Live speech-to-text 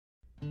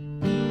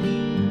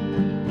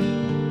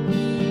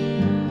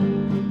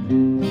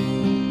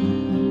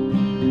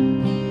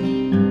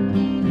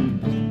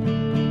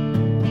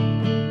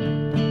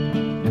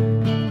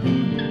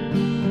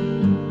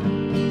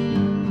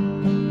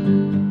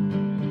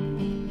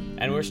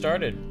we're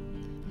started.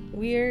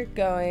 We're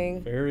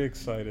going. Very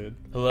excited.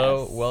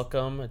 Hello, Yes.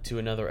 welcome to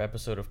another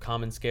episode of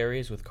Common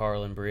Scaries with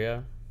Carl and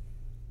Bria.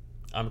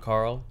 I'm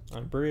Carl,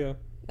 I'm Bria.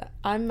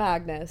 I'm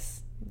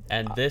Magnus.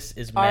 and this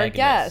is Our Magnus.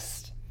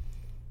 guest.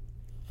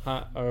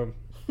 Hi,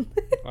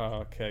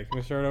 okay, can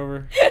we start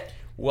over?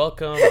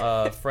 Welcome,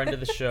 friend of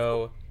the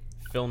show,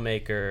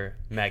 filmmaker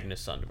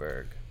Magnus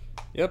Sundberg.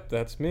 Yep,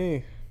 that's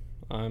me.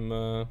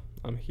 I'm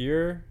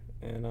here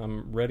and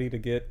I'm ready to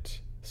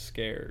get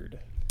scared.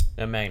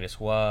 Now, Magnus,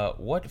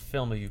 what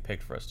film have you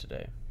picked for us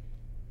today?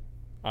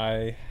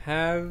 I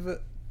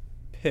have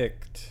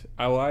picked.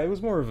 It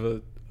was more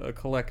of a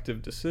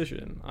collective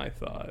decision, I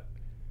thought.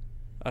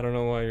 I don't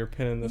know why you're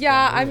pinning this.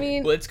 Yeah, on I me.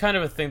 mean, Well, it's kind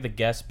of a thing. The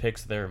guest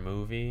picks their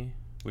movie,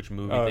 which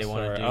movie they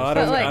want sorry. to do. I But,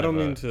 don't, like, I don't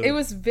mean to. it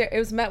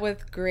was met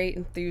with great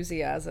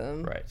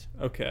enthusiasm. Right.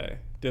 Okay.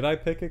 Did I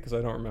pick it? Because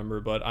I don't remember.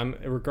 But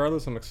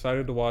regardless, I'm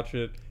excited to watch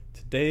it.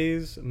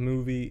 Today's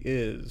movie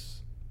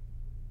is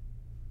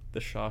The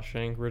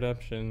Shawshank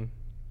Redemption.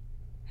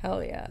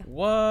 Hell yeah.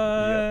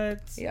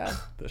 What? Yeah.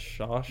 The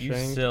Shawshank You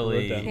silly.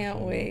 Redemption. Can't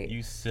wait.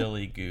 You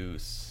silly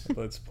goose.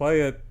 Let's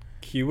play it.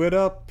 Cue it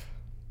up.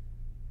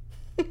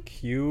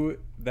 Cue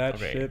that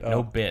Okay, shit up.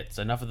 no bits.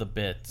 Enough of the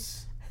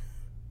bits.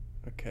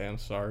 Okay, I'm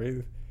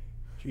sorry.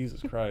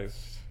 Jesus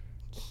Christ.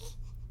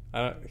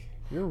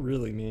 You're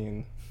really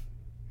mean.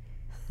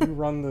 You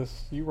run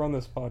this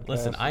podcast.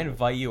 Listen, I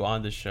invite you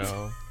on the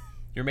show.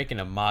 You're making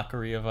a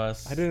mockery of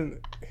us. I didn't.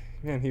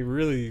 Man, he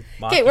really. Okay,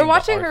 Mocking we're the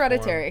watching art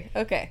Hereditary.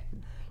 Okay.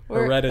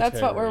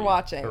 That's what we're Hereditary.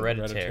 watching.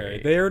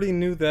 Hereditary. They already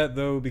knew that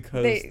though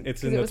because They-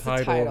 it's 'cause in it the was the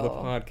title of the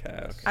title.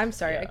 podcast. I'm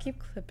sorry, I Yeah. keep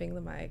clipping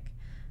the mic.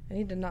 I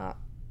need to not.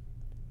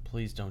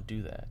 Please don't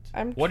do that.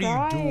 I'm What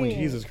are you doing? trying.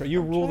 Jesus Christ!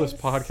 You I'm rule this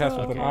trying podcast so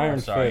with an hard. iron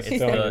Sorry, fist,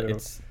 it's don't the you?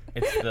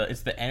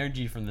 it's the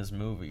energy from this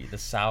movie, the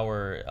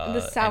sour,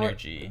 The sour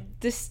energy.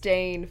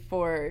 disdain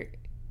for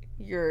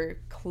the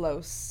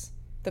close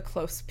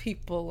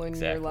people in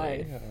your Exactly.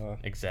 life. Yeah.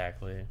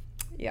 Exactly.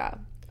 Yeah.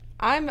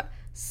 I'm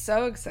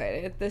so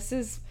excited. This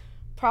is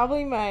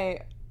probably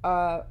my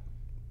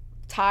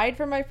tied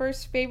for my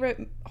first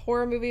favorite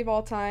horror movie of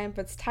all time,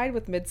 but it's tied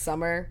with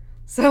Midsummer.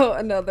 So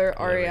another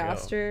There we Ari go.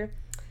 Aster.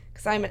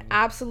 Because I'm an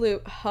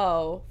absolute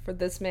hoe for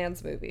this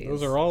man's movies.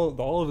 Those are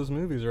all of his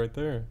movies right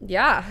there.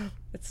 Yeah,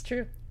 it's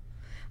true.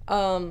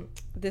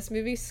 This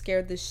movie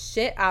scared the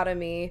shit out of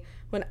me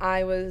when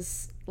I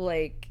was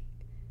like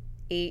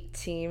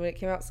 18 when it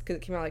came out, because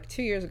it came out like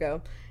 2 years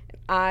ago.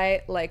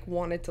 I like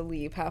wanted to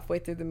leave halfway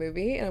through the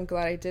movie, and I'm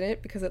glad I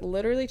didn't because it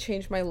literally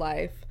changed my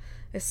life.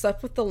 I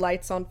slept with the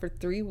lights on for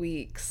 3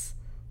 weeks,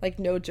 like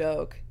no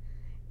joke,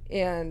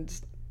 and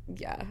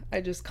yeah,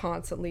 I just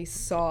constantly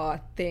saw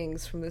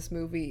things from this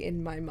movie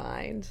in my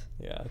mind.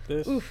 Yeah,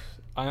 this. Oof.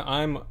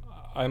 I'm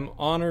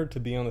honored to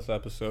be on this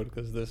episode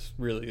because this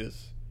really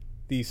is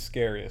the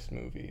scariest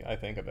movie I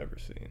think I've ever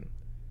seen.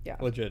 Yeah.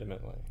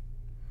 Legitimately.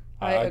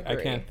 I I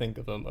agree. can't think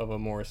of a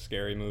more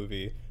scary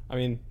movie. I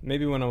mean,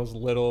 maybe when I was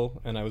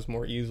little and I was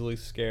more easily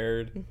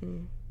scared,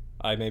 Mm-hmm.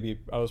 I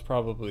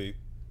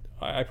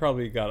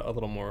probably got a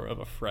little more of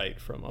a fright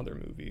from other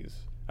movies.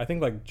 I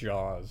think like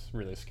Jaws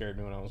really scared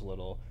me when I was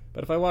little.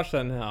 But if I watched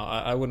that now,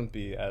 I wouldn't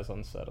be as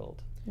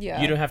unsettled.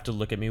 Yeah. You don't have to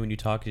look at me when you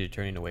talk. You're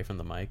turning away from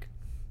the mic.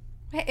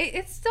 Hey,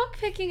 it's still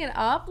picking it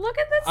up. Look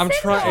at this I'm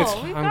signal.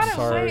 trying. We've I'm got it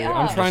sorry. way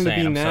I'm up. trying to Just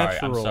be saying,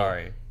 natural. I'm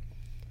sorry.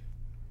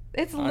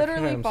 It's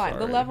literally I'm fine.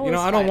 sorry. The level You know,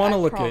 is I don't fine, want to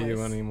I look at you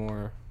promise.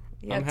 anymore.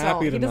 Yeah, I'm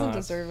happy He to doesn't not.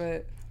 deserve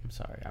it. I'm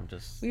sorry. I'm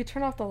just. Will you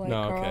turn off the light,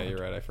 No, Carl? okay, you're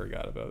right. I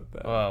forgot about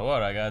that. Well,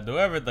 what? I gotta do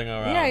everything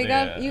around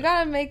Yeah, you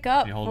gotta make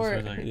up Can you hold this for for a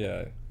it. second?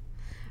 Yeah,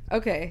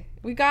 Okay,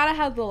 we gotta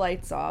have the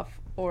lights off,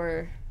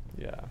 or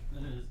yeah.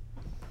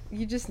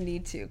 you just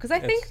need to, because I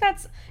think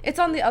it's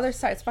on the other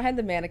side. It's behind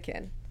the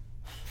mannequin,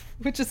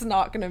 which is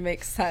not gonna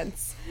make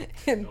sense.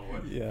 And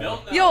Yeah.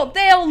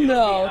 they'll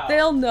know.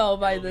 They'll know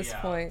by It'll be this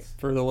out. point.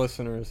 For the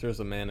listeners, there's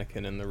a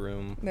mannequin in the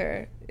room.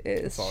 There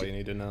is That's all you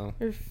need to know.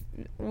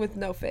 with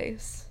no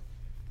face.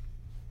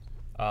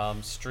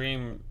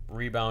 Stream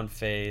Rebound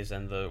Phase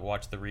and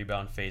watch the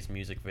Rebound Phase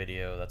music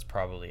video. That's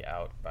probably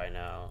out by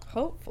now.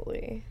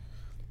 Hopefully.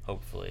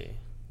 Hopefully.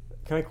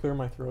 Can I clear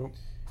my throat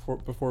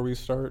before we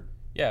start?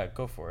 Yeah,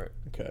 go for it.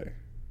 Okay.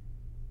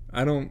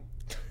 I don't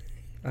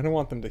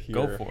want them to hear.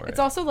 Go for It's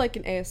it. also like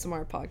an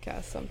ASMR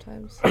podcast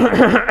sometimes.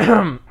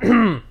 Hell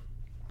yeah.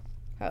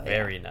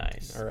 Very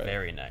nice. All right.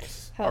 Very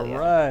nice. Hell All yeah.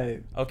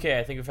 right. Okay,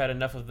 I think we've had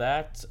enough of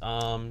that.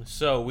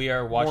 So we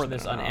are watching More than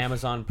this on enough.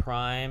 Amazon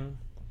Prime.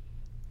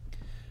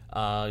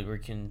 We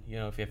can,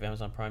 if you have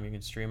Amazon Prime, you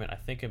can stream it. I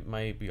think it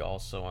might be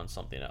also on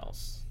something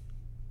else,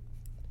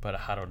 but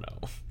I don't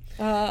know.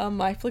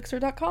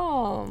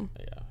 Myflixer.com.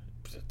 Yeah.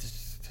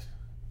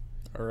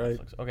 All right.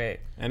 Okay.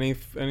 Any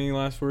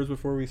last words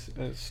before we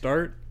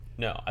start?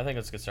 No, I think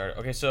let's get started.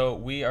 Okay, so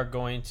we are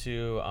going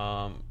to.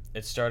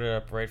 It started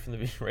up right from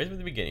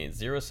the beginning,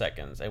 0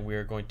 seconds, and we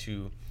are going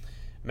to.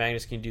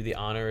 Magnus, can you do the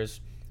honors?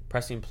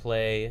 Pressing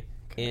play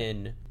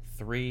in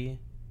 3,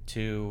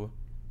 2,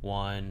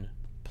 1,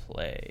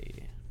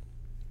 play.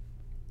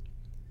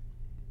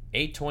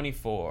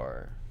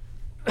 8:24.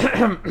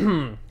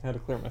 Had to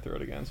clear my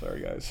throat again.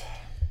 Sorry, guys.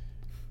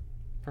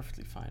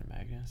 Perfectly fine,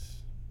 Magnus.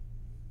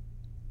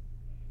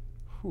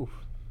 Whew.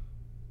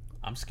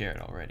 I'm scared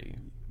already.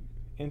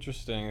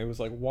 Interesting. It was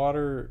like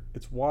water.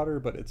 It's water,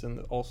 but it's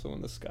also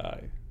in the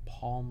sky.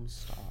 Palm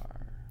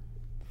Star.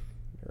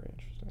 Very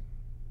interesting.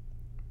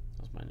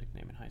 That was my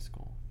nickname in high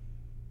school.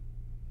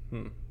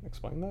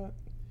 Explain that.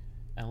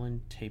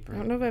 Ellen Taper. I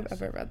don't know if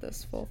I've ever read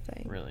this full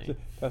thing. Really?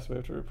 Best way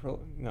to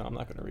no, I'm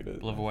not going to read it.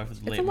 Beloved wife of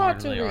the It's late a lot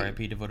Martin to Lee, read.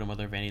 R.I.P. Devoted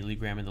mother of Annie Lee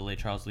Graham and the late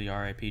Charles Lee,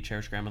 R.I.P.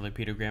 Cherished grandmother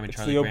Peter Graham and It's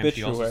Charlie the Graham.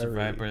 She also obituary.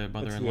 survived by her It's the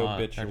mother-in-law,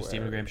 Dr. obituary.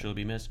 Stephen Graham. She will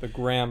be missed. The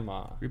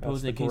grandma.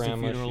 Reposed in That's the Kingston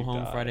grandma, Funeral she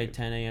Home died. Friday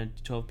 10 a.m.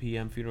 to 12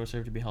 p.m. Funeral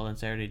served to be held on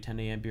Saturday 10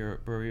 a.m.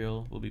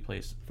 Burial will be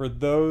placed. For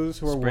those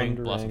who are Spring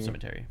Blossom wondering,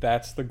 Cemetery.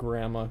 that's the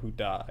grandma who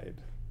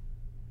died.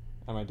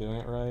 Am I doing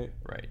it right?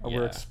 Right. Or yeah.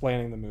 we're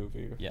explaining the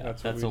movie. Yeah,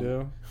 That's that's what we a-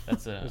 do.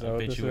 That's a Is that what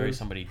this obituary. is?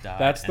 Somebody died.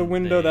 That's the and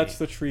window. They, That's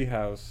the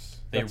treehouse.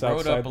 They That's wrote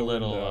outside up a the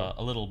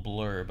little window.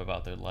 blurb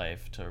about their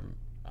life to,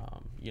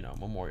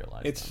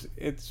 memorialize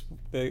them.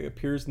 It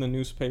appears in the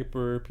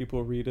newspaper.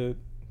 People read it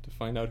to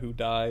find out who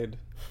died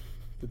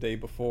the day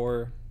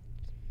before.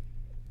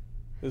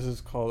 This is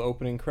called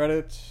opening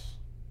credits.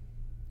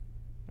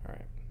 All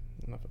right,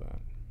 enough of that.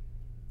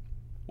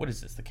 What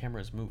is this? The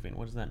camera is moving.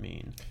 What does that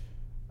mean?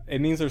 It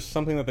means there's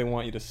something that they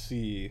want you to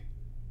see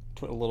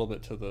a little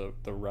bit to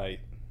the right.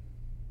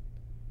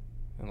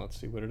 And let's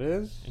see what it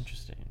is.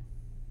 Interesting.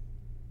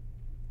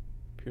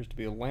 Appears to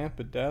be a lamp,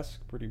 a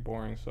desk. Pretty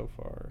boring so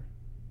far.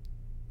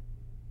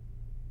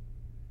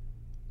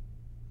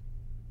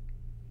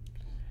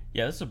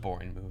 Yeah, this is a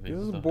boring movie. This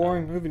is What a the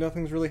boring hell? movie.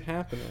 Nothing's really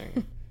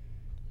happening.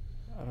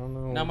 I don't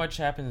know. Not much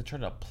happens in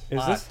terms of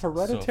plot. Is this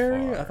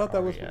Hereditary? So far, I thought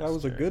that was Ari a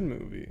Aster. good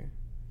movie.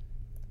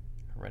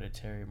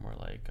 Hereditary, more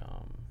like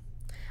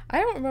I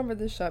don't remember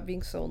this shot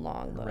being so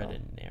long though.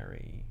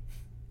 Hereditary.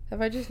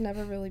 Have I just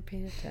never really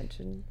paid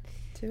attention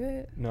to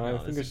it? No, I No,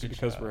 think this is it's a good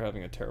because shot. we're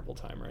having a terrible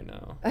time right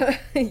now.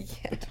 Yeah.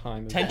 The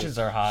time is Tensions just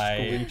are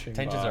high. screeching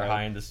Tensions by. are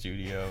high in the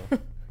studio.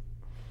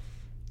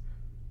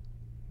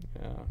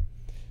 Yeah.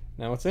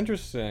 Now, what's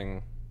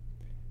interesting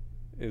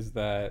is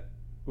that,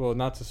 well,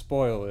 not to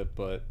spoil it,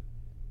 but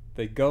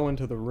they go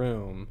into the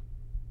room,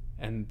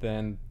 and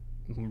then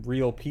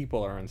real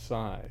people are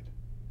inside.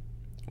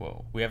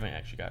 Whoa, we haven't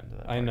actually gotten to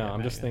that. I part know. yet,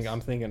 I'm just Magnus.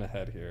 I'm thinking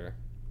ahead here.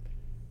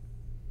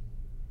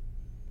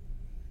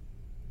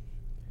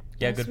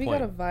 Yeah, Also, good we point.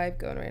 got a vibe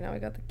going right now. We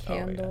got the Oh,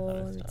 yeah, candle that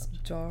and it's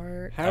stopped.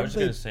 dark. How I did was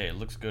they? gonna say it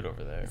looks good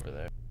over there.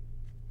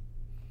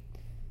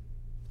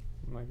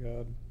 Oh my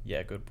god.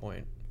 Yeah, good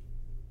point.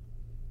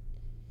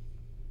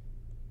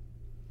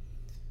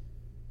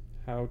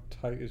 How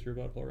tight is your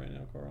butthole right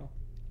now, Carl?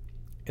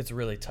 It's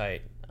really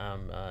tight.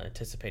 I'm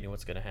anticipating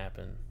what's gonna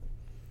happen.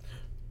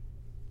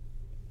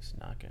 It's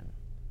knocking.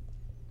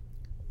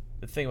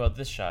 The thing about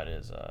this shot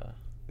is,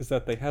 Is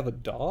that they have a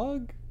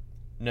dog?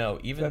 no,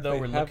 even That though they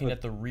we're have looking a-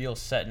 at the real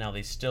set now,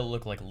 they still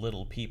look like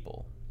little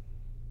people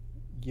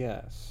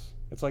Yes.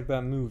 It's like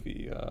that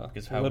movie,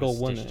 because how Little it's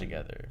stitched Women.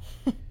 together.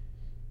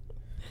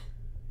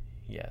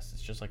 Yes,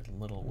 it's just like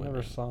Little I Women.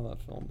 never saw that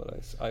film,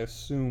 but I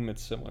assume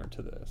it's similar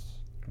to this.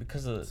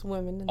 Because of It's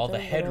women and all the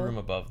they're headroom little.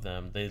 above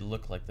them, they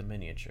look like the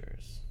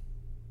miniatures.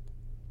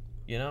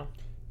 You know?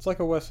 It's like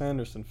a Wes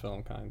Anderson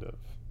film, kind of.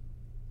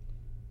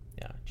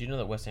 Yeah. Do you know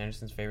that Wes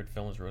Anderson's favorite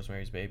film is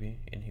Rosemary's Baby,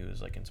 and he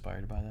was like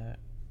inspired by that?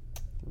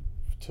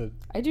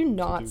 I do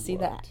not do see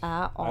what? that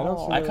at I don't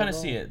all. see I that kind of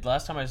at see all. it. The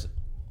last time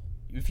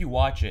if you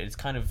watch it, it's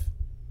kind of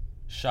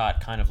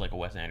shot kind of like a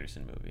Wes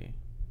Anderson movie.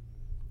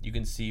 You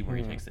can see where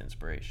he takes the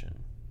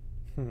inspiration.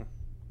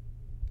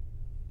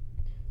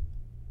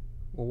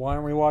 Well, why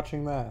aren't we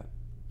watching that?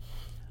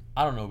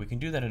 I don't know. We can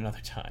do that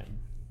another time.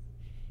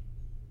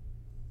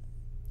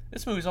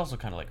 This movie's also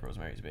kind of like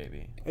Rosemary's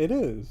Baby. It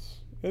is.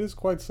 It is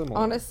quite similar.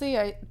 Honestly,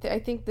 I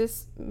think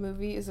this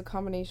movie is a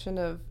combination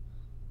of.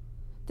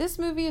 This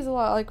movie is a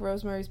lot like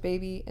Rosemary's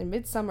Baby, and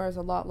Midsummer is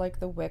a lot like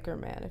The Wicker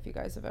Man. If you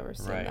guys have ever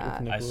seen Right.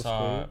 that. I Nicolas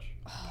saw Cage?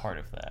 part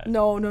of that.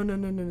 No,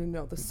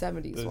 the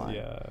 70s one.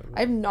 Yeah.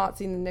 I've not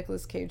seen the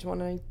Nicolas Cage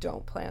one, and I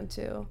don't plan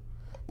to.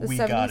 The we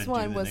 70s gotta do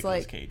one the was Nicolas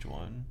like Cage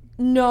one.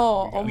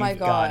 no, We oh my we've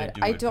gotta god,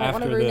 do I it don't want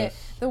to after ruin it.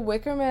 this. The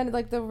Wicker Man,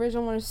 like the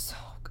original one, is so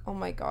oh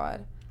my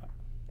god,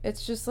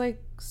 it's just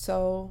like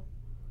so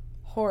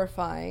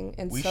horrifying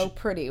and We so should-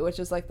 pretty, which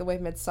is like the way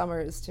Midsummer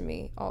is to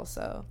me.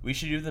 Also, We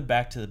should do the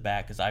back to the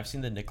back because I've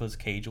seen the Nicolas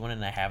Cage one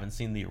and I haven't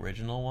seen the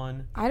original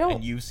one. I don't-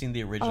 And you've seen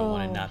the original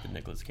one and Oh. not the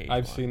Nicolas Cage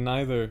I've one. seen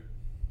neither.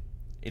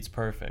 It's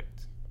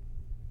perfect.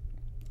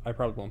 I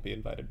probably won't be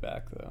invited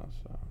back, though,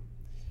 so.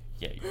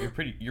 Yeah,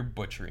 you're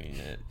butchering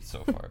it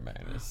so far,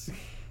 Magnus.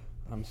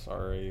 I'm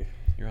sorry.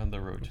 You're on the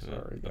road I'm to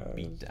sorry, a guys.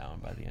 beat down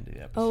by the end of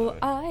the oh, episode.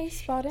 I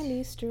spot an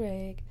Easter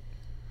egg.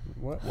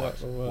 What?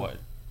 What?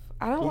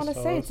 I don't want to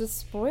Please say tell it's a us.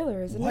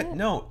 spoiler, isn't What? it?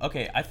 No.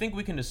 Okay, I think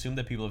we can assume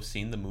that people have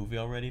seen the movie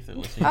already if they're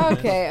listening to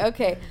this.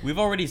 Okay. We've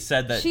already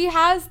said that. She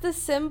has the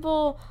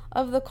symbol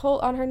of the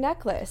cult on her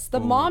necklace. The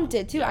mom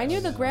did too. I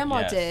knew the grandma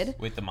Yes. did.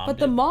 Wait, the mom But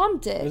did? the mom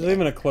There's did.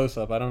 even a close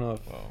up. I don't know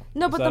if. Whoa.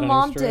 No, Is but that the an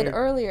mom Easter did egg?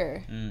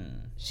 earlier.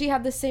 She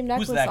had the same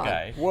necklace Who's that on.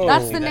 guy? Whoa.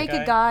 That's See the that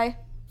naked guy? guy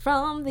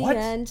from the What?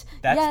 end.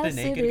 That's the Yes,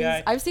 naked it is.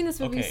 guy? I've seen this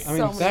movie Okay. so I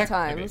mean, many Zach-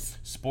 Okay, times.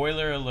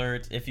 spoiler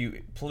alert! If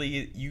you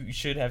please, you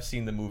should have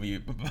seen the movie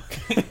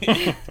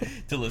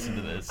to listen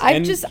to this.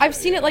 I've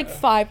seen it like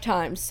 5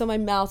 times, so my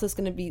mouth is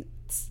gonna be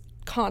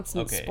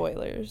constant Okay.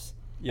 spoilers.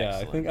 Yeah,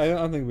 Excellent. I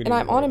don't think we. And need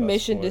I'm to worry on a about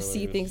mission to see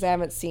spoilers. things I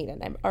haven't seen,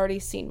 and I've already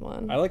seen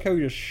one. I like how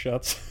he just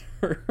shuts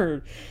her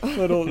her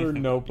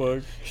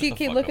notebook. She the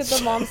can fuck look up. at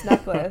the mom's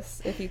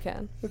necklace if you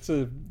can. It's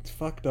a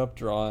fucked up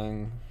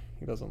drawing.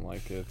 He doesn't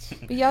like it.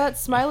 But yeah, that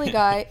smiley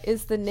guy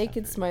is the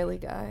naked smiley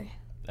guy.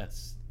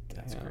 That's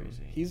Damn.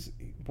 crazy.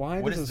 Why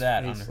What does is his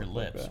that face on her look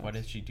like lips? that? Why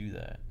did she do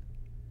that?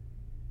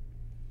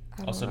 I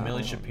don't Also, know.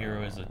 Millie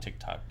Shapiro is a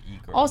TikTok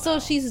girl. Also, now.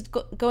 she's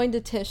going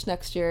to Tisch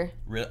next year.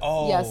 Really?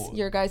 Oh, Yes,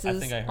 your guys' I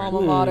think I heard alma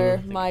that.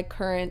 mater, Ooh. my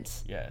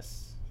current.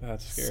 Yes.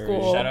 That's scary.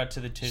 School. Shout out to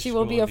the Tisch She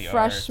will School be of a the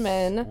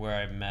freshman Arts, where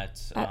I met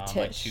at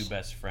my Tisch. 2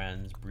 best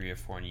friends, Bria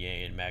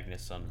Fournier and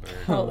Magnus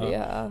Sundberg. Oh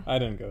yeah. I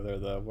didn't go there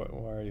though.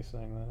 Why are you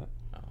saying that?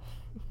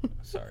 Oh,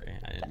 sorry,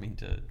 I didn't mean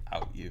to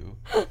out you.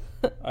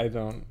 I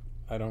don't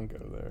go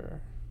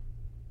there.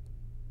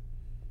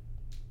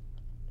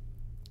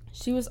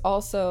 She was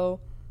also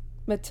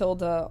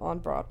Matilda on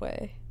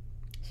Broadway.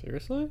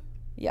 Seriously?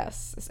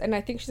 Yes, and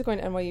I think she's going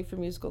to NYU for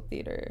musical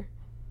theater.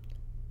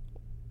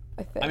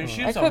 I think. I mean,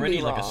 she I was could be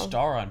already like a wrong.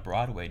 star on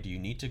Broadway. Do you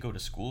need to go to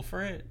school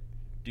for it?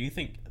 Do you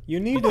think? You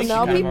need I to think No, she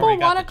kind of people already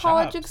got want a the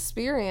college chops.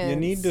 experience. you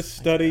need to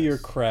study your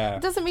It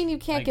craft. doesn't mean you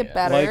can't I get guess.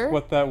 better. Like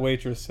what that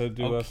waitress said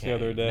to us the Okay,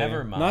 other day.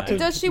 never mind.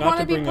 Does she not want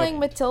to be bring playing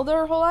up- Matilda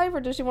her whole life, or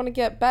does she want to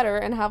get better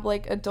and have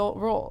like adult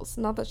roles?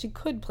 Not that she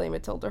could play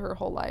Matilda her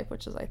whole life,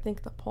 which is I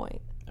think the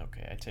point.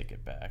 Okay, I take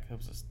it back. That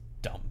was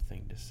a dumb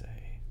thing to say.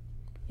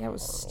 Yeah, it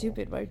was Carl.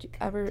 stupid. Why would you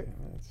Damn ever, it.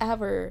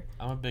 ever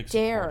I'm a big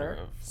supporter dare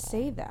of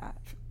say that?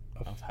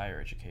 higher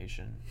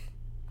education.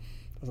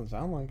 Doesn't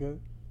sound like it.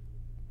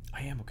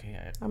 I am okay.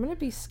 I'm gonna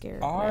be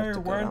scared. when I have I to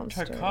go went to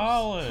downstairs.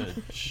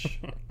 college.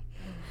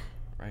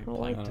 Right, I don't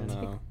like I Plankton.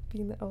 don't know.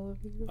 being the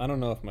elevator. I don't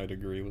know if my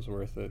degree was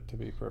worth it, to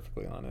be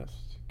perfectly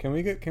honest. Can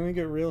we get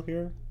real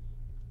here?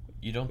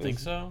 You don't think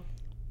Is- so?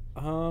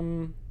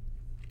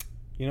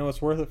 You know,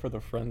 it's worth it for the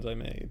friends I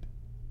made.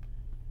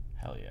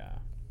 Hell yeah.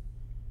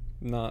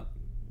 Not,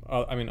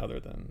 I mean, other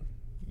than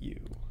you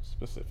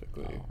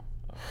specifically.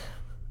 Oh.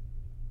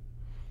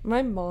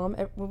 My mom,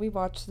 when we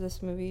watched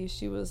this movie,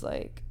 she was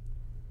like,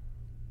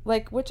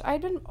 which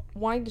I'd been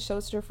wanting to show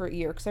this to her for a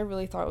year because I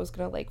really thought it was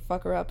gonna like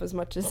fuck her up as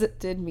much as it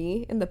did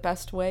me in the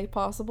best way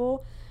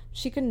possible.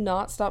 She could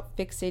not stop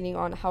fixating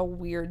on how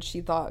weird she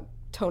thought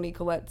Toni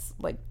Collette's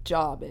like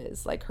job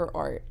is, like her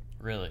art.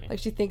 Really? Like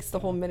she thinks the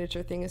whole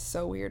miniature thing is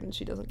so weird and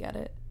she doesn't get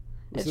it.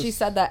 Was And she this-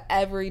 said that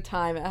every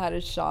time it had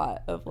a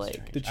shot of like.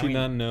 Strange. Did I she mean,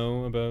 not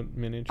know about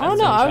miniatures? I don't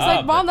know. That's a I was like,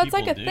 job Mom, that that's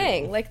like a people do.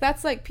 thing. Like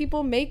that's like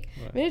people make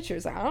Right.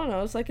 miniatures. I don't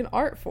know. It's like an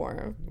art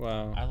form.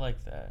 Wow. I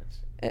like that.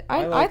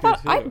 I like it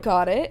thought I too.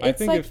 got it. I It's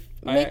think like if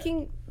I-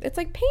 making. It's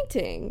like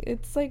painting.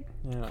 It's like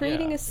Yeah.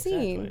 creating Yeah, a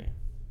scene. exactly.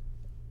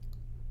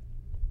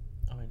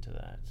 I'm into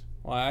that.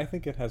 Well, I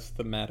think it has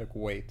thematic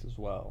weight as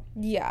well.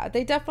 Yeah,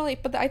 they definitely.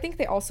 But I think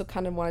they also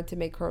kind of wanted to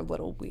make her a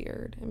little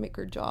weird and make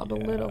her job a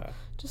little, Yeah.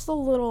 just a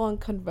little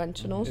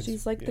unconventional. It's-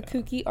 She's like the yeah.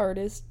 kooky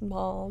artist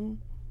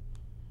mom.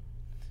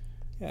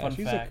 Yeah, Fun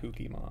she's fact. a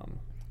kooky mom.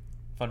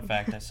 Fun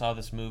fact, I saw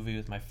this movie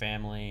with my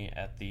family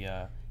at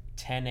the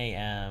 10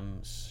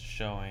 a.m.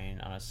 showing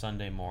on a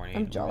Sunday morning.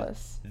 I'm We were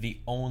jealous. The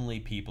only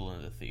people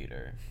in the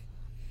theater.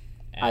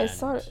 I And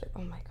saw it.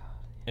 Oh my god.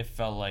 It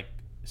felt like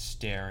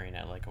staring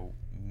at like a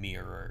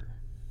mirror.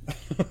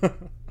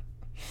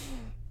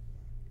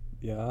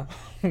 Yeah?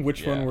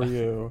 Which one Yeah. were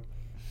you?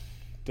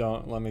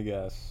 Don't let me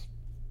guess.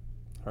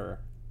 Her.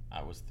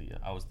 I was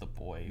the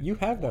boy. You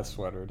have one. that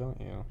sweater, don't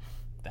you?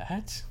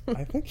 That?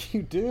 I think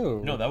you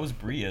do. No, that was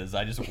Bria's.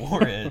 I just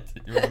wore it.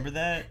 You remember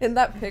that? In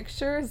that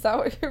picture, is that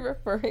what you're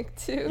referring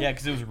to? Yeah,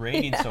 because it was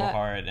raining so Yeah.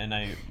 hard, and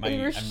I you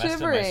were messed up my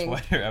shivering.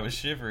 sweater. I was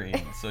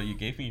shivering, so you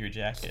gave me your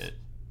jacket.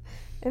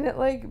 And it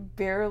like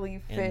barely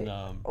fit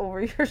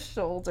over your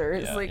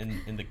shoulders, Yeah, like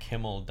in the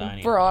Kimmel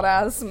dining broad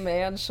hall. ass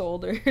man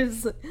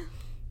shoulders.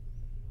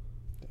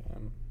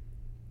 Damn.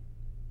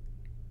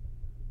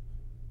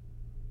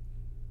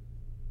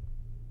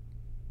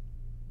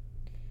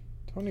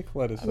 Toni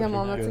Collette is such Yeah, a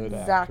Mom, that's good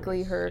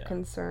exactly actress. her Yeah,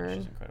 concern.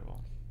 She's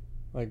incredible.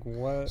 Like,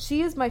 what?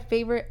 She is my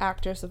favorite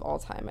actress of all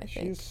time, I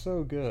think. She's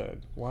so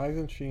good. Why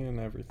isn't she in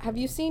everything? Have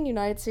you seen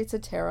United States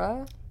of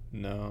Terra?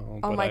 No,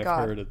 Oh but my I've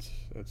God. heard it's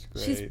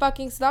great. She's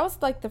fucking. So that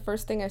was like the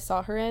first thing I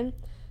saw her in.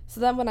 So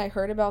then when I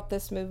heard about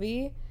this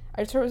movie,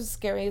 I just heard it was the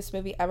scariest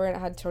movie ever, and it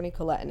had Toni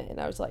Collette in it, and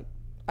I was like,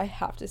 I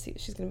have to see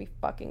it. She's gonna be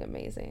fucking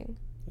amazing.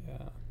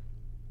 Yeah.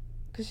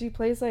 Because she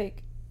plays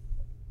like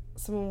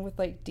someone with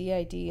like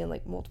DID and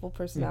like multiple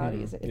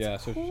personalities. It's Yeah,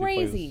 so she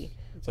crazy.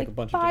 It's like a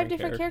bunch five of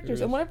different characters.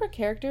 And one of her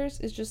characters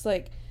is just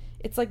like,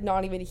 it's like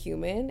not even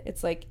human.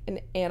 It's like an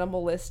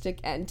animalistic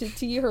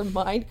entity her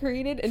mind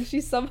created, and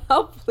she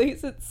somehow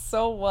plays it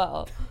so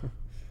well.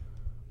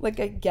 Like,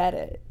 I get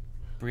it.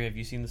 Brie, have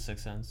you seen The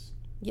Sixth Sense?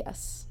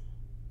 Yes.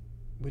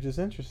 Which is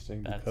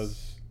interesting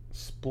because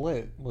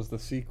Split was the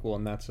sequel,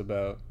 and that's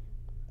about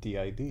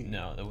DID.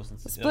 No, that wasn't.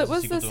 Split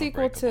was the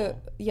sequel to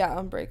Unbreakable.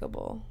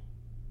 Unbreakable.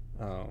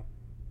 Oh,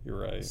 you're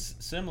right.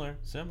 Similar.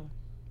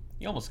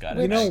 You almost got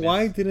it. You know, Magnus.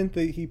 why didn't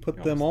he put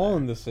You're them almost all there.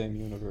 in the same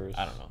universe?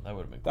 I don't know. That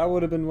would have been. That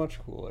would have been much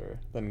cooler.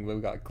 Then we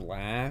got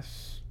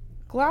Glass.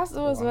 Glass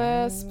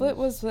was Split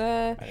was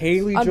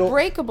Haley Joel.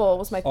 Unbreakable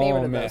was my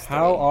favorite Oh of man, those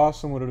how three.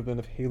 awesome would it have been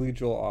if Haley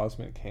Joel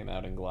Osment came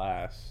out in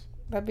Glass?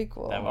 That'd be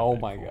cool. That would- Oh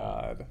been my cool.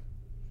 god.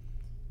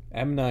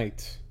 M.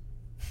 Night.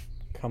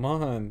 Come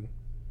on.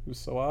 It was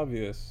so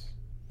obvious.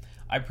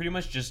 I pretty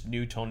much just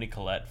knew Toni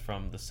Collette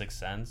from The Sixth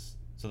Sense,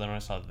 so then when I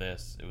saw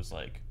this, it was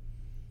like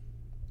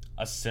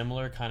a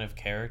similar kind of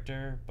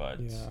character, but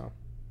Yeah,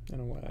 in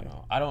a way.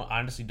 I don't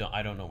know.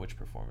 I don't know which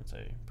performance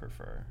I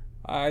prefer.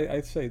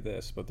 I'd say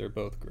this, but they're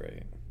both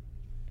great.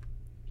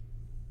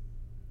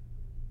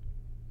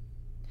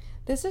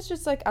 This is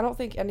just like, I don't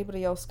think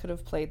anybody else could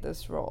have played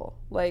this role.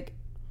 Like,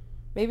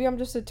 maybe I'm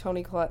just a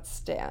Toni Collette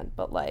stan,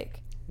 but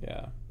like,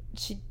 Yeah.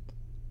 she,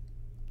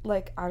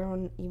 like, I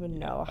don't even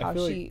know I how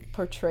feel she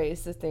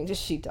portrays the things that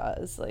she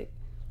does. Like,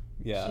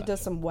 Yeah. she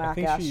does some I whack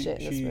think ass she, shit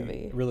in this she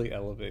movie. really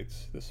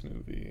elevates this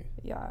movie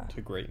Yeah,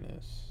 to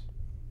greatness.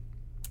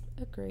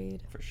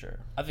 agreed. For sure.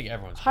 I think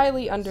everyone's great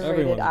Highly in this. underrated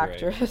Everyone's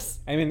great. actress.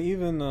 I mean,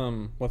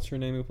 even what's her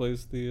name who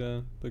plays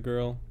the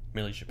girl?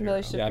 Millie Shapiro.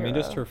 Millie Yeah, I mean,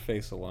 just Shapiro. her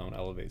face alone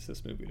elevates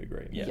this movie to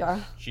greatness. Yes,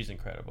 Yeah. she's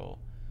incredible.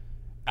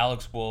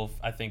 Alex Wolff,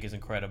 I think, is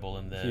incredible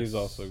in this. He's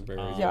also very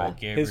good. Yeah.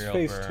 Gabriel His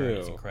face, Byrne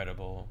is too.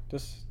 incredible.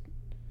 Just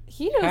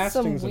He does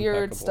some Casting's weird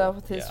impeccable. stuff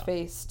with his Yeah.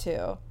 face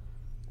too.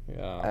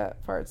 yeah.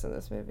 Parts in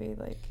this movie,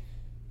 like,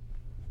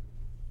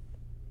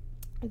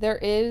 there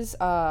is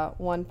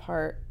one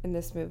part in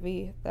this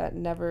movie that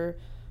never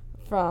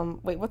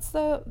what's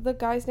the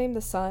guy's name,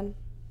 the son,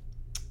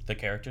 The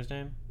character's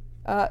name?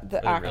 the Or the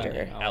real actor.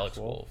 name? Alex Alex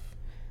Wolff. Wolff.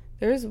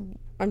 There's,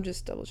 I'm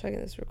just double checking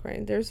this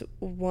recording. There's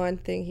one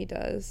thing he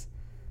does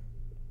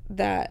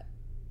that,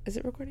 is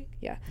it recording?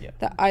 Yeah. Yeah.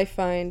 That I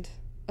find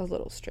a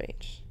little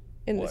strange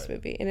in this What?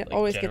 movie, and it Like,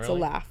 always gets a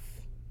generally?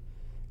 laugh.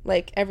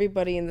 Like,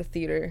 everybody in the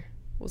theater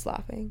was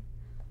laughing.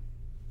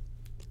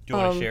 Do you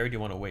want to Um, share or do you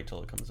want to wait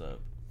till it comes up?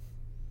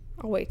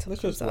 I'll wait till Let's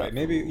it comes just up. wait.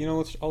 Maybe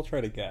I'll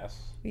try to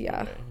guess.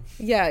 Yeah. Okay.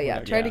 Yeah.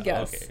 Okay, Try to yeah,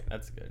 guess. Okay,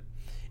 that's good.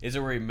 Is it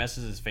where he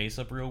messes his face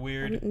up real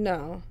weird?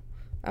 No,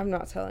 I'm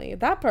not telling you.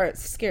 That part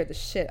scared the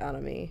shit out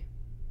of me.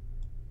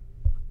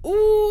 Ooh,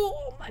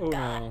 oh my Oh,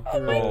 god. no. Oh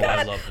my Oh, god.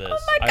 I love this.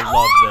 Oh my I god.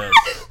 love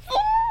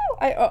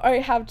this. I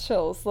have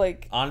chills.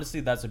 Like,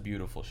 Honestly, that's a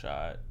beautiful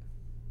shot.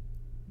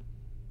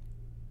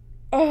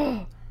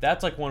 oh,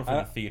 That's like one from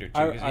I- the theater too.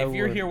 I- 'Cause I if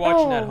you're would- here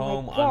watching Oh at my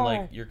home on like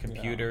God. your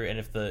computer, and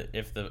if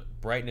the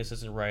brightness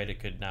isn't right, it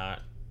could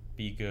not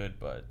be good.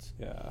 But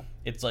Yeah.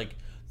 it's like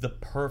the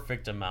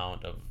perfect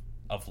amount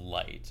of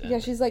light. And yeah,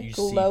 she's like you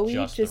see glowy,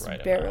 just just, the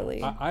right barely.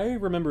 amount. I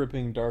remember it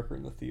being darker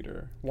in the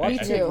theater. Watching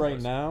too. it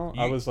right now,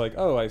 I You- was like,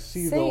 oh, I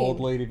see the old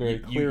Same. lady very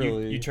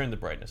clearly. You turned the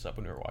brightness up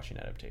when we were watching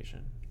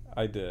adaptation.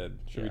 I did.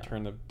 Should we Yeah.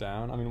 turn them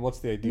down? I mean, what's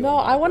the ideal? No,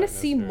 amount I of want to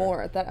brightness see here?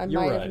 more that I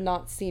You're might right. have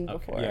not seen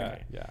Okay. before. Yeah,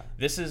 Okay.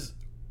 yeah.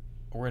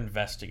 We're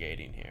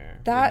investigating here.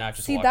 We're That not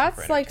just see, watching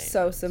that's for like so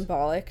entertainment.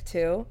 symbolic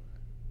too.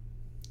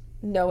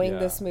 Knowing Yeah.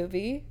 this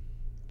movie,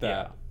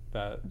 That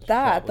shot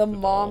that the with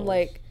mom dolls.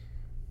 like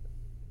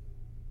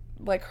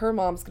her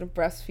mom's gonna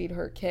breastfeed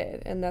her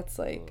kid, and that's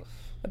like Ugh,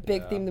 a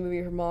big yeah. theme in the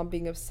movie. Her mom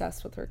being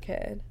obsessed with her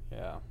kid.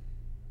 Yeah.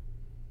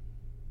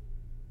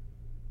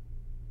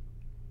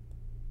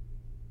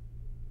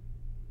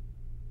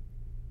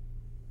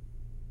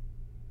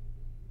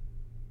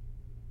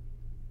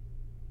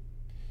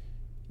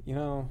 You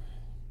know,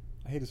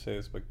 I hate to say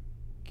this, but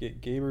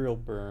Gabriel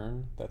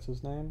Byrne, that's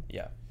his name?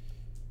 Yeah.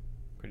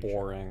 Pretty sure.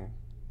 Boring.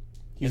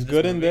 He's In this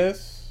good in movie?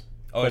 this.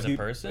 Oh, but as a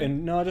person?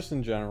 And no, just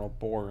in general,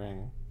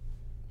 boring.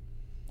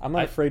 I'm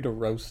not I- afraid to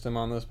roast him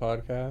on this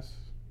podcast.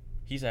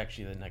 He's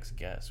actually the next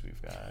guest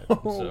we've got.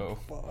 Oh, So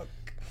fuck.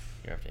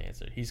 you have to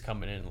answer. He's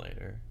coming in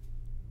later.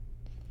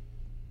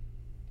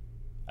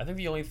 I think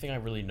the only thing I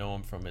really know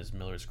him from is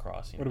Miller's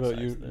Crossing. What about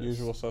besides this.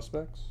 Usual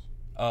Suspects?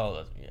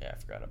 Oh, yeah, I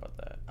forgot about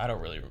that. I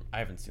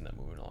haven't seen that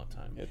movie in a long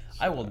time. It's,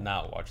 I will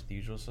not watch The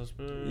Usual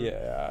Suspects.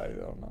 Yeah, I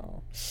don't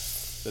know.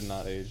 Did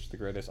not age the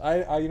greatest.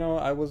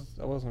 I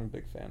wasn't a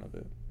big fan of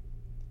it,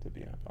 to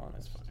be That's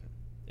honest. fine.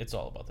 It's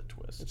all about the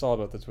twist. It's all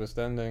about the twist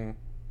ending.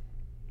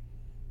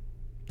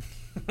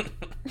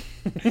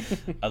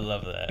 I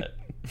love that.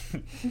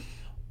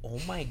 Oh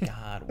my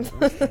god, what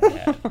was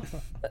that?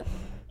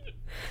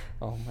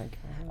 Oh my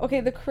god.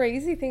 Okay, the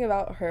crazy thing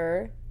about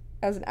her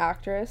as an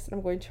actress, and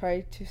I'm going to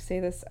try to say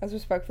this as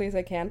respectfully as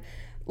I can,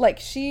 like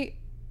she's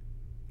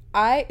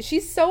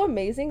so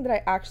amazing that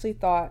I actually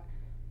thought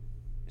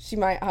she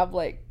might have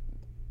like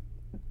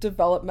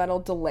developmental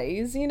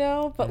delays, you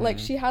know, but like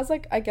Mhm. she has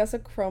like, I guess, a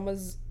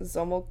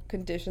chromosomal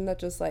condition that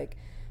just like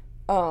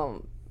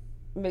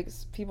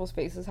makes people's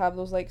faces have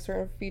those like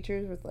certain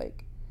features with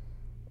like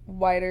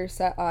wider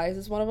set eyes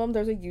is one of them.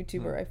 There's a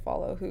YouTuber I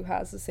follow who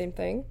has the same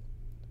thing,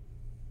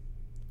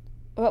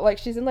 but like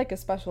she's in like a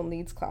special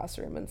needs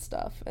classroom and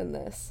stuff in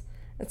this,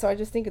 and so I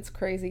just think it's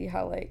crazy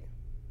how like,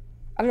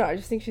 I don't know, I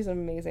just think she's an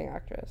amazing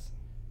actress.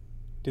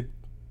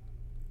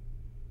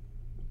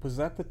 Was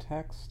that the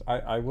text?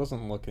 I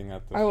wasn't looking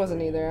at this. I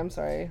wasn't either, I'm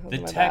sorry. That was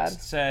The my text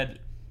bad. said,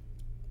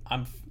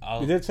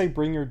 Did it say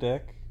bring your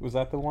dick? Was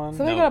that the one?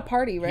 Something No, about a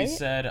party, right? He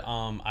said,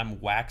 I'm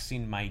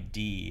waxing my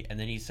D, and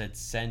then he said,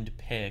 send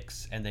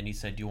pics, and then he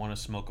said, do you want to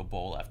smoke a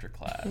bowl after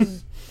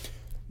class?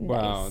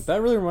 Wow, Nice.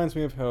 that really reminds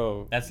me of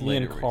how That's me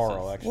and later where he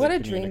Carl says- actually What a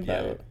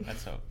communicated. dreamboat.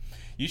 That's so.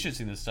 You should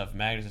see this stuff.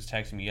 Magnus was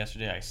texting me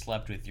yesterday. I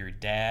slept with your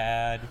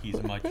dad.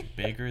 He's much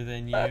bigger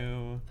than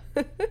you.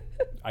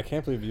 I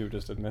can't believe you would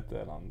just admit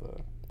that on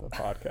the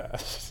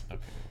podcast.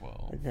 Okay,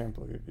 well, I can't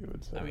believe you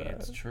would say I mean, that.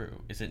 it's true.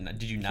 Is it?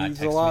 Did you not He's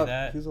text a lot. me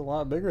that? He's a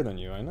lot bigger than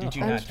you. I know. Did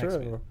you That's not text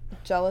me? true.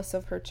 Jealous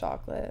of her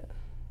chocolate.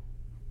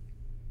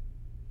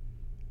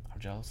 I'm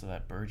jealous of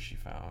that bird she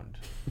found.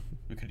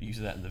 We could use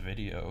that in the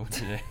video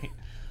today.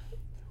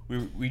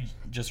 We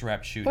just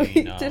wrapped shooting.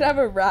 We did have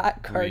a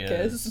rat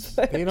carcass. Rhea's.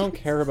 But They don't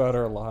care about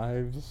our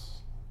lives.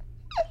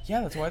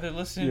 Yeah, that's why they're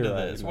listening You're to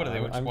right, this. What do no,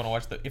 they just I'm- want to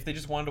watch the? If they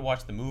just wanted to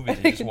watch the movie,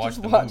 They they just could watch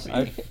just the watch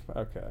movie.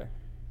 Okay.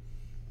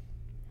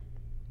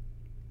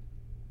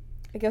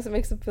 I guess it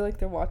makes them feel like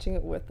they're watching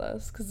it with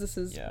us because this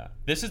is Yeah,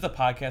 this is the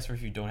podcast where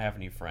if you don't have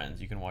any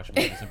friends, you can watch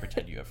movies and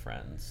pretend you have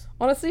friends.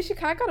 honestly, she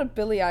kind of got a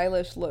Billie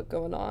Eilish look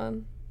going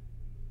on.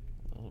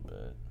 A little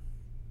bit.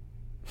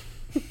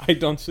 I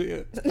don't see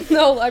it.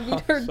 No, I mean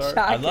her Sorry. jacket.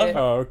 I love her.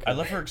 Oh, okay. I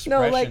love her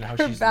expression. like how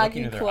her she's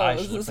baggy looking at her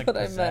eyes. She clothes looks is like what I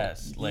meant.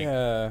 possessed. Like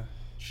Yeah.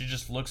 she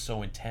just looks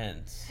so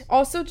intense.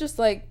 Also, just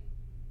like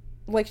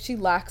she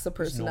lacks a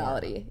Who's Nora?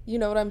 personality. You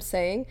know what I'm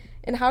saying?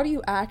 And how do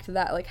you act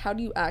that? Like, how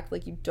do you act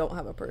like you don't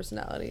have a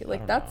personality?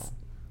 Like don't that's know.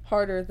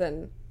 harder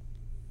than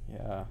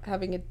Yeah.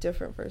 having a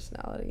different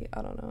personality.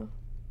 I don't know.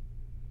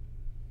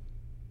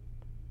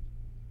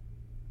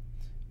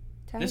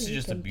 This is Tiny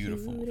just a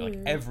beautiful movie. Like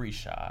computer. every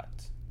shot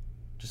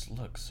just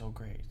looks so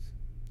great.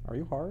 Are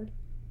you hard?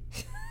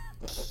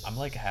 I'm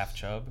like half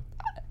chub.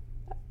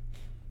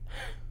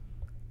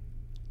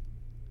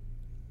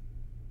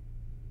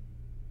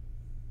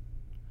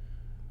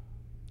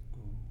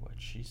 Ooh,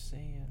 what's she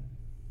saying?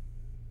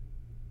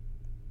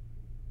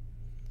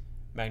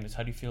 Magnus,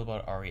 how do you feel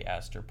about Ari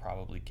Aster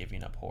probably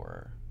giving up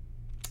horror?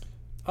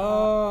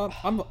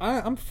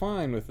 I'm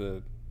fine with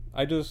it.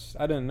 I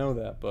didn't know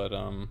that, but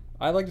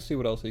I'd like to see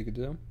what else he could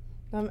do.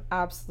 I'm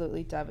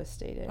absolutely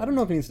devastated. I don't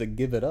know if he needs to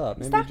give it up.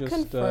 Is Maybe that just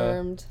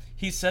confirmed?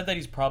 He said that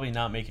he's probably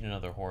not making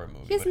another horror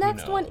movie. His but who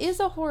next one knows? is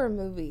a horror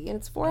movie, and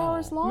it's 4 No.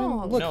 hours I mean,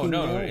 long. look, No, he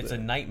no, nailed it's a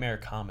it. nightmare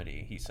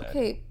comedy, he said.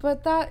 Okay,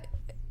 but that.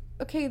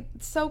 Okay,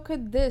 so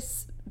could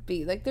this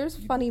be? Like, there's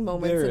funny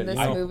moments There in it this is.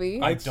 I, movie.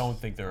 I don't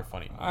think there are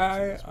funny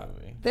moments in this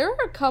movie. There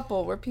are a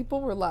couple where people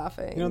were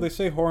laughing. You know, they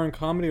say horror and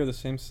comedy are the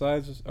same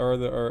sides,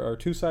 are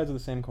two sides of the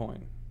same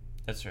coin.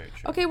 That's very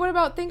true. Okay, what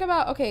about, think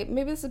about, okay,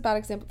 maybe this is a bad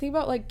example. Think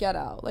about, like, Get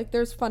Out. Like,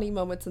 there's funny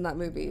moments in that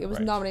movie. It was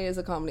Right. nominated as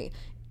a comedy.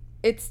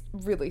 It's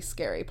really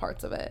scary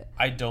parts of it.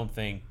 I don't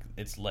think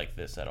it's like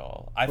this at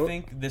all. I Well-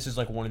 think this is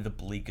like one of the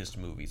bleakest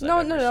movies No,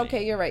 I've no, ever no, seen.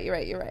 okay, you're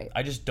right.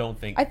 I just don't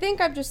think I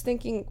think I'm just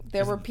thinking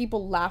there were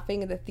people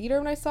laughing in the theater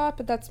when I saw it,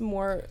 but that's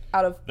more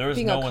out of there was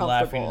being no one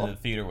laughing uncomfortable. in the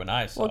theater when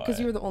I saw Well, because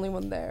it. you were the only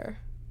one there.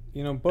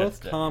 You know, That's both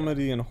definitely-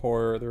 comedy and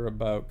horror, they're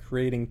about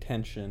creating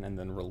tension and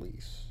then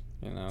release.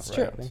 You know, It's right?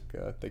 true. I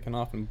think they can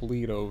often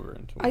bleed over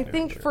into. I another.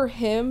 think for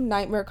him,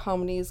 nightmare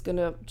comedy is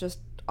gonna just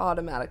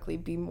automatically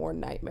be more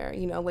nightmare.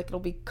 You know, like it'll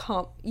be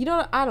you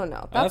know, I don't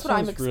know. That's That what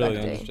I'm sounds really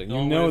expecting. interesting. The You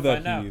only way know to that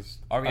find out. he's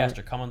Ari I-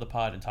 Aster, come on the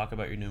pod and talk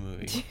about your new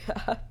movie.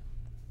 Yeah.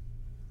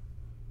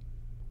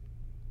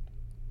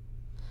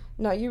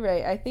 No, you're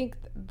right. I think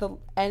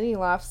any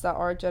laughs that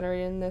are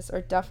generated in this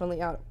are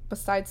definitely out.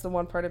 Besides the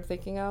one part I'm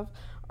thinking of,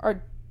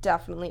 are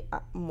definitely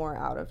more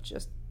out of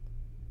just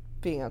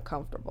being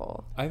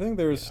uncomfortable. I think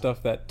there's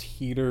stuff that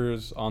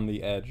teeters on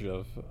the edge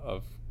of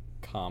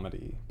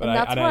comedy, but And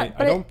that's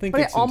I don't think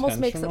but it's it almost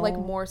makes it like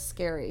intentional. more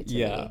scary to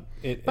Yeah,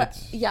 me. But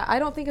it's yeah, I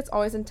don't think it's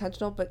always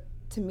intentional. But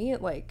to me,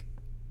 it like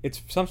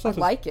it's some I stuff.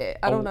 like it.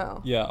 I don't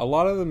know. Yeah, a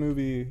lot of the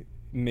movie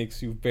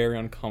makes you very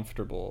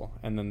uncomfortable,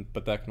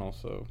 but that can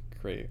also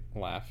create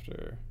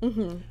laughter.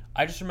 Mm-hmm.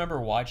 I just remember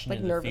watching Like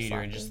it in the nervous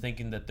theater and just laughter.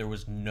 thinking that there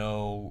was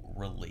no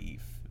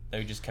relief.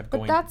 They just kept But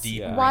going that's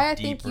deeper why and I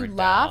think deeper you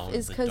laugh down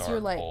is the 'cause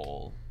you're dark like-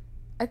 hole.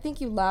 I think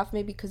you laugh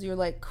maybe because you're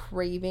like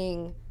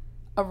craving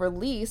a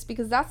release,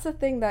 because that's the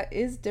thing that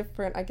is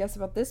different, I guess,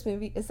 about this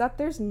movie is that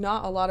there's a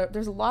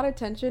lot of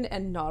tension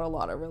and not a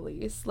lot of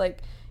release.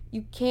 Like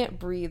you can't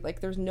breathe. Like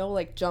there's no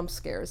like jump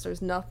scares.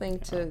 There's nothing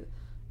to.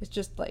 It's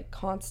just like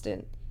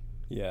constant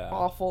Yeah,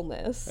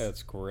 awfulness.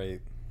 that's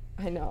great.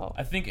 I know.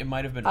 I think it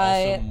might have been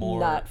also more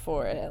not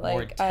for it. more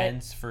Like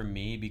tense for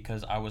me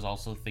because I was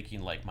also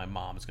thinking like my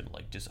mom's gonna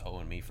like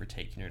disown me for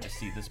taking her to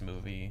see this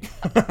movie.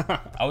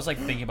 I was like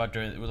thinking about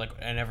during it was like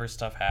whenever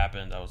stuff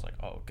happened, I was like,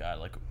 oh god,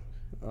 like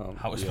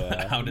how does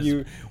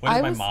what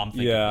does my mom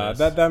think of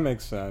this? that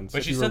makes sense.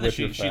 But she said that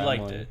she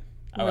liked it.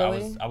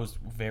 Really? I was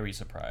very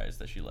surprised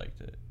that she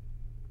liked it.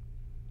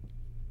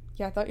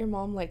 Yeah, I thought your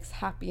mom likes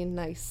happy and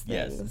nice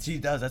things. Yes, she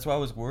does. That's why I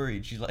was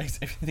worried. She likes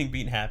everything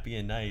being happy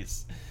and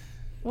nice.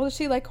 Well, does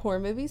she like horror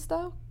movies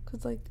though?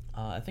 Cause like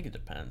I think it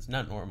depends.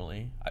 Not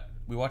normally.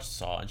 We watched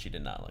Saw and she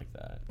did not like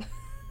that.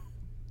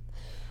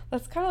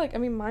 that's kind of like, I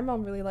mean, my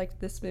mom really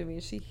liked this movie.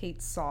 She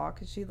hates Saw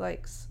because she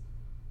likes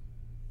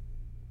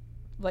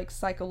like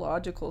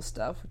psychological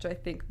stuff, which I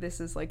think this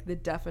is like the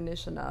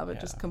definition of. It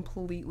just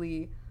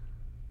completely.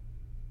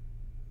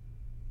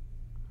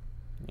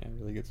 Yeah, it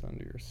really gets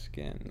under your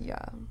skin.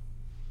 Yeah.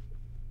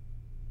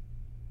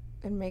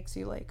 It makes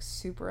you like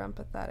super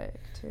empathetic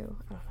too.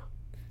 I don't know.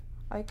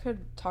 I could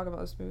talk about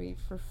this movie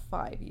for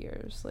 5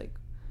 years. Like,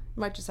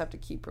 might just have to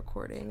keep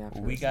recording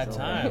after. We this got is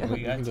time. over.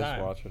 We got just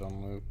time. watch it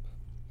on loop.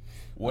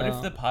 What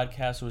if the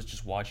podcast was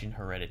just watching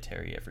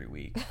Hereditary every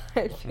week?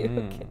 I'd be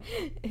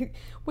okay.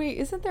 Wait,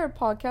 isn't there a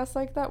podcast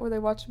like that where they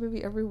watch a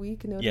movie every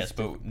week? And Yes,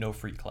 but no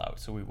free clout,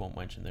 so we won't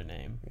mention their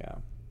name. Yeah.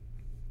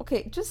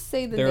 Okay, just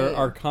say the name. There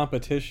are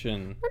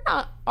competition. They're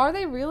not. Are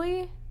they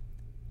really?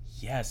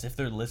 Yes, if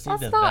they're listening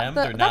That's to not them,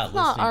 the, they're not that's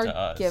not listening our to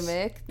us.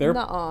 gimmick. Their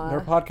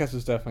Nuh-uh. podcast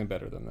is definitely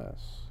better than this.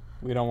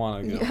 We don't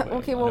want to go. Yeah,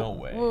 okay, well, No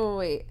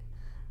way.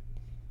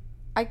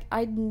 wait.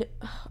 I'm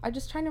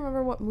just trying to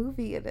remember what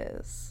movie it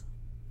is.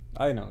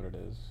 I know what it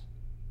is.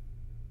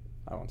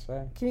 I won't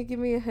say. Can you give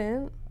me a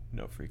hint?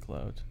 No free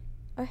clout.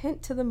 A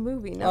hint to the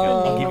movie, not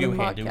I'll the I'll name give you of a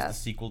the hint. It was the podcast.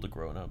 sequel to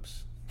Grown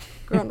Ups.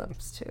 Grown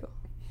Ups too.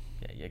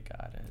 Yeah, you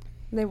got it.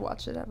 They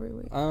watch it every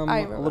week. A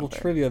little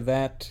trivia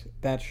that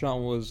shot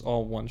was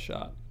all one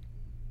shot.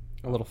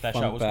 A little That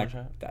fun shot was fact.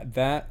 one shot?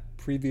 That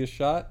previous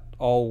shot,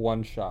 all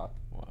one shot.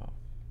 Wow.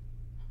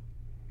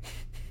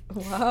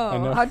 I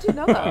know. Wow, how'd you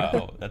know that?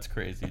 Wow, that's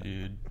crazy,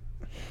 dude.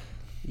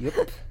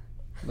 Yep.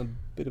 I'm a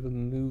bit of a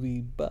movie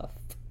buff.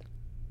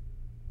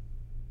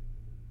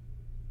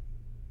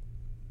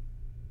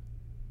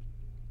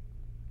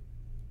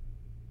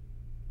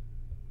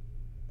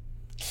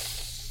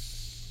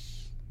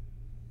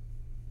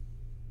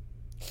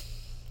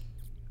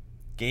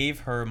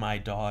 Gave her my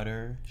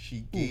daughter.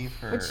 She gave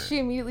her. Which she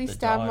immediately the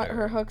stabbed daughter.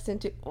 her hooks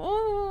into.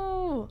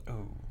 Oh,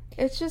 Oh.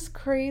 it's just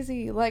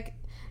crazy. Like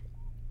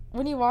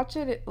when you watch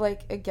it,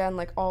 like again,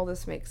 like all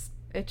this makes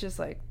it just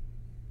like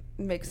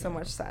makes so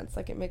much sense.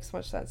 Like it makes so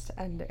much sense to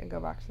end it and go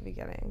back to the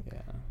beginning.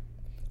 Yeah.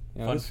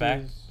 You know, Fun this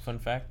fact. was- Fun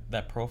fact.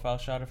 That profile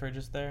shot of her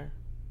just there.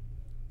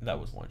 That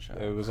was one shot.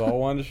 It was all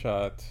one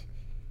shot.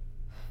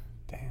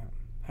 Damn.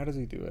 How does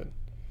he do it?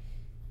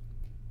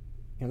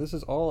 You know, this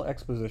is all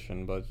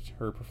exposition, but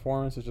her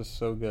performance is just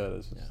so good.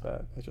 It's just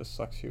that it just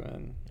sucks you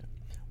in.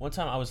 One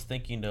time I was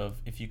thinking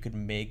of if you could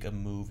make a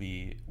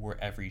movie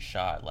where every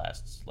shot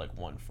lasts like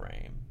one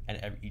frame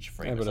and each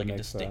frame is but it like a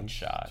makes distinct sense.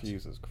 shot.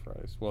 Jesus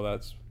Christ. Well,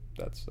 that's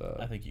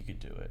I think you could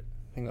do it.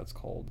 I think that's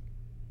called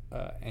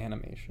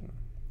animation.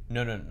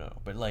 No.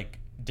 But like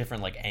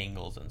different like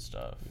angles and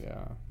stuff.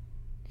 Yeah.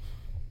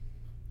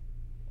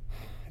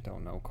 I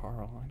don't know,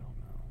 Carl. I don't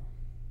know.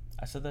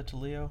 I said that to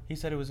Leo. He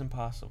said it was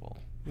impossible.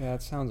 Yeah,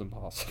 it sounds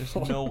impossible.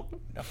 There's no.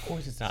 Of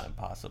course, it's not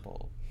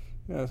impossible.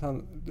 Yeah,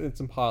 it's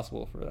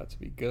impossible for that to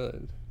be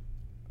good.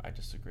 I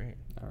disagree.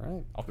 All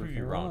right. I'll prove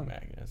you wrong,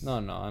 Magnus.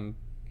 No,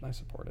 I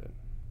support it.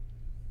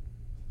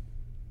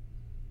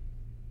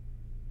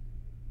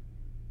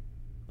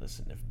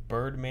 Listen, if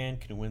Birdman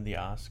can win the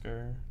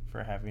Oscar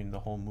for having the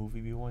whole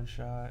movie be one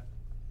shot,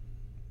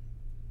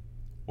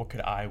 what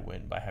could I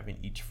win by having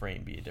each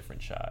frame be a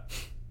different shot?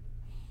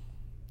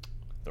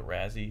 The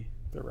Razzie?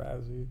 The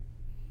Razzie.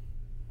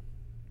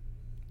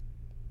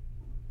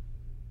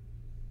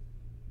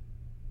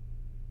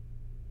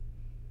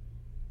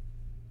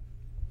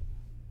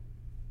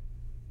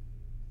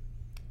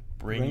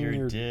 Bring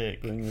your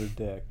dick. Bring your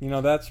dick. You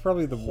know, that's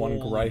probably the one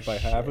Holy gripe I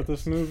have with shit.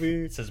 this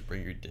movie. It says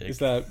bring your dick. Is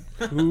that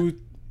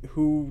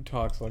who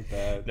talks like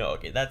that? No,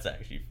 okay, that's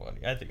actually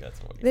funny. I think that's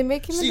funny. They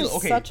make him into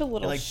okay, such a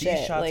little like shit.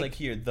 these shots, like, like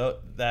here,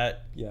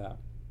 that Yeah.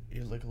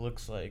 it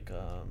looks like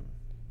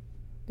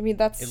I mean,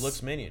 that's it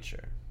looks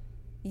miniature.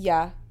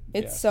 Yeah,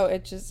 it's Yes. so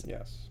it just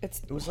Yes.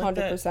 it's It was like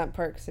that- 100%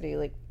 Park City.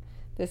 Like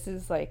this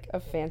is like a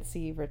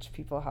fancy rich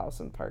people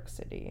house in Park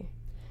City.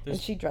 And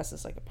There's- she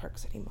dresses like a Park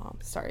City mom.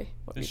 Sorry.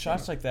 What were There's you saying?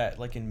 shots like that,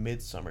 like in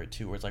Midsummer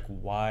too, where it's like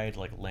wide,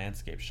 like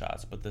landscape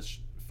shots, but the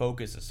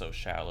focus is so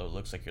shallow, it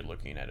looks like you're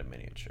looking at a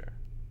miniature.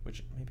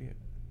 Which maybe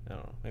I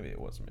don't know, maybe it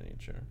was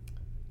miniature.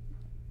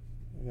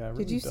 Yeah. It Did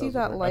really you see does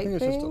that work. light I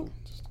think it's thing?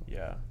 just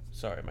Yeah.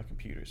 Sorry, my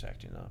computer's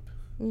acting up.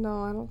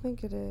 No, I don't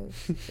think it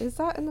is. Is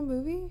that in the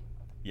movie?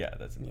 Yeah,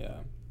 that's yeah.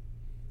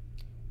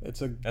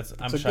 It's a.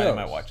 I'm a shining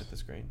my ghost. watch at the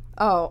screen.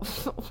 Oh,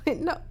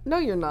 wait, no,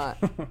 you're not.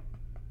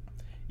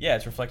 Yeah,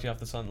 it's reflecting off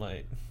the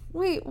sunlight.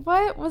 Wait,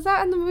 what was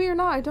that in the movie or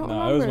not? I don't No,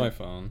 remember. it was my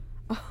phone.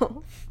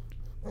 Oh.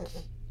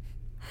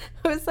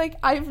 I was like,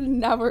 I've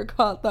never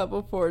caught that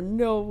before.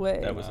 No way.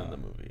 That was in the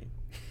movie.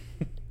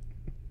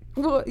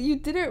 Well, you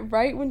did it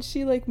right when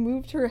she like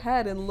moved her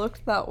head and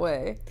looked that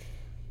way.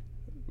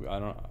 I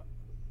don't.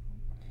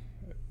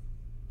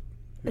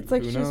 It's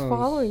like who she was knows?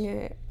 following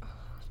it.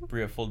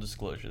 Bria, full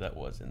disclosure, that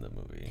was in the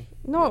movie.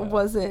 No, Yeah. it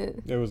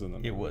wasn't. It was in the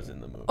movie. It was in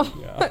the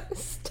movie. Yeah.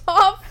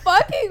 Stop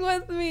fucking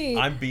with me.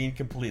 I'm being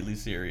completely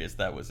serious.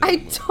 That was in I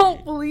the movie.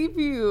 don't believe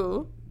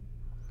you.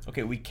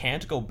 Okay, we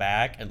can't go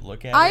back and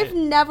look at I've it.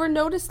 never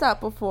noticed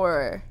that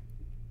before.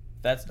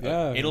 That's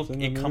Yeah, it'll it's in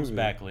the it comes movie.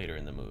 back later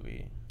in the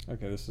movie.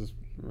 Okay, this is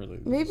really.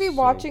 Maybe so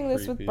watching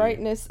this with creepy.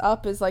 brightness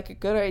up is like a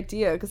good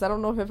idea because I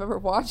don't know if I've ever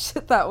watched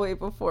it that way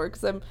before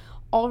because I'm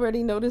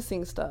already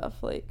noticing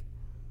stuff. Like,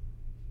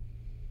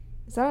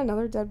 is that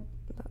another dead?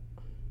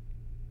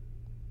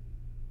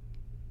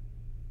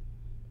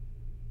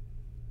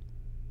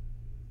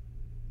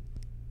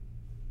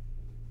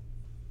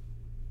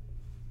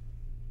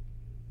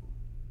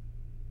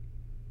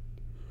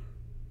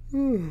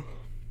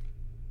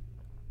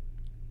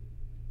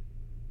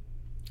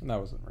 That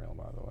wasn't real,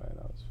 by the way.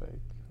 That was fake.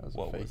 That was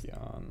What a fake was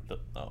yawn.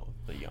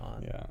 The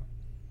yawn. Yeah.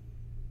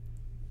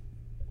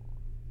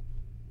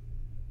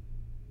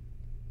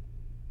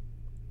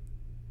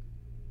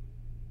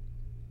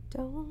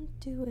 Don't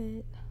do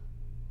it.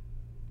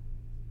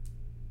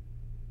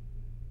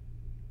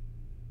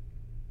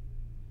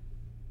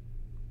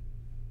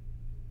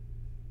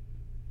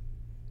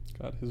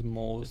 God, his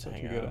mole is Just such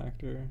a hang good out.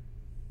 actor.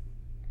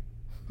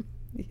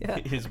 Yeah.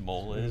 His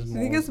mole is. His You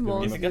think his mole's mole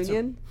You is think that's a-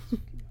 union?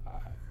 I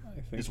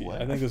think. His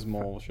what? I think his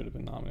mole should have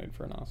been nominated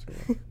for an Oscar.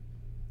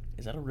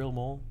 Is that a real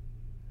mole?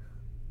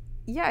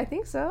 Yeah, I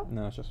think so.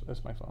 No,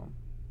 it's my phone.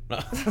 No.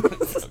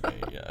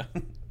 Okay, yeah.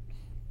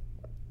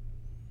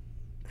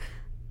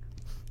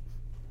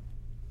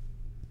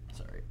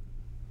 Sorry.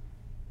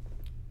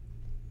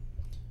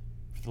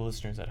 For the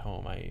listeners at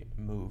home, I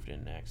moved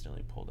and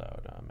accidentally pulled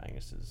out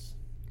Magnus's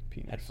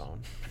Penis.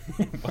 headphone.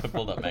 I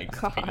pulled out Magnus's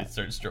God. penis and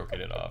started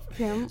stroking it off.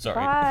 Kim, Sorry.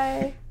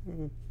 bye.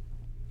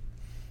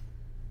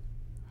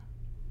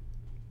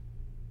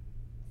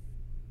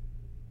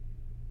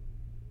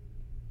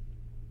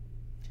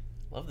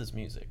 Love this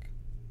music.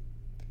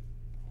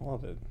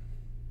 Love it.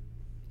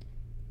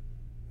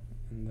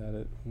 And that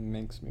it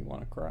makes me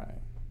want to cry.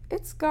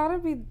 It's gotta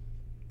be.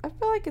 I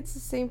feel like it's the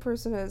same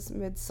person as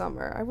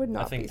Midsummer. I would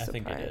not be I surprised.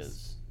 think it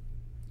is.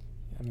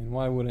 I mean,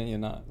 why wouldn't you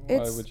not? Why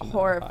It's would you not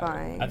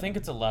horrifying. hire I think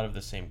it's a lot of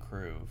the same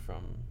crew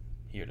from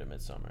here to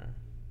Midsummer.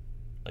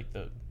 Like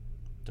the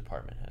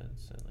department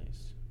heads, at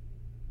least.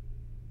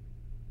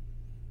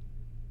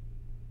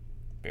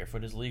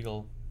 Barefoot is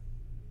legal.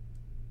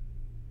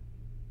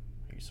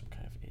 Are you some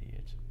kind of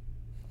idiot?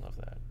 Love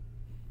that.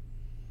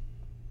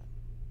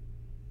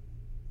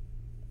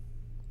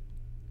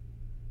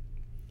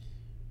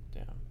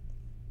 Damn.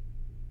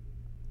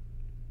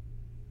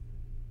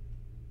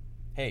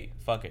 Hey,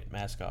 fuck it,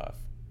 mask off.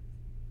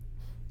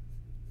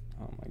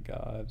 Oh my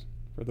god.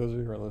 For those of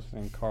you who are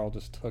listening, Carl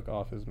just took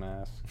off his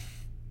mask.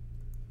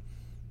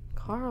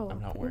 Carl, I'm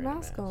not put your wearing a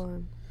mask mask.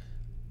 on.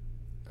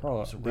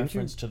 Carl, It's a didn't you?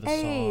 reference to the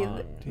Hey, song.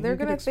 Didn't they're you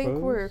get gonna think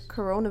we're exposed?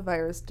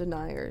 coronavirus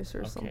deniers or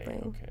Okay,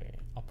 something. okay.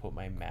 I'll put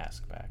my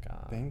mask back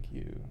on. Thank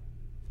you.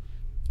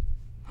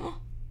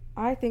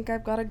 I think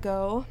I've gotta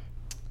go.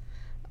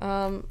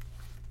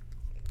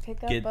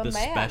 Pick up Get a the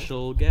man.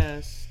 special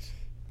guest.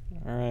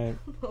 All right.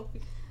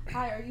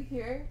 Hi, are you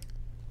here?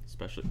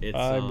 Special. It's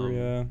Bye,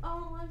 Bria.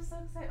 Oh, I'm so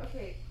excited.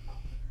 Okay,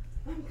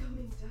 I'm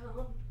coming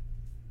down.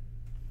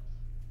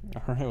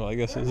 All right. Well, I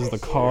guess Where this is am I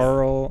the shoes?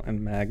 Carl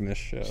and Magnus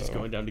show. She's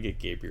going down to get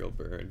Gabriel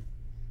Byrne.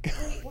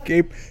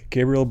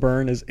 Gabriel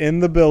Byrne is in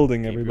the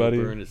building, everybody.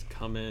 Gabriel Byrne is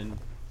coming.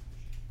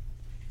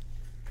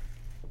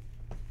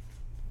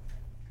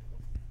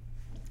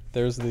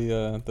 There's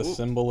the Ooh,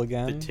 symbol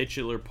again. The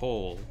titular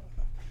pole.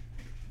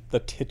 The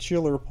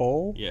titular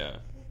pole? Yeah,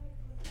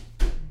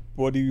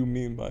 What do you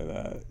mean by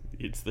that?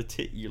 it's the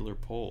titular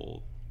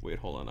pole. Wait,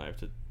 hold on. I have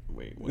to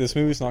wait. one This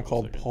second, movie's one not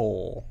called second.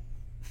 Pole.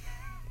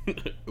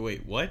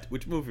 Wait, what?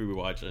 Which movie are we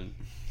watching?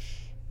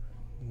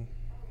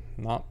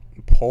 Not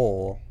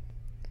Pole.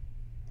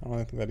 I don't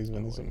think that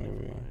even is a Oh, wait, never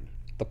movie. mind.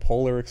 The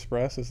Polar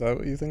Express? Is that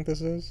what you think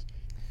this is?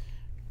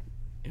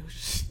 It was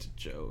just a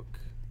joke.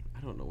 I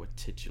don't know what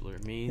titular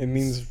means. It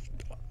means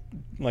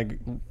like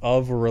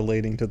of or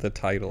relating to the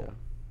title.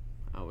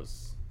 I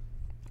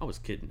was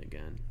kidding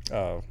again.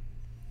 Oh,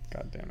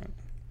 god damn it!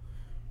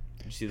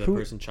 Did you see that Who-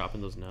 person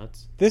chopping those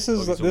nuts? This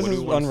is Okay, so this what do is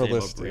we wanna say about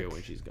unrealistic. Bria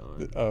when she's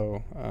gone?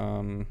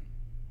 Oh,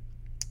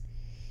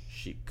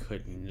 She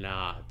could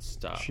not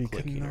stop she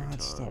could clicking her not tongue.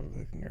 stop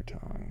licking her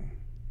tongue.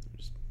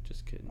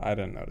 Just kidding. I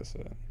didn't notice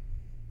it.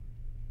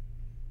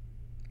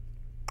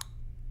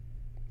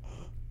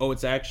 Oh,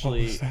 it's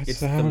actually What was that it's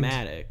sound?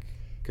 thematic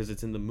because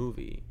it's in the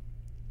movie.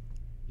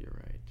 You're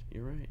right.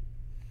 You're right.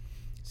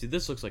 See,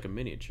 this looks like a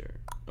miniature.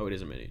 Oh, it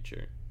is a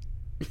miniature.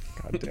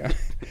 God damn.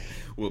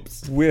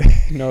 Whoops.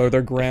 No,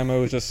 their grandma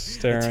was just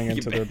staring Take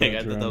it into their back. I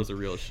bedroom. thought that was a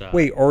real shot.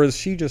 Wait, or is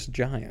she just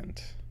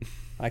giant?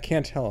 I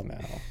can't tell now.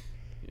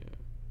 Yeah.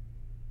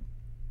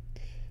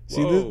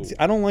 See, Whoa.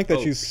 I don't like that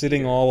Oh, she's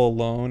sitting Peter. all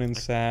alone and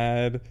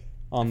sad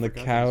on the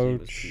Forgot that his name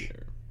was couch.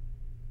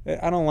 Peter.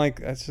 I don't like.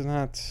 That's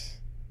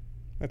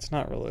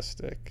not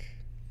realistic.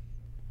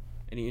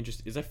 Any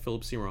interest? Is that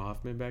Philip Seymour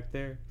Hoffman back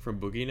there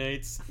from Boogie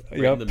Nights? Right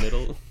Yep. in the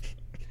middle.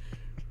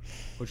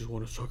 I just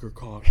want to suck her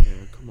cock,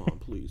 man. Come on,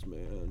 please,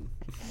 man.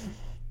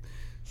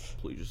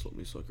 Please just let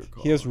me suck her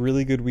cock. He has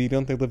really good weed.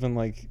 Don't they live in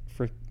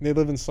they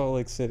live in Salt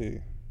Lake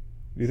City?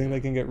 Do you think they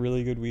can get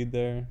really good weed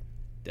there?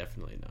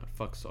 Definitely not.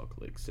 Fuck Salt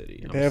Lake City.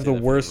 I'm They gonna have say the that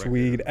for worst record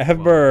weed while-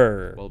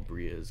 ever. While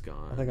Bria is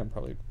gone. I think I'm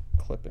probably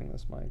clipping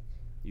this mic.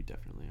 You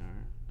definitely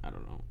are. I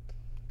don't know.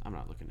 I'm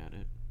not looking at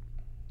it.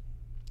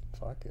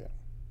 Fuck it.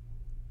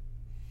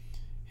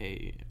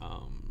 Hey,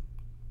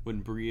 when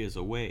Bria is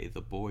away,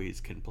 the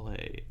boys can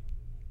play.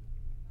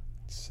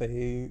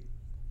 Say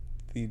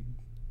the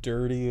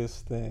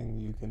dirtiest thing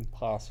you can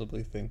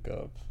possibly think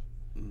of.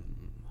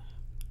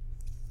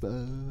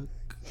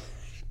 Fuck.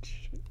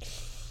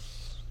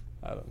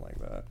 I don't like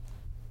that.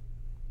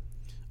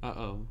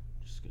 Uh-oh.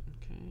 Just getting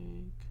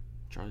cake.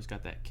 Charlie's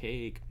got that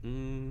cake.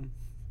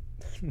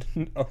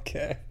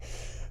 Okay.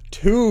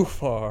 Too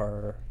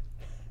far.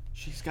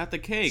 She's got the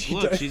cake. She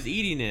Look, does- she's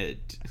eating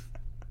it.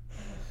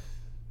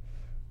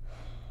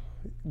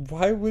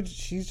 Why would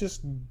she's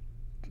just...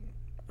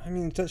 I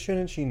mean,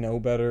 shouldn't she know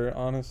better,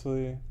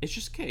 honestly? It's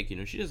just cake,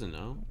 she doesn't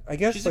know. I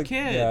guess, She's a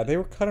kid. yeah, they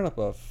were cutting up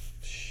a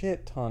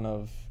shit ton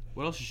of...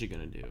 What else is she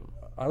gonna do?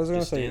 I was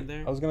gonna Just say stand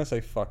there? I was gonna say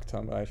fuck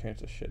ton, but I changed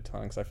to shit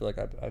ton because I feel like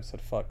I've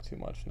said fuck too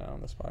much now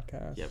in this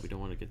podcast. Yeah, we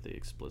don't want to get the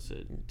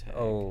explicit tag.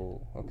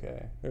 Oh,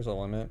 okay. There's a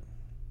limit.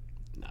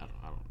 No,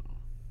 I don't know.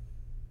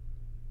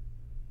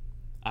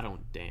 I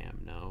don't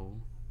damn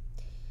know.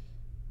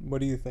 What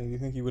do you think? You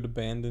think you would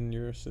abandon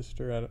your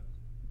sister at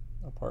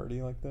a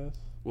party like this?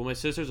 Well, my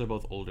sisters are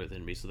both older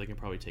than me, so they can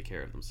probably take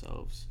care of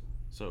themselves.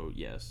 So,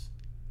 yes.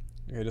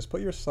 Okay, just put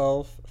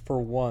yourself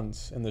for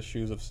once in the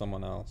shoes of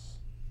someone else.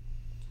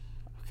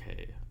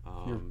 Okay.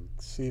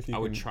 See if you I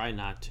can... would try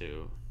not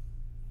to.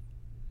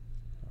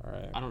 All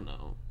right. I don't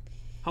know.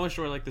 How much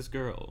do I like this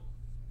girl?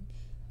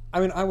 I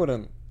mean, I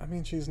wouldn't. I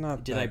mean, she's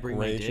not. Did that I bring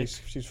my great. dick?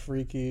 She's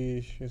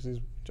freaky.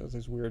 Does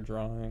these weird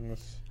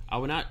drawings. I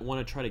would not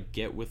want to try to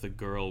get with a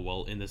girl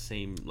while in the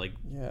same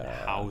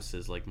Yeah. house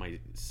as my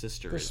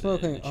sister They're is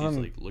smoking in,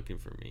 and she's looking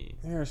for me.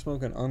 They are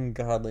smoking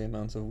ungodly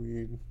amounts of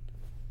weed.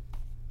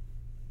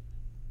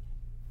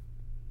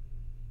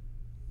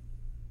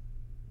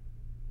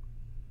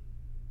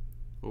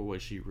 Or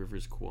was she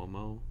Rivers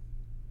Cuomo?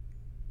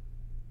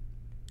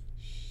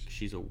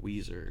 She's a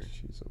Weezer.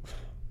 She's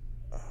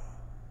a.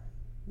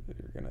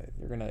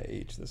 You're gonna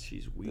age this.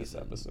 She's this wheezing.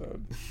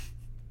 episode.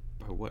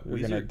 Or what? You're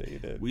gonna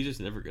date it. Weezer's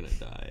never gonna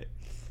die.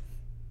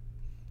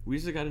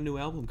 Weezer got a new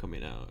album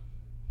coming out.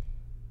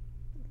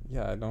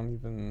 Yeah, I don't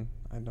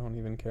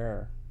even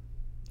care.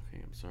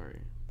 Okay, I'm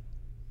sorry.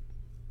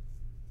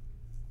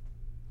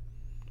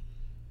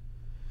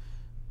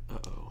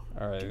 Uh-oh.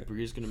 All right. Dude,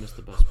 Bree's gonna miss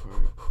the best part.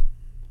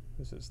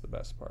 This is the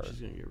best part. She's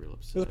gonna get real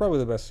upset. This is probably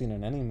the best scene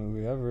in any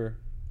movie ever.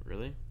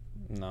 Really?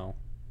 No.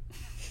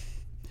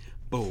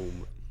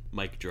 Boom.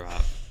 Mic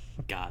drop.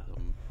 Got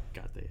them.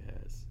 Got the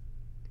ass.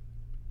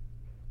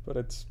 But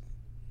it's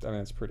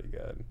pretty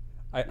good.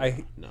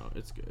 No,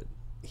 it's good.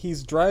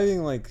 He's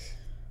driving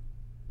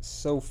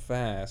so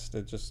fast,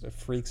 it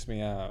freaks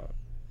me out.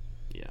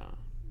 Yeah.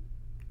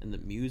 And the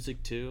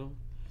music too.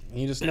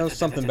 You just know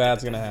something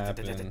bad's gonna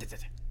happen.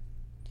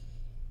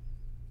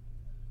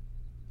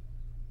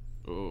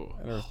 Oh.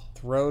 And her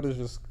throat is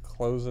just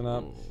closing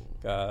up. Oh.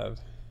 God.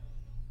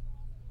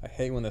 I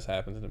hate when this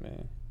happens to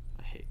me.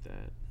 I hate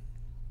that.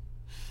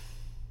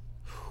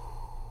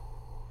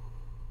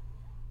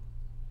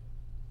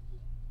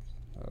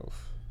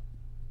 Oof.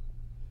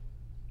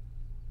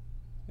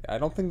 I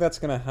don't think that's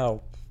gonna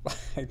help.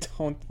 I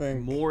don't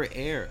think. More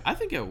air. I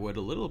think it would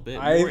a little bit.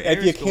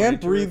 If you can't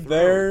breathe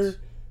there,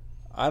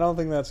 I don't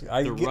think that's.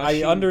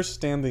 I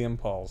understand the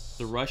impulse.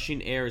 The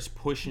rushing air is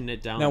pushing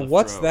it down. Now the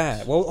what's throat.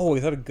 that? Well, oh,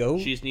 is that a goat?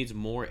 She just needs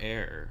more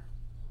air.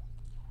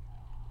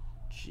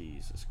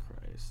 Jesus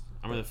Christ!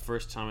 I remember the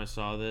first time I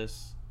saw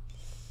this.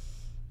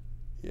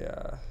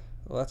 Yeah.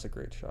 Well, that's a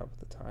great shot with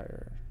the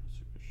tire. It's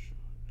a good shot.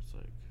 It's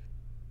like,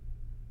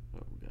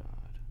 oh God.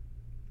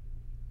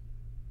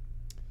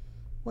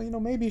 Well,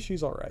 maybe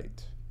she's all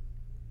right.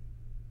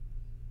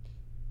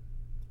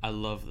 I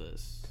love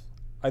this.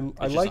 I It's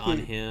like just on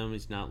it. him.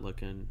 He's not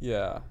looking.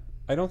 Yeah.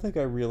 I don't think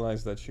I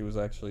realized that she was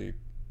actually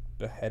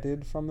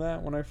beheaded from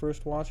that when I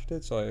first watched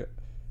it. So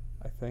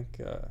I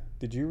think.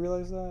 Did you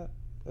realize that?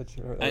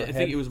 Her I head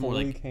think it was more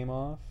fully like- came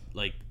off.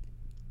 Like,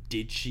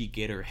 did she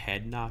get her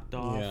head knocked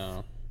off?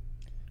 Yeah.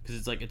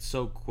 Because it's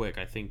so quick.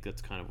 I think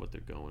that's kind of what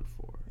they're going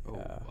for.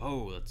 Yeah.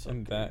 Oh, that's so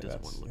And good. He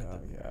doesn't want to look at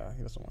that. yeah,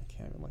 he doesn't want to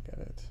can't even look at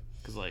it.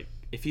 Because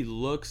if he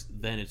looks,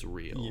 then it's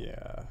real.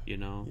 Yeah. You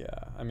know. Yeah.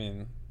 I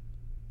mean,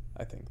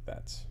 I think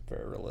that's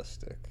very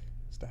realistic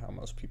as to how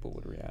most people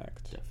would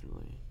react.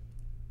 Definitely.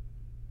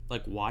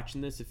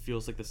 Watching this, it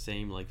feels like the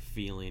same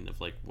feeling of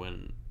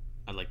when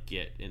I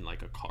get in a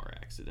car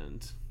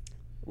accident.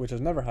 Which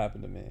has never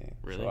happened to me.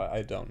 Really? So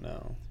I don't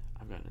know.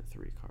 I've gotten in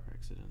 3 car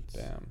accidents.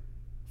 Damn.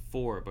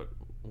 4, but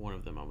one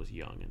of them I was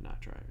young and not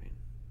driving.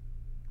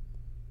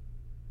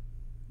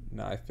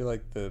 No, I feel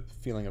like the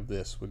feeling of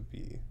this would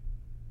be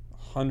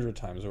 100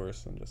 times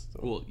worse than just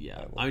the. Well, yeah.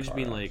 that I just car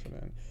mean like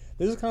accident.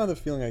 This is kind of the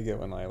feeling I get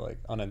when I like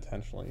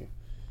unintentionally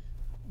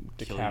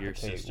Kill your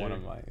decapitate sister. one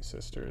of my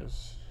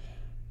sisters.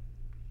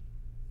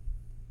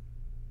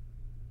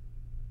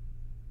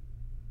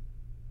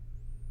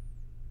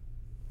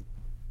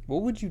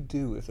 What would you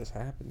do if this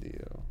happened to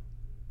you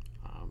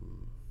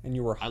and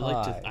you were high?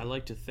 I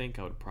like to think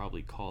I would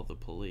probably call the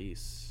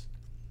police,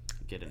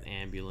 get an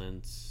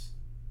ambulance.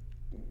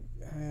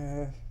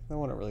 That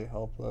wouldn't really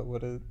help, though,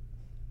 would it?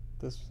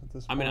 This.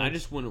 I mean, I point?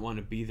 just wouldn't want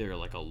to be there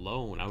like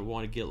alone. I would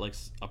want to get like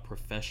a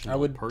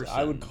professional person.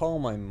 I would call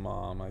my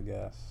mom, I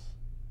guess.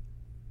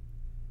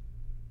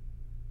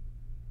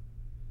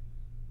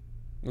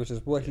 Which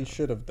is what he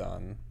should have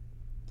done.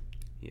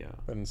 Yeah.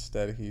 But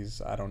instead,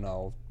 he's, I don't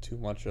know, too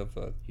much of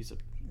a He's a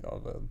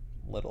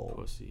little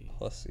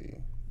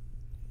pussy.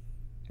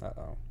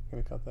 Uh-oh.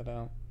 Gonna cut that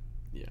out?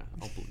 Yeah,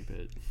 I'll believe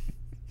it.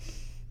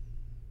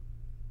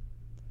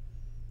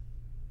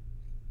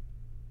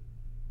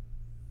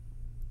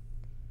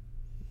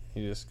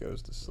 He just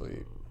goes to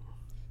sleep.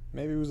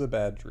 Maybe it was a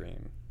bad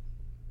dream.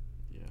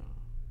 Yeah.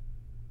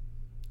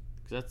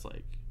 Because that's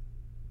like...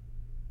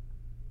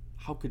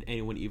 How could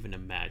anyone even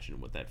imagine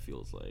what that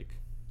feels like?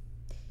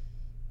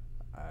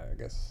 I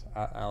guess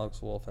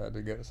Alex Wolff had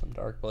to go to some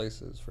dark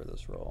places for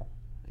this role.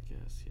 I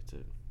guess he had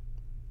to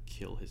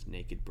kill his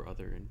naked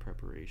brother in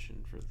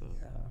preparation for the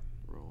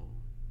role.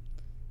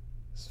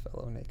 His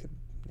fellow naked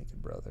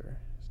brother.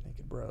 His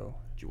naked bro.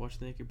 Did you watch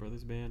the Naked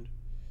Brothers Band?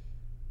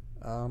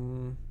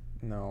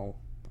 No.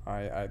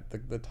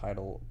 The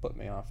title put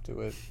me off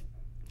to it.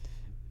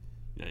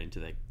 You're not into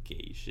that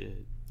gay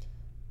shit?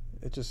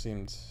 It just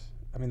seemed...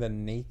 I mean, the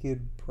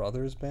Naked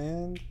Brothers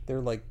Band,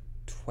 they're like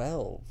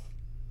 12.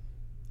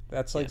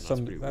 That's like that's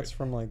pretty that's weird.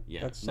 from like,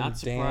 Yeah, that's some not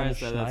Dan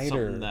surprised that that's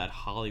Schneider. something that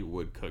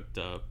Hollywood cooked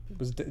up.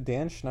 Was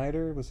Dan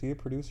Schneider, was he a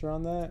producer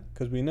on that?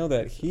 Because we know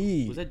that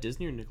he... Was that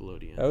Disney or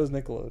Nickelodeon? That was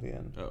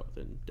Nickelodeon. Oh,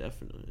 then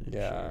definitely.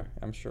 Yeah, Sure.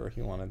 I'm sure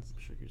he wanted... I'm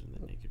sure he was in the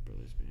Naked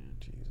Brothers Band.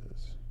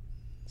 Jesus.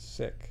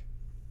 Sick.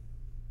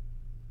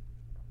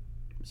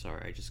 I'm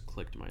sorry, I just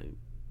clicked my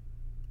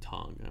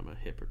tongue. I'm a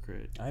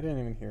hypocrite. I didn't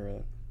even hear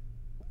it.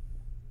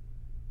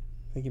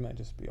 I think he might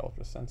just be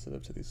ultra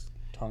sensitive to these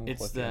tongue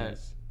It's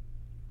clickings.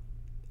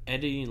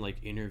 Editing like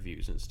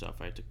interviews and stuff,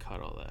 I had to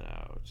cut all that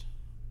out,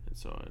 and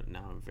so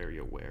now I'm very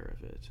aware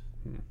of it.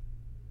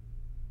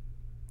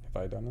 Have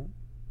I done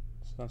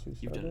it since we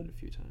started? You've done it a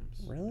few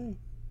times. Really?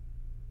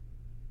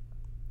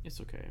 It's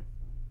okay.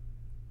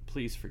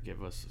 Please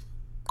forgive us,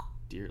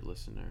 dear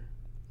listener.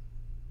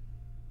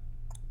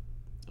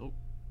 Oh,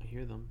 I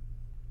hear them.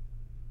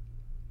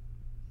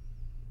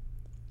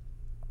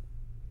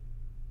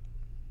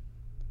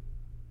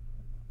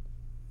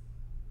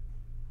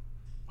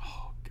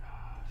 Oh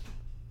God.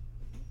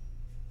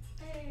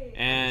 Hey.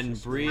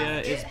 And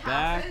Bria is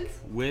back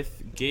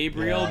with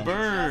Gabriel Yeah.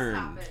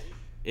 Byrne.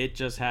 It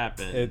just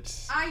happened.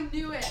 It's... I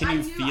knew it. Can I you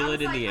knew feel I it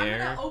was in the like,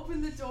 air? I'm gonna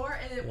open the door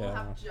and it will Yeah.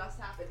 have just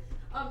happened.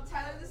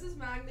 Tyler, this is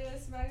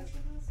Magnus. Magnus,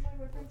 this is my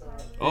boyfriend Tyler.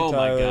 Oh Hey,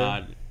 my Tyler.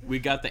 God. We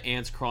got the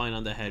ants crawling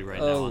on the head right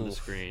now on the Oh.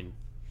 screen.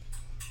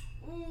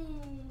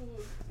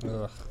 Ooh,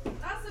 Ugh.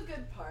 that's a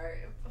good part.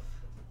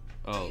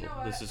 Oh, You know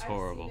what? this is I've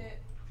horrible. seen it.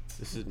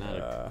 This is not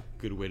a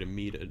good way to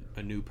meet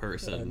a new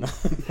person.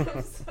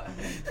 I'm sorry.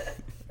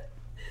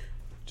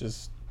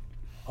 Just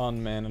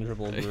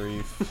unmanageable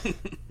grief.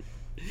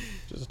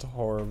 Just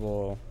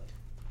horrible.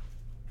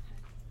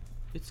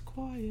 It's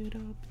quiet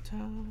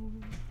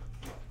uptown.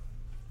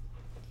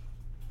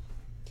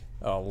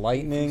 Oh,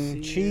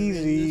 lightning,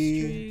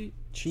 cheesy,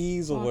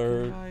 cheese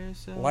alert,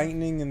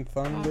 lightning and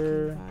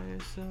thunder.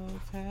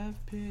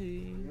 Have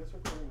pity.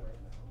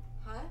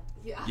 Huh?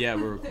 Yeah. Yeah,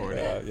 we're recording.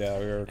 Yeah,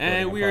 we were.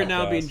 And we are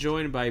now being podcast.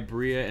 joined by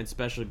Bria and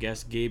special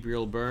guest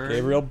Gabriel Byrne.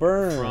 Gabriel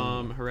Byrne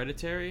from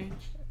Hereditary.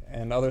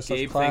 and other such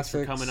Gabe, classics.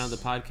 thanks for coming on the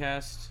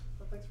podcast.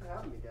 Well, thanks for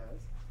having me,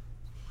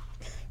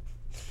 guys.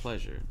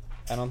 Pleasure.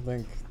 I don't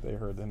think they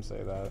heard him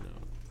say that.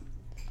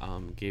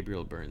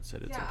 Gabriel Byrne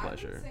said it's Yeah, a I've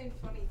pleasure. been saying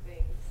funny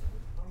things.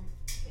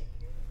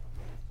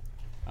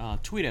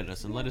 Tweet at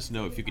us and let us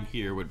know if you can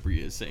hear what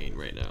Bria is saying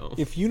right now.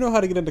 If you know how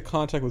to get into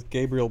contact with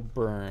Gabriel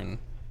Byrne,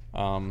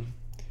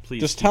 Please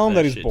just keep tell him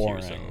that he's shit to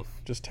boring. yourself.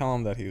 Just tell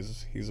him that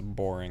he's a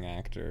boring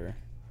actor.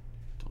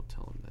 Don't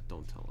tell him that.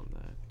 Don't tell him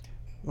that.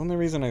 The only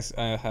reason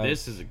I have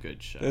This is a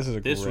good shot. This is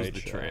a This was great the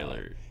shot.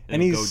 trailer.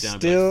 And It'll he's go down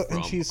still- like and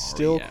from she's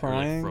still or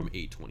crying? from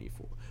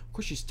 824. Of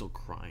course, she's still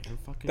crying. Her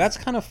fucking. That's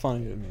kind of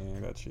funny to me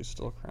that she's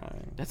still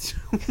crying. That's.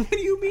 What do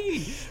you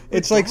mean? Her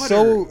It's like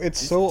daughter it's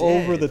is so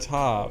over dead. the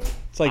top.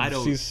 It's I like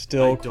don't- she's I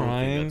still don't think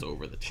crying. that's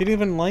over the She didn't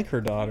top. even like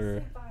her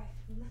daughter.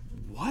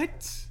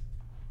 What?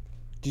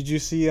 Did you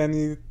see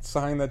any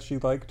sign that she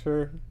liked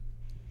her?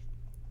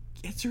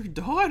 It's her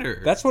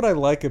daughter. That's what I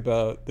like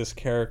about this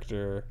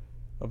character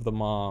of the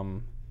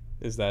mom,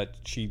 is that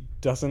she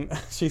doesn't.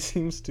 She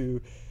seems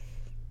to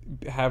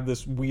have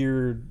this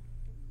weird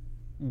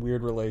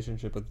weird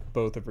relationship with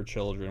both of her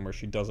children where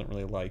she doesn't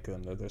really like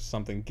them. There's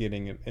something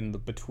getting in the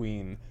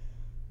between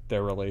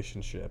their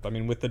relationship. I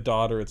mean, with the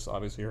daughter, it's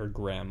obviously her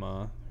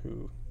grandma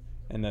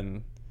and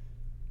then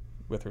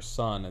with her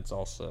son, it's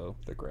also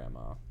the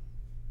grandma.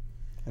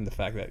 And the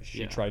fact that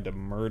she tried to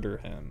murder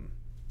him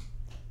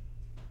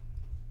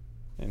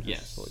in his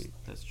sleep.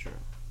 That's true.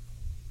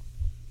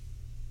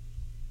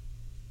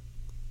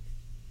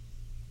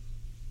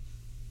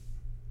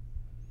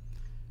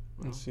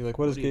 Let's see, like,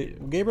 what is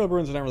Gabriel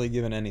Byrne's not really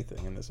given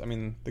anything in this. I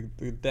mean,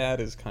 the dad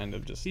is kind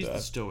of just... He's the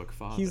stoic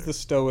father. He's the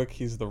stoic,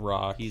 he's the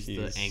rock. He's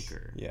the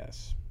anchor.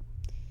 Yes.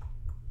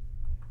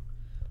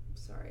 I'm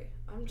sorry.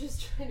 I'm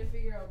just trying to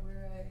figure out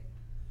where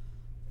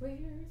did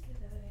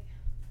I...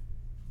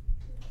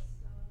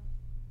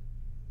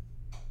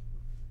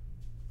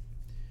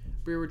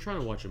 Bria, we're trying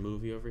to watch a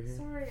movie over here.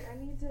 Sorry, I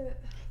need to...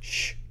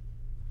 Shh.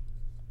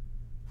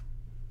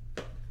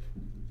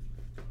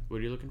 What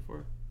are you looking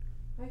for?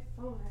 My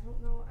phone, I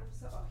don't know. I'm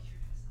so... Oh, here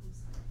it is.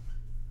 I'm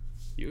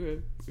sorry. You're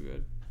good. You're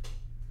good.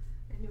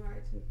 I knew I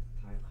had to move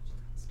the toilet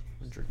downstairs. I'm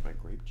gonna drink my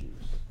grape juice.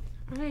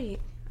 Alright,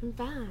 I'm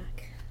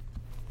back.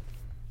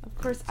 Of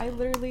course, I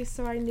literally...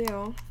 So I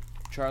knew.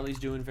 Charlie's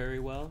doing very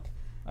well.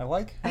 I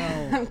like how...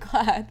 I'm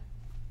glad.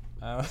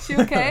 She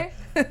okay?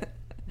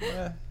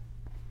 Yeah.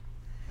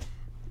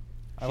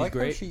 I She's like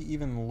great. how she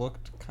even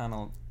looked kind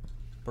of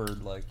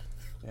bird-like,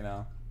 you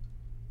know?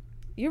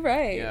 You're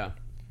right. Yeah.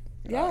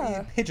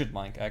 Yeah.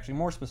 Pigeon-like, actually,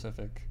 more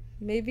specific.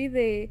 Maybe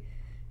they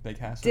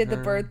casted did the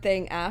her. bird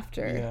thing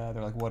after. Yeah,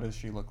 they're like, what does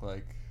she look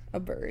like? A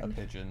bird. A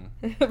pigeon.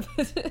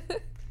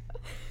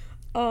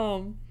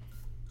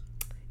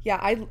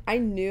 Yeah, I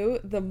knew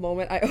the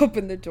moment I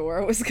opened the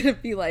door was gonna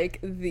be like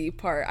the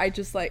part. I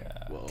just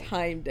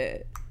timed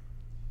it.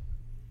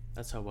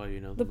 That's how well you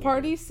know The movie.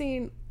 party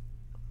scene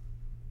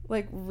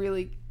like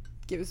really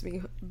gives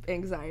me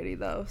anxiety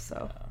though,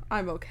 so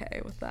I'm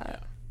okay with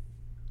that. Yeah.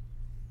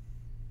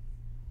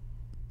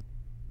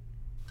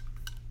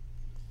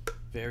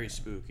 Very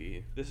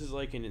spooky. This is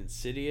like an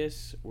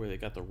Insidious where they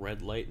got the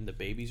red light in the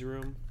baby's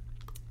room.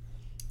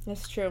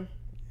 That's true.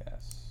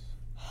 Yes.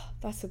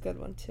 That's a good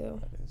one too.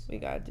 That is. We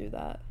gotta do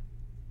that.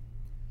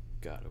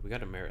 Got it. We got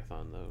to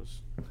marathon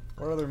those.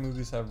 What other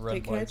movies have red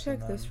Wait, can I lights in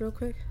check this them? real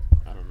quick?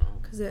 I don't know.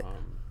 'Cause it-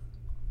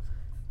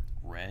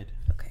 Red.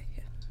 Okay,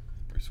 yeah.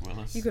 Bruce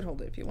Willis. You can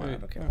hold it if you want. Wait, I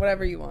don't care. yeah.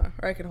 Whatever you want.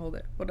 Or I can hold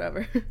it.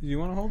 Whatever. Do you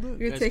want to hold it?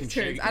 You're guys gonna can take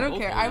share- turns. you I can don't both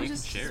care. hold I it, was you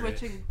just can share it.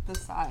 switching the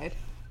side.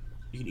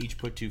 You can each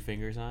put 2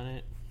 fingers on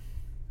it.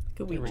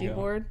 Like a There we Ouija go.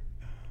 board.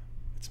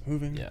 It's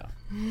moving. Yeah.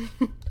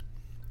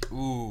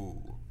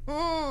 Ooh.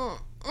 Mm,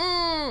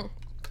 mm.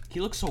 He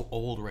looks so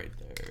old right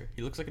there.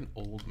 He looks like an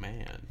old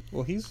man.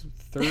 Well, he's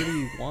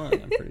 31,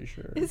 I'm pretty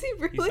sure. Is he He's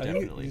really?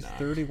 definitely he's not.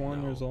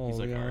 31 No, years old, He's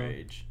like yeah. our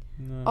age.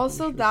 No, I'm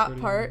Also, pretty sure that he's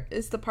 31. part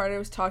is the part I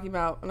was talking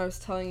about when I was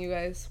telling you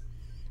guys.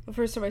 The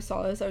first time I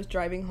saw this, I was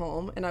driving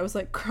home and I was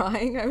like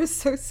crying. I was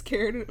so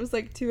scared. It was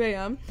like 2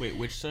 a.m. Wait,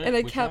 which side? And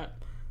I Which kept- shot?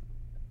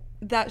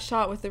 That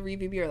shot with the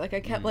review mirror, like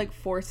I kept like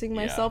forcing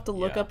myself to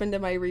look yeah. up into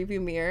my review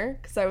mirror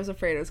because I was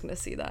afraid I was gonna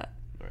see that.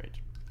 Right.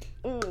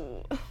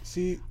 Ooh.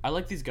 See, I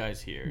like these guys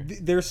here.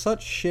 they're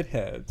such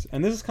shitheads.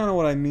 And this is kind of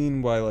what I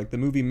mean by, like, the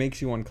movie makes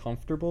you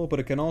uncomfortable, but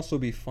it can also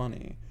be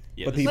funny.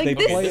 Yeah, but this- Like they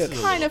this play is it...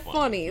 a kind of little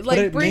funny. funny. Like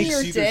it bring makes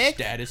your See their dick.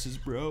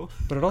 statuses, bro.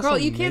 But it also Girl,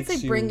 you can't say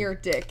makes bring your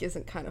dick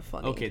isn't kind of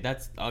funny. Okay,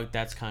 that's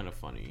kind of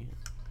funny.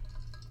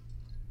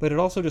 But it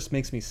also just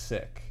makes me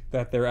sick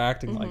that they're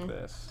acting Mm-hmm. like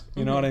this.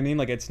 You know what I mean?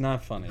 Like, it's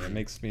not funny. It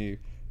makes me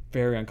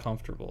very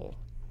uncomfortable.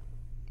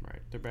 Right,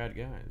 they're bad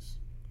guys.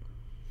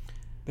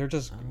 They're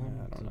just... I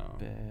I'm don't a know.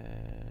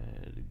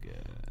 Bad guy.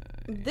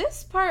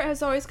 This part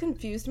has always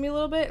confused me a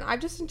little bit, and I've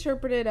just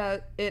interpreted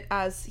it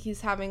as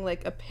he's having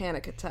like a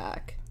panic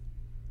attack.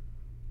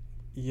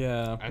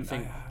 Yeah.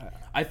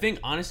 I think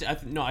honestly, I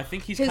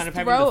think he's His kind of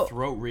having the throat.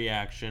 throat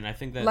reaction. I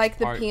think that's Like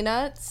the part,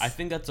 peanuts. I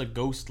think that's a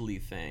ghostly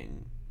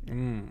thing.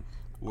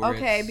 where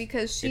Okay, it's-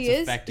 because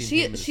it's affecting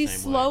him in the she's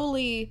same way.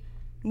 slowly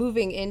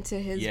moving into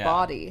his Yeah.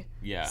 body.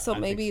 Yeah, So I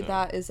think maybe so.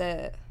 that is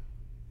it.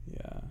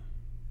 Yeah.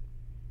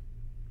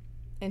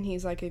 And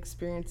he's like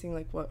experiencing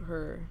like what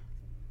her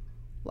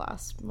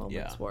last moments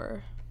Yeah.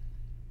 were.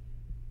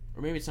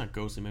 Or maybe it's not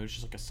ghostly. Maybe it's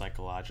just like a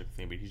psychological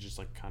thing. But he's just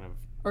like kind of.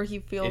 Or he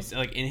feels It's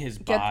like in his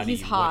body.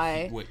 he's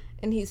high. What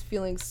and he's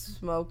feeling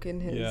smoke in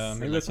his Yeah,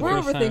 maybe like- that's the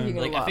We're first overthinking time.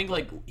 it. like I lot, think but-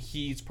 like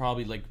he's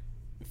probably like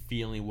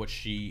feeling what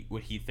he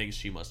thinks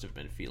she must have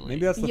been feeling.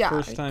 Maybe that's the Yeah,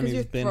 first time 'cause he's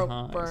your been throat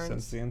high burns.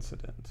 since the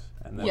incident,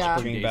 and then Yeah.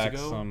 2 bringing days back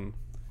ago? some.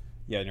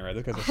 Yeah, you're right.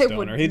 Because I a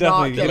would stoner. He not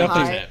definitely, get he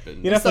definitely, high.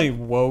 happened. he definitely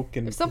woke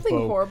and If something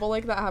woke. horrible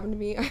like that happened to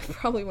me, I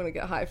probably wouldn't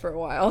get high for a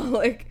while.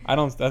 Like I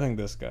think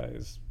this guy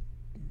is.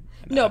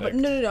 an no, addict.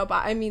 but no.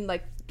 But I mean,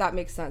 like that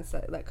makes sense.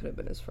 That could have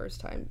been his first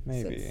time.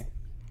 Maybe. Since...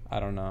 I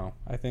don't know.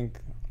 I think.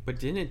 But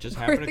didn't it just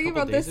We're happen a thinking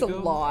couple about days this ago? a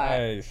lot.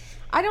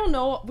 I don't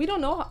know. We don't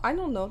know. I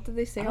don't know. Did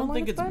they say I how don't long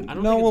think it's it's. been? I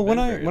don't No, think well, it's when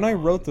been I very when I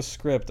long. wrote the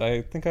script,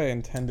 I think I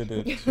intended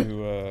it to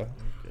Okay.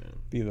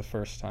 be the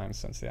first time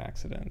since the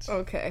accident.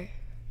 Okay,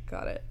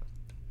 got it.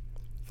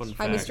 Fun Hi,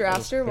 fact, Mr. I'll just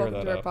Astor. clear Welcome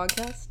that to our up.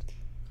 podcast.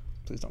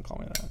 Please don't call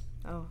me that.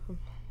 Oh, okay.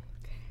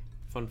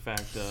 Fun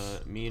fact,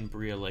 me and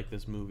Bria like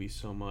this movie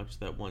so much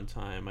that one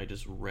time I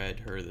just read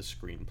her the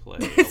screenplay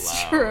It's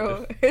aloud.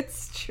 true.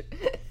 It's true.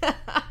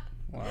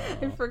 Wow.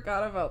 I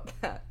forgot about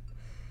that.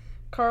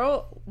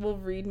 Carl will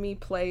read me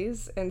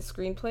plays and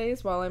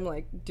screenplays while I'm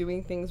like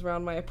doing things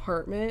around my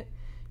apartment,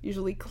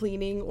 usually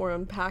cleaning or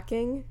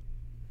unpacking.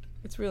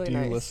 It's really Do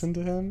nice. you listen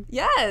to him?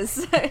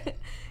 Yes.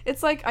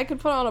 It's like I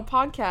could put on a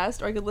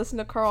podcast or I could listen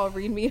to Carl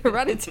read me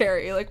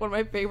Hereditary, like one of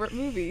my favorite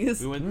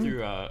movies. We went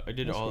through, I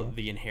did That's all cool.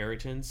 The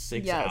Inheritance,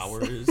 6 Yes.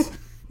 hours.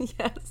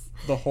 Yes.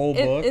 The whole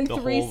book? In The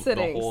three whole- the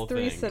sittings. whole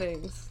Three thing.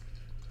 sittings.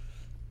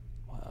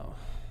 Wow.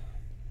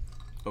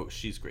 Oh,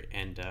 she's great.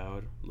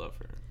 Endowed. Love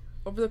her.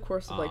 Over the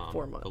course of like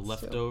 4 months. The too.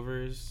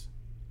 Leftovers.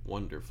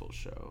 Wonderful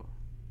show.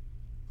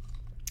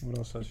 What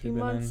else has A she few been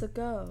months in?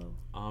 ago.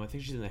 I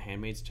think she's in The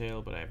Handmaid's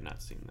Tale, but I have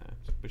not seen that.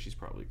 But she's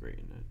probably great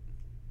in it.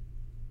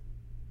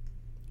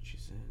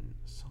 She's in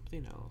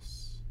something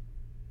else.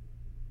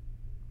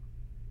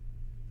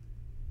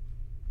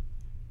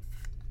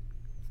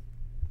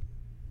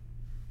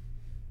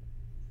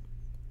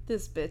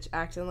 This bitch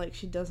acting like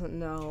she doesn't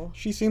know.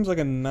 She seems like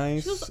a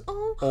nice She goes,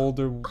 oh.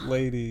 older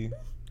lady.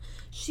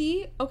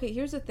 Okay,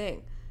 here's the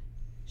thing.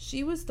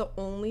 She was the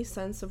only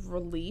sense of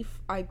relief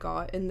I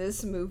got in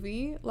this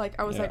movie. Like,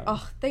 I was like, Yeah.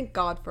 oh, thank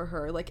God for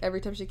her. Like,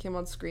 every time she came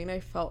on screen, I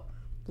felt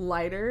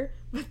lighter.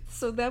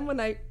 So then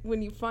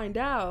when you find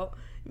out,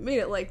 it made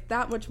it, like,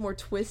 that much more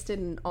twisted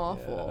and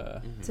awful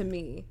Yeah. to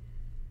me.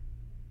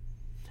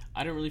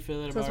 I didn't really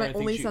feel that So about it's her. my I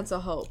think only she- sense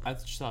of hope. I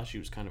just thought she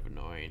was kind of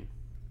annoying.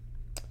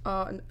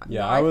 Yeah, no,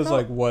 I was felt-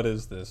 like, what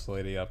is this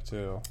lady up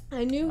to?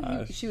 I knew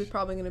uh, she was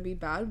probably going to be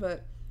bad,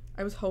 but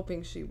I was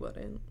hoping she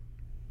wouldn't.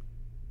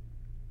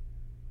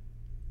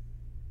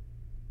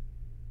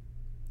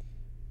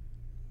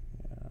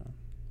 Yeah.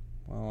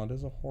 Well, it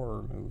is a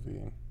horror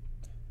movie.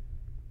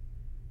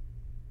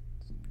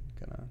 It's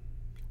gonna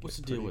What's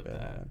the get deal with pretty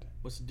that? bad.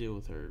 What's the deal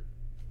with her?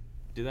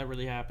 Did that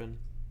really happen?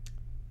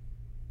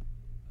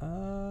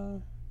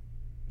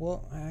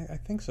 Well, I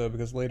think so,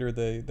 because later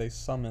they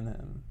summon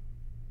him.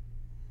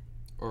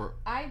 Or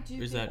I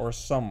do Is think- that- Or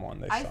someone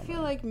they I summon.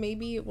 feel like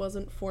maybe it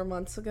wasn't 4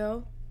 months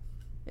ago,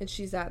 and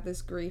she's at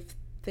this grief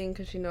thing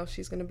because she knows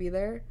she's gonna be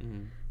there.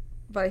 Mhm.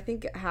 But I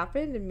think it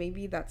happened, and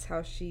maybe that's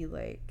how she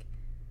like,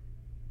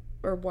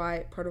 or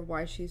why part of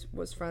why she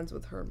was friends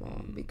with her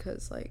mom,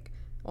 because like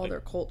all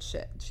their cult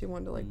shit, she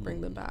wanted to like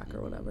bring them back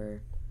or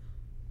whatever.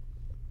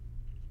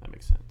 that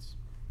makes sense.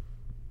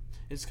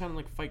 It's kind of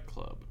like Fight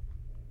Club.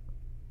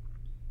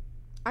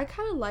 I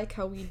kind of like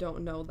how we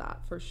don't know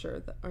that for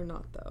sure, or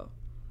not though.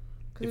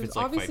 If Because it's there's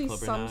like Fight obviously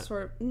Club or some not?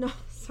 sort of no,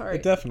 sorry,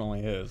 It definitely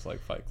is like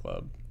Fight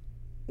Club.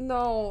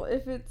 no.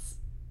 If it's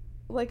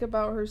like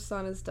about her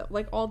son and stuff,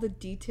 like all the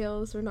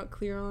details are not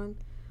clear on,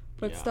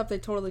 but it's Yeah. stuff they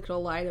totally could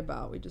have lied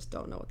about. We just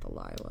don't know what the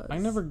lie was. I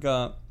never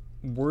got.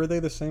 Were they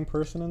the same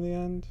person in the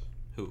end?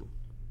 Who?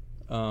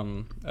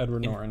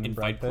 Edward In- Norton in and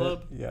Brad Fight Pitt?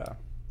 Club? Yeah.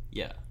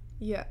 Yeah.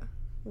 Yeah.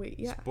 Wait.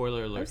 Yeah.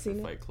 Spoiler alert I've for seen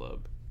it. Fight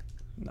Club.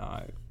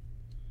 No.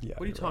 Yeah.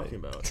 What are you you're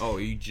talking right. about? Oh, are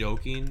you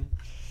joking?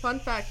 Fun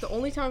fact: the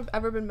only time I've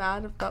ever been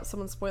mad about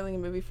someone spoiling a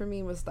movie for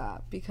me was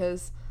that,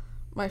 because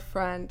my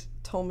friend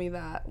told me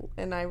that,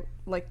 and I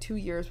like 2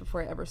 years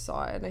before I ever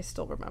saw it, and I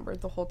still remembered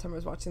the whole time I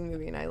was watching the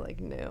movie, and I like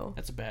knew.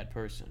 That's a bad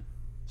person.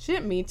 She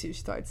didn't mean to.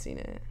 She thought I'd seen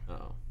it.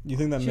 Oh. You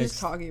think that She makes was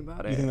talking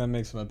about you think it. that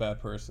makes him a bad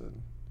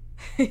person?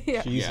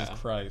 Yeah. Jesus Yeah,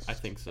 Christ. I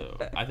think so.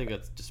 I think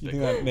that's You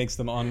despicable. think that makes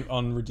them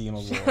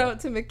unredeemable? Shout out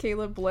to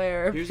Michaela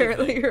Blair. Here's the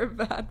Apparently, thing. you're a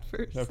bad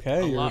person. Okay,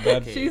 A you're a lot bad.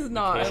 of kids. She's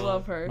not. I Michaela.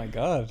 love her. My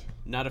God.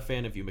 Not a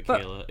fan of you, But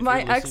Michaela. If my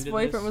you're listening to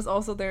ex-boyfriend this- was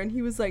also there, and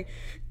he was like,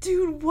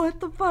 "Dude, what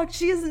the fuck?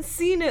 She hasn't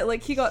seen it."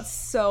 Like, he got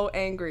so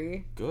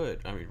angry. good.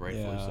 I mean,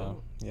 rightfully Yeah.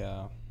 so.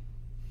 Yeah.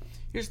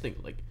 Here's the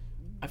thing, like,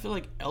 I feel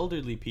like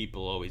elderly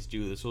people always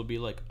do this. Will be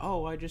like,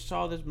 "Oh, I just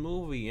saw this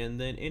movie, and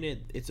then in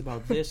it, it's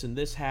about this, and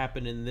this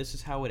happened, and this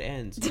is how it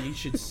ends. You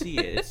should see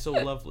it. It's so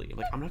lovely." I'm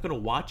like, I'm not gonna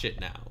watch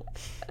it now.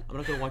 I'm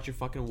not gonna watch your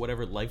fucking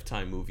whatever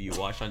Lifetime movie you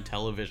watch on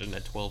television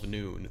at 12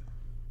 noon.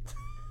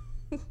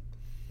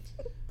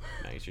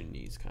 Makes your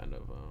knees kind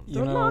of. You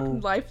Don't know,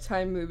 knock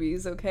Lifetime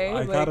movies, okay? I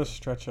Like, gotta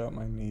stretch out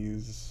my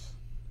knees.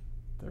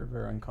 They're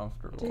very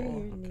uncomfortable. do your okay.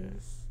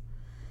 knees.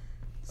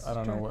 I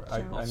don't know where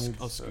Stretch out. I need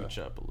I'll to. scooch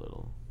up a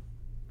little.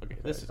 Okay,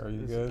 this is. are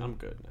you this good? I'm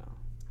good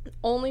now.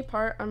 Only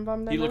part I'm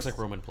bummed I He looks missed,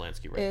 like Roman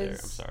Polanski right there. I'm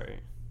is- sorry.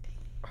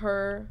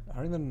 her. I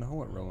don't even know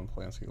what Roman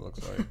Polanski looks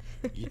like.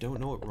 You don't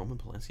know what Roman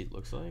Polanski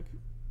looks like?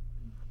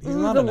 He's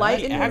Ooh, not the an light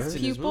actor. in acts his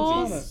in his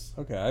pupils. movies.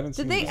 Okay, I haven't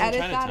seen. Did they this. in edit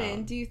that Chinatown.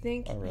 in? Do you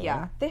think? Oh, really?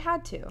 Yeah, they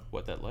had to.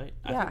 What, that light?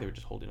 I Yeah. think they were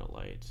just holding a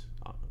light.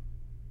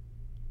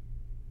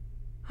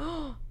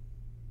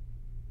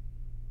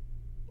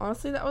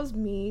 Honestly, that was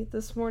me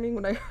this morning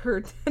when I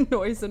heard the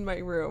noise in my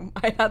room.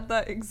 I had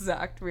that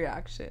exact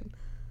reaction.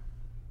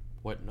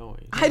 What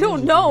noise? I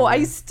don't know.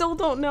 I still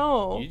don't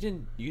know.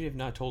 You have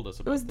not told us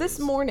It about was this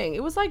morning.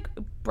 It was like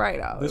bright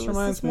out. This It was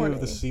reminds me morning.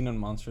 of the scene in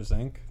Monsters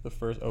Inc. The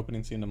first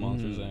opening scene of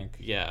Monsters Inc.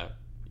 Yeah.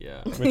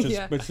 Yeah. Which is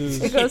Yeah. which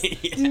is It goes.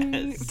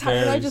 Yes. Tyler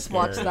and I Very just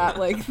watched scary. that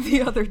like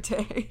the other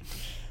day.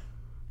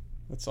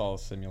 it's all a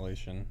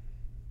simulation.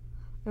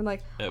 And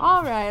like, Um,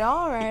 all right,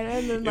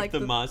 and then If like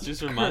the monsters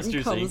from curtain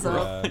Monsters Inc. comes were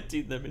up.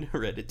 hunting them in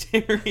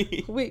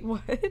Hereditary. Wait,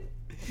 what?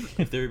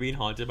 If they were being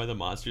haunted by the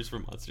monsters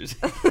from Monsters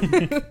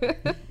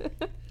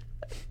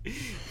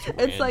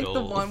It's like the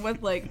Randall. one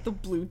with like the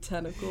blue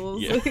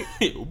tentacles, Yeah. like,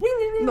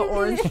 the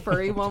orange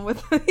furry one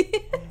with.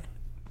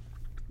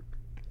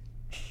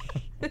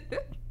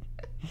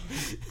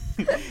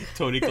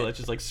 Tony Collette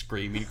is like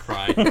screaming,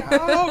 crying.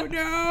 Oh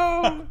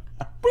no!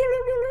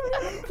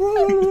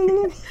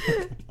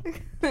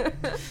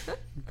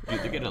 Dude,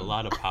 they're getting a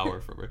lot of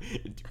power from her.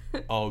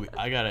 Oh, we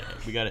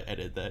gotta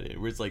edit that in.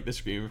 Where it's like the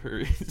scream of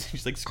her,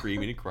 she's like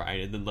screaming and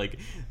crying, and then like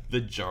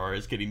the jar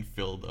is getting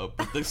filled up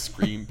with the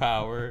scream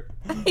power.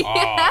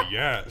 Ah,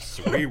 yes,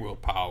 we will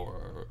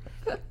power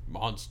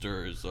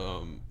monsters.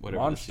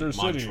 Whatever. Monster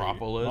City.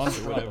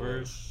 Monstropolis or whatever.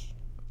 Did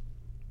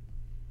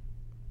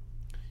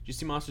you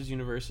see Monsters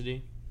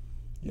University?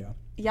 Yeah.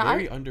 Yeah,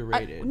 Very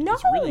underrated. No.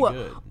 It's really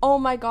good. Oh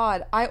my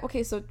god.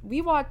 Okay, so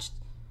we watched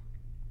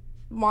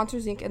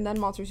Monsters Inc. and then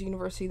Monsters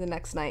University the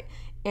next night,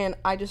 and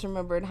I just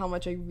remembered how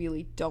much I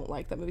really don't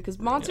like that movie because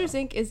Monsters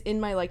Inc. is in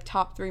my like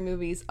top 3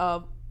 movies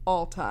of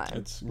all time.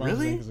 It's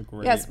Really? Is a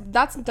great, Yes,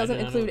 that doesn't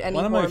not include know. any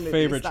one of horror my movies,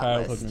 favorite that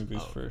childhood list.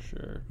 movies for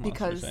sure.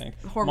 Because Monsters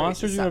Inc. horror movies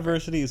Monsters is separate.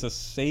 University is a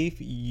safe,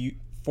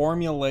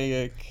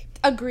 formulaic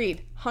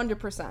Agreed,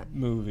 100%.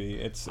 movie.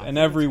 It's I in think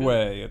every it's good.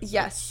 way. It's,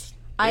 Yes,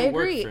 I It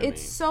worked agree. for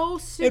It's me. so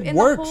it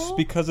works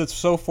because it's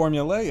so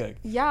formulaic.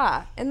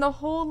 yeah, and the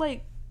whole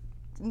like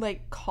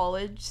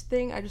college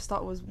thing I just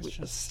thought was It's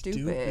just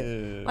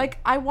stupid. Like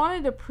I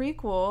wanted a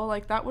prequel,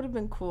 like that would have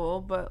been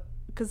cool, but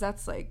because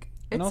that's like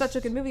And it's such a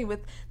also- good movie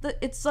with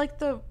it's like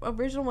the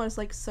original one is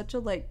like such a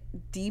like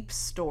deep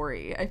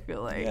story. I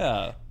feel like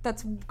Yeah.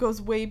 that's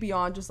goes way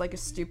beyond just like a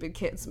stupid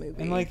kids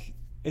movie. And like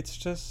it's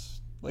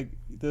just like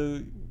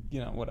the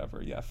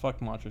whatever. Yeah,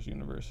 fuck Monsters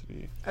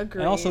University.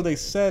 Agreed. And also they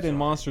said in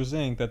Monsters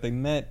Inc. that they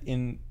met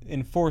in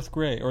 4th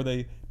grade, or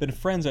they've been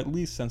friends at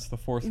least since the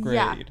 4th grade.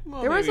 yeah,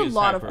 Well, there was maybe a it's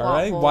lot of hyper. plot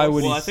Alright, holes. why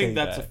would Well, he I think say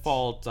that's a that?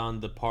 fault on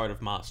the part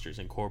of Monsters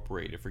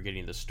Incorporated for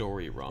getting the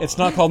story wrong. It's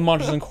not called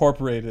Monsters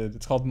Incorporated.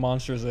 It's called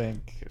Monsters Inc.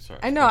 Okay, sorry.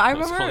 I know. I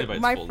Let's call it by remember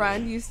its my full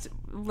friend name. used to,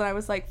 when I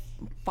was like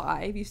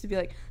 5, used to be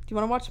like, "Do you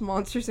want to watch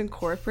Monsters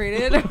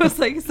Incorporated?" I was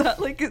like, "Is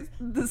that like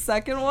the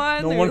second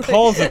one?" No They one were like-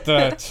 calls it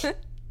that.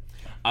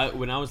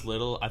 When I was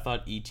little, I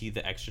thought E.T.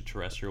 the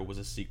Extraterrestrial was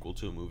a sequel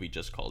to a movie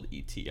just called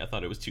E.T. I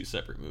thought it was 2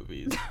 separate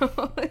movies.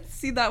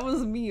 See, that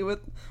was me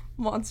with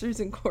Monsters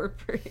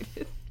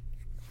Incorporated.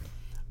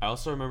 I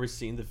also remember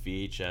seeing the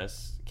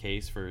VHS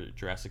case for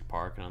Jurassic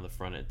Park, and on the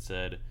front it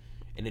said,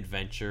 "An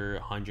adventure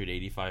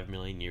 185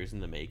 million years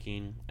in the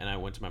making." And I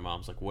went to my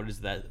mom's like, what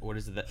is that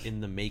in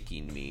the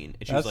making mean?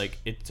 And she was That's- like,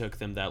 it took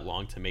them that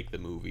long to make the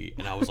movie.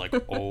 And I was like,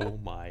 oh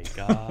my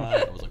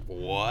god. I was like,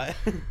 what?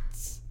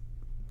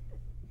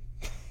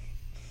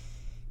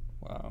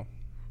 Wow.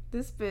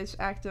 This bitch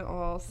acting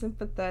all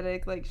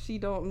sympathetic, like she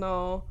don't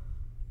know.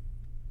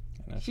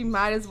 I know She she's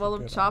might as well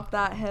good have on chopped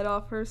that head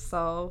off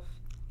herself.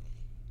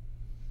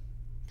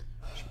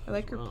 I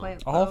like her wrong.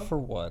 plant All though. for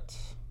what?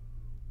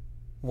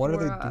 What are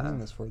For, they doing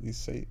this for?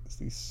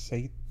 These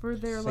For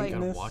their like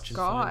Satanists? Watch and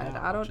god. find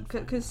out, I watch and don't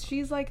find because out.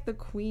 she's like the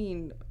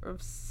queen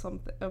of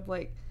something of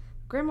like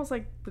grandma's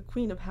like the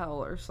queen of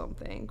hell or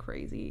something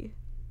crazy.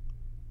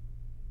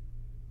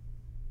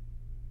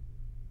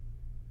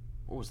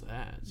 What was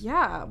that?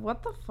 Yeah,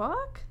 what the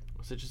fuck?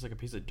 Was it just like a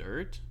piece of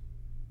dirt?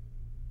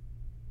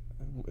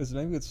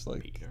 maybe it's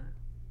like Peter?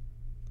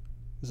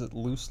 is it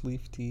loose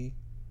leaf tea?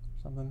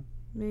 Something?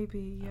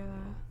 Maybe,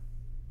 yeah.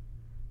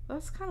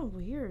 That's kind of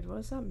weird. What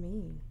does that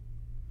mean?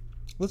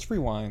 Let's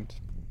rewind.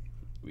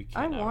 We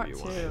I cannot want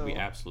rewind. to. We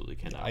absolutely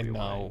cannot I rewind.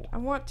 know. I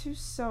want to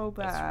so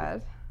That's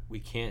bad. We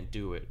can't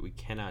do it. We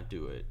cannot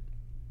do it.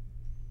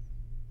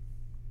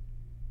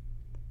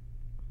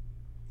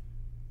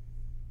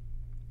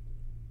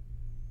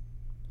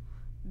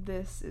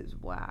 This is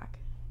whack.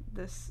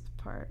 This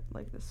part,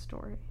 like this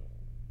story.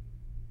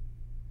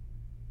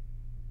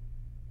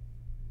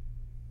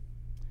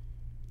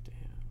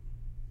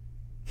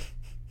 Damn.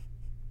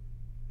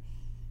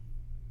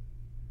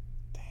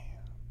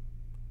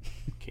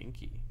 Damn.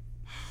 Kinky.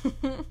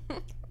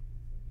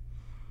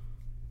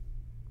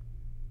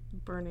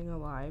 Burning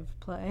Alive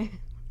play.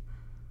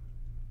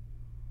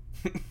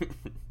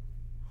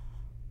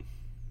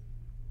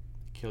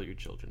 Kill your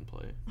children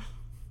play.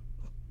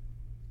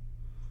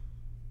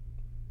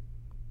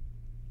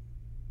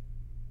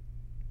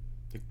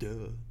 Like, duh.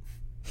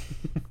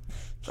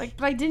 Like,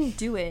 but I didn't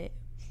do it.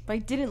 But I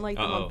didn't light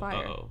them Uh-oh, on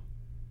fire. uh-oh.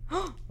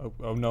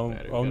 Oh no!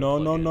 Battery, Oh we no!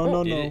 gotta No! plug No! in.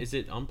 No! Did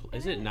No! it-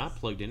 is it not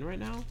plugged in right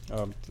now?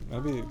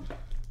 Maybe.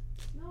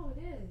 No,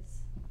 it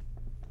is.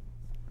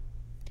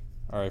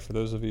 All right. For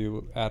those of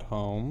you at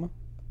home,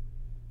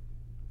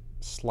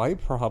 slight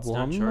It's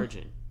problem. not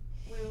charging.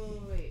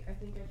 Wait. I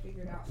think I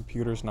figured out.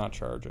 Computer's not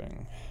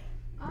charging.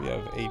 We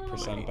have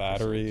 8% Oh.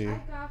 battery. I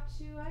got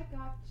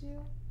you.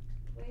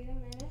 Wait a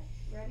minute.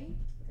 Ready?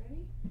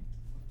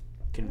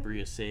 Can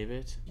Bria save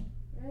it?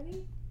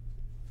 Ready?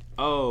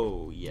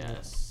 Oh,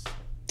 yes.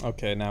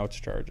 Okay, now it's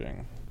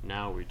charging.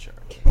 Now we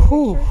charge. Make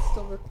sure it's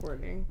still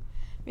recording.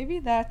 Maybe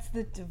that's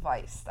the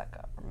device that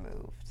got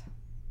removed.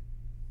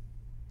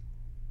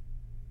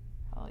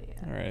 Hell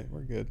yeah. All right,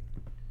 we're good.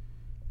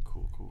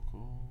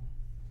 Cool.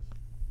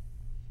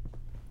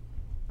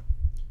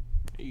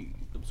 Hey,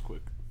 that was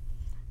quick.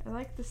 I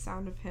like the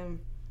sound of him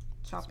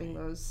chopping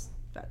those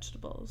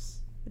vegetables.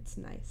 It's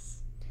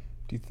nice.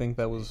 Do you think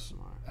that was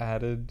ASMR.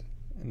 added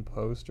in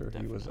post, or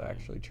he was Definitely.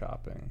 actually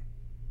chopping?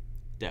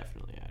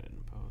 Definitely added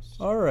in post.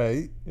 All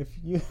right,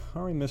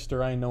 all right,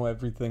 Mister, I know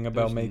everything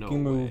about There's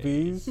making no way.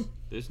 movies.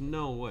 There's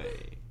no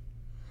way.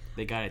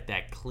 They got it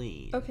that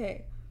clean.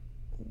 Okay,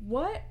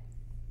 what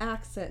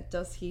accent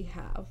does he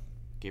have?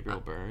 Gabriel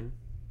Byrne.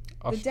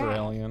 The dad.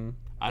 Australian.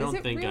 I Is don't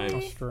it think really?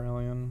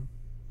 Australian.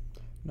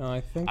 No,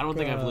 I think.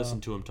 I've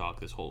listened to him talk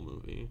this whole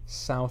movie.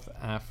 South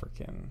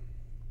African.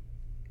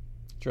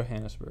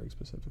 Johannesburg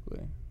specifically.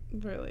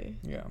 Really?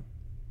 Yeah.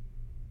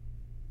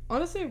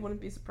 Honestly, I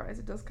wouldn't be surprised.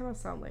 It does kind of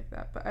sound like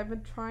that, but I've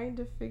been trying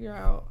to figure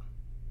out.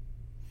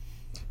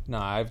 No,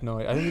 I have no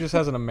idea. I think he just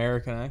has an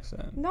American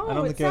accent. No, I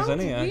don't it think he has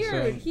sounds any weird.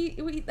 accent.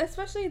 He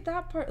especially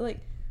that part. Like,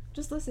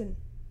 just listen.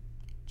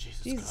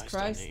 Jesus Jesus Christ.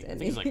 Christ, I and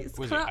think he's like, he's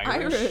was he kind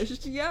of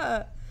Irish?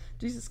 Yeah.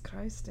 Jesus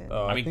Christ, and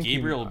Oh, I mean, think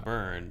Gabriel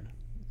Byrne.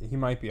 He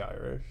might be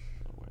Irish.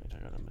 Oh, wait,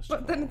 I got a Mr.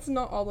 but then Paul. it's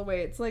not all the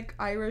way. It's like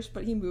Irish,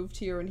 but he moved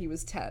here when he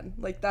was 10.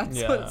 Like that's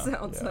what it Yeah,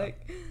 sounds yeah.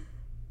 like.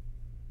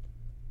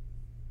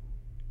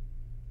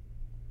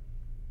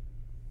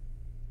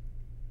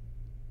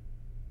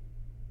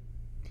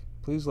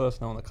 Please let us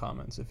know in the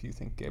comments if you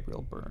think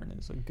Gabriel Byrne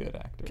is a good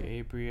actor.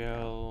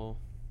 Gabriel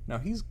No,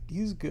 he's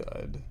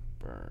good.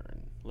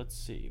 Byrne. Let's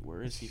see.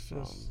 Where is he It's from?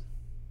 just-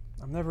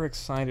 I'm never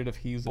excited if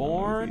he's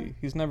Born- in a movie.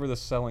 He's never the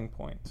selling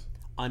point.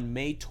 On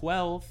May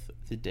 12th,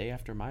 the day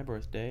after my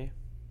birthday,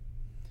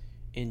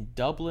 in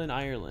Dublin,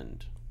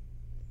 Ireland.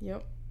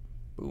 Yep.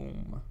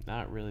 Boom.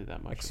 Not really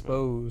that much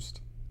Exposed.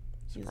 of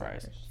a He's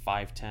surprise.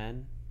 Irish.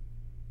 5'10".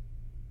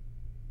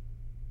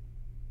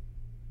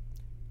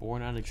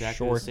 Born on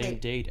exactly Short. the same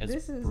Wait, date as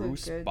this is a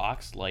Bruce good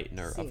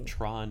Boxleitner scene. of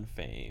Tron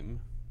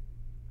fame.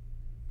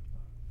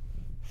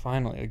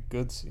 Finally, a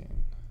good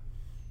scene.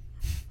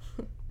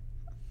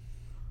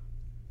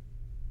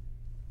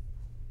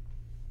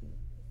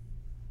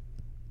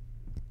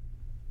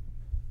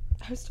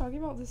 I was talking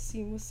about this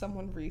scene with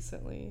someone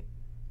recently.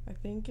 I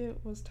think it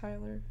was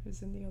Tyler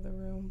who's in the other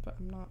room, but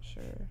I'm not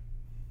sure.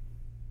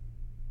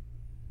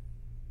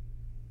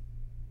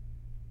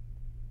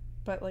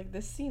 But like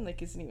this scene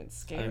like isn't even I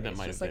scary. think that It's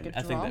might just have like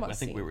been. a drama I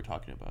think scene. we were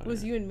talking about It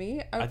was it. you and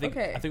me? I think.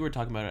 Okay. I think we were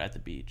talking about it at the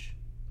beach.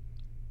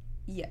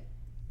 Yeah.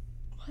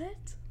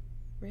 What?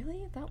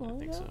 Really? That long I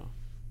think ago? so.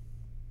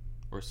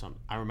 Or some.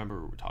 I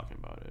remember we were talking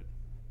about it.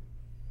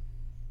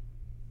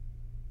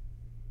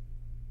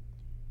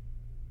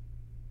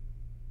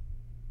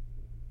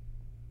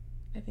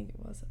 I think it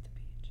was at the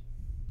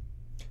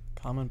beach.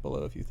 Comment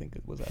below if you think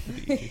it was at the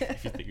beach.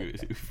 If you think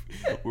it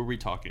was, were we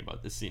talking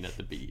about this scene at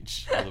the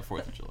beach on the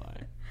 4th of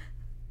July?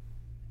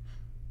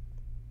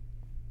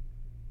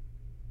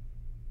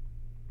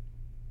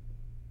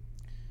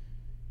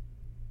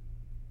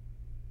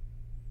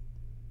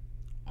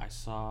 I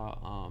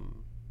saw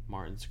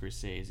Martin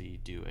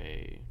Scorsese do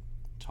a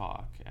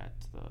talk at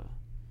the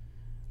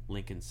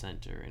Lincoln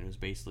Center, and it was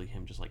basically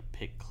him just like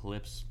pick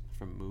clips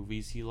from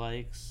movies he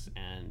likes,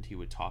 and he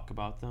would talk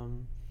about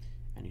them,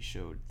 and he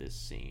showed this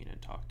scene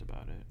and talked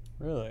about it.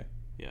 Really?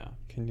 Yeah.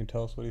 Can you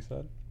tell us what he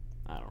said?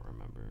 I don't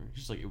remember.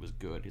 Just like it was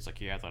good. He's like,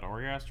 yeah, that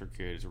Ari Aster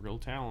kid is a real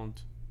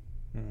talent.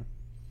 Hmm.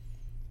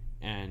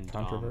 And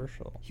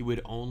Controversial. he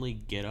would only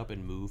get up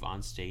and move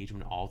on stage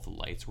when all the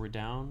lights were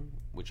down,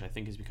 which I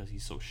think is because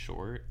he's so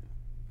short.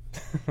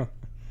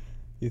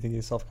 You think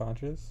he's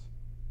self-conscious?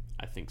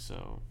 I think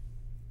so.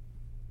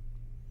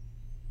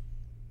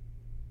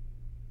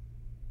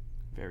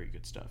 Very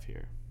good stuff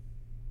here.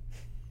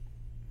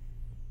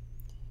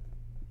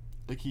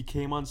 Like he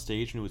came on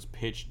stage and it was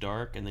pitch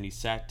dark, and then he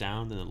sat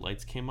down, then the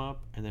lights came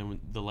up, and then when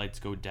the lights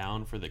go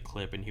down for the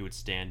clip, and he would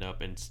stand up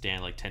and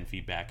stand like 10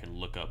 feet back and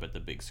look up at the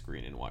big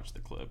screen and watch the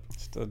clip.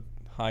 Just to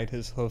hide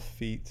his hoof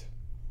feet.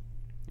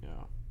 Yeah.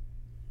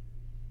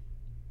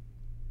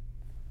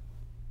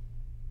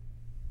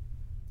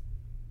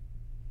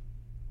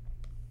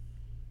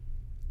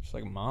 Just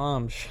like,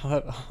 Mom,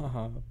 shut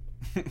up.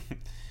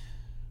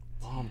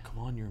 Mom, come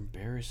on, you're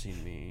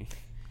embarrassing me.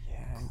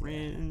 Yeah.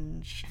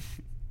 Cringe.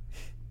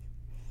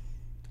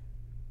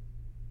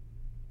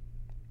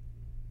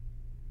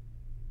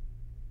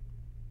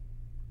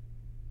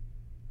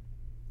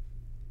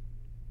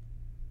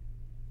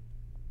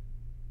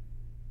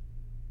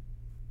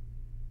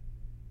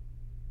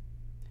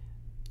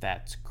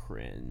 That's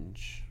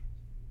cringe.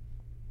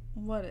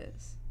 What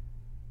is?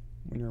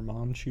 When your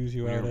mom chews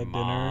you When out your at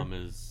mom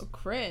dinner. is Oh,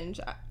 cringe.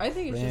 I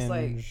think it's just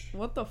like, Cringe.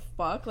 what the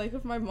fuck? Like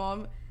if my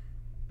mom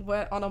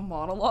went on a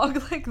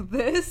monologue like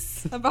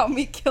this about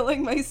me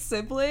killing my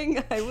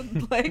sibling, I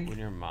would like. when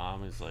your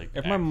mom is like.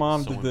 If my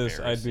mom so did this,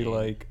 I'd be embarrassing.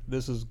 like,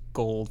 this is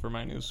gold for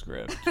my new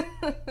script. I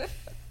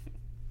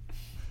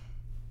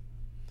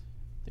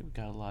think we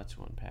got a lot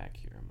to unpack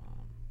here,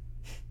 Mom.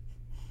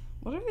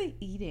 What are they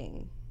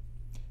eating?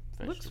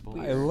 Looks Vegetables.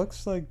 weird. It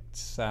looks like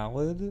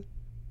salad,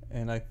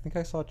 and I think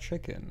I saw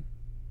chicken.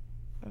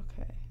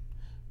 Okay.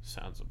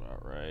 Sounds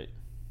about right.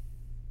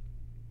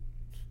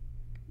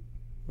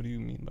 What do you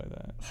mean by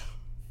that?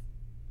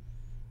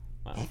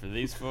 For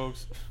these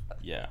folks,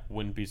 yeah,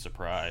 wouldn't be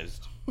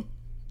surprised.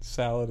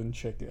 Salad and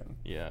chicken.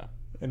 Yeah.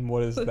 And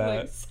what is Look like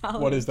that?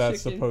 salad What is that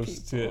chicken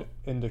supposed people.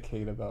 to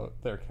indicate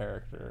about their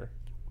character?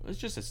 It's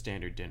just a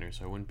standard dinner,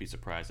 so I wouldn't be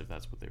surprised if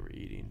that's what they were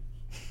eating.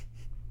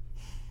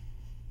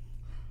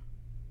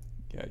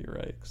 Yeah, you're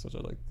right. Because those are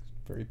like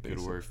very Good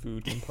basic word.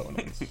 food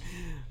components.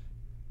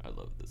 I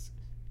love this.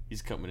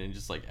 He's coming in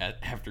just like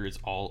after it's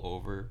all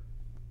over.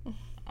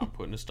 I'm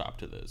putting a stop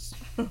to this.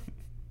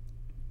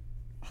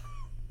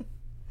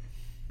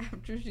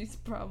 After she's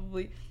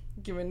probably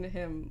given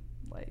him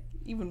like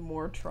even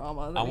more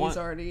trauma than I want- he's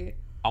already.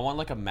 I want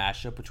like a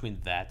mashup between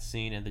that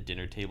scene and the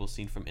dinner table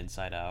scene from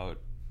Inside Out.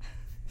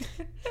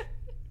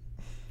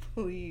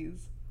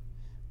 Please.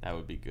 That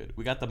would be good.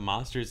 We got the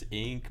Monsters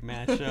Inc.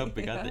 mashup.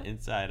 We got the Yeah.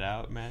 Inside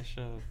Out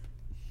mashup.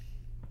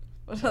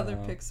 What other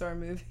Uh, Pixar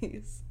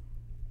movies?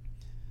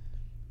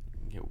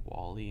 Get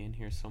Wall-E in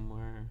here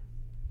somewhere.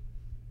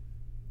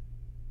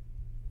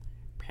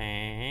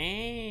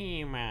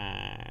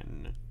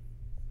 Payman.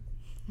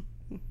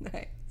 Nice.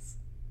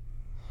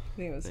 I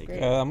think it was Thank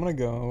great. I'm gonna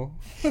go.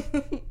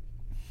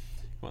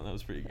 Well, that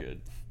was pretty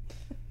good.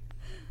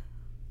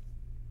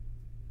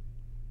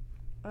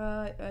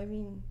 I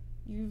mean,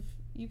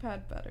 you've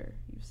had better.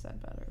 You've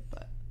said better,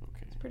 but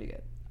Okay. it's pretty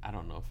good. I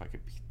don't know if I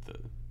could beat the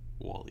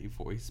Wall-E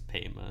voice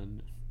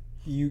Payman.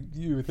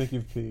 You think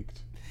you've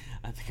peaked?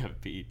 I think I've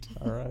beat.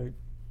 All right.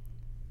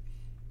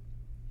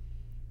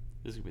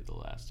 This could be the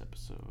last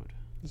episode.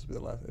 This will be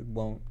the last. It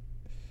won't.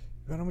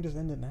 Why don't we just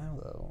end it now,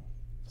 though?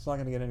 It's not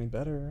gonna get any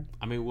better.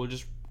 I mean, we'll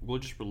just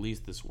release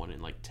this one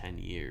in like 10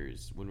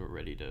 years when we're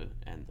ready to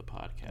end the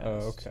podcast.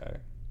 Oh, okay.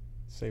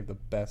 Save the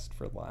best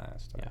for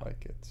last. Yeah. I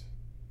like it.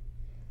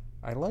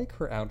 I like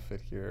her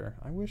outfit here.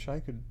 I wish I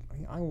could.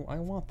 I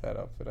want that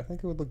outfit. I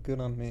think it would look good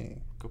on me.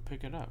 Go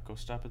pick it up. Go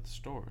stop at the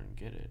store and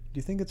get it. Do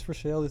you think it's for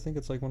sale? Do you think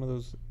it's like one of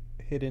those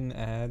hidden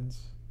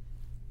ads?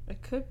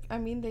 It could. I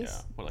mean, they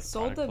Yeah, what, like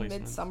sold the product placements?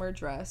 Midsummer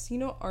dress. You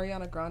know,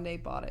 Ariana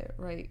Grande bought it,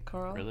 right,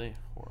 Carl? Really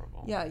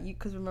horrible. Yeah,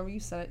 because remember you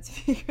sent it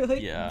to me. You're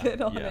like, Yeah,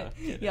 bid on yeah, it.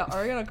 get Yeah, it.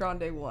 Ariana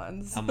Grande won.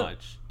 How so-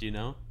 much? Do you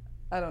know?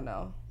 I don't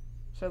know.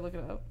 Should I look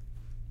it up?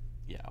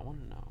 Yeah, I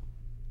want to know.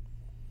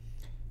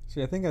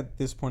 See, I think at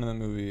this point in the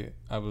movie,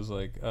 I was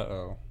like,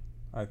 uh-oh.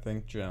 I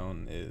think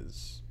Joan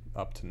is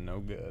up to no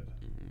good.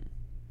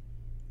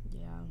 Mm-hmm.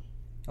 Yeah.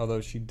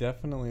 Although she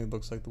definitely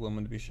looks like the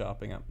woman to be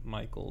shopping at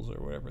Michael's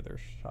or wherever they're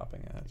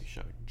shopping at. They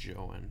show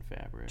Joanne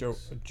Fabrics.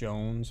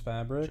 Jones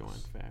Fabrics? Joanne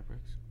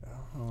Fabrics.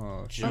 Oh,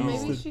 Or she's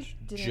maybe the- she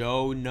didn't.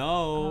 Joe, no.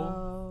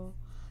 Oh,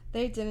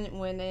 they didn't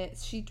win it.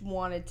 She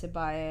wanted to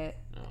buy it,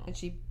 No. and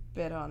she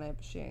bid on it,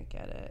 but she didn't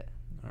get it.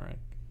 All right.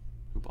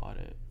 Who bought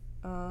it?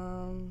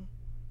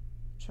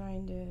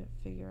 Trying to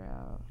figure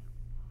out.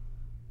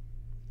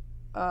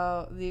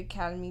 Oh, the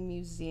Academy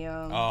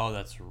Museum. Oh,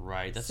 that's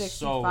right. That's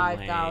so lame.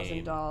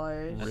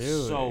 $65,000. That's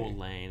Really? so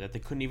lame that they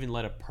couldn't even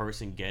let a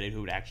person get it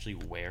who would actually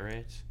wear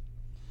it.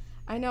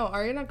 I know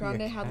Ariana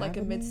Grande had like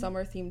a Academy?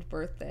 midsummer themed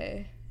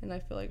birthday, and I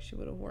feel like she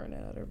would have worn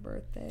it at her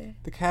birthday.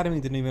 The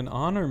Academy didn't even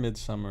honor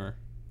Midsummer.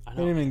 I They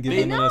know. didn't even give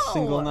They- them a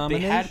single know! They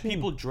nomination. had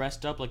people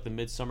dressed up like the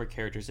Midsummer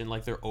characters in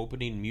like their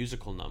opening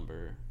musical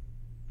number,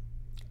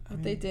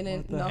 But they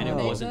didn't what the and it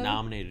Nominate wasn't them?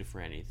 nominated for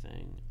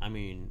anything. I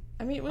mean,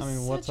 It was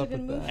what's such up a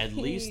good with movie. that? At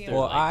least they're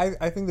Well, like-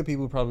 I think the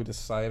people who probably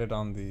decided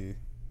on the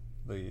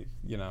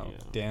Yeah.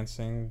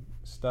 dancing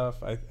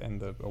stuff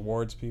and the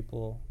awards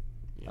people.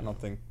 you I know, don't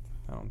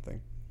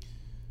think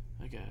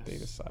I guess they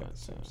decide the but,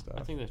 same I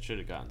stuff. think that should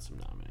have gotten some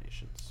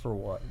nominations. for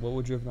what. What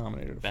would you have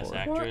nominated it Best for?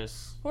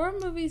 actress Horror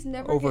movies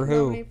never Over get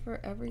who? nominated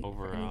for every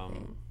over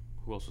anything.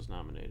 who else was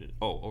nominated?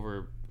 Oh,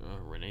 over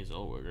Renee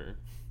Zellweger.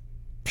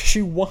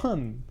 She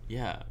won.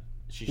 Yeah,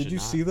 she Did should you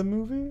not. see the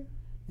movie?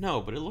 No,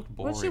 but it looked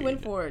boring. What'd she win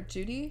for?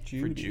 Judy?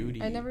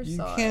 Judy. I never You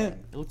saw can't.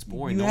 it. It looks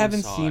boring. You No one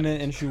haven't saw seen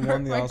it, and she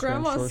won the My Oscar.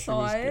 I'm grandma sure she saw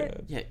was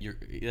it. good.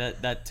 Yeah,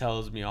 that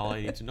tells me all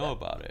I need to know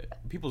about it.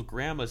 People's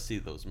grandmas see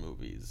those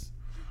movies.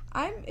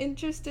 I'm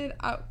interested.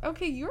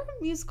 Okay, you're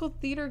a musical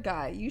theater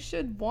guy. You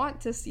should want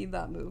to see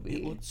that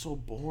movie. It looked so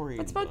boring.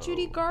 What's about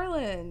Judy though.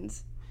 Garland?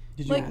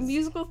 Did you? Like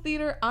musical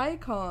theater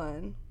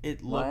icon.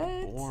 It looked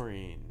What?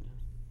 boring.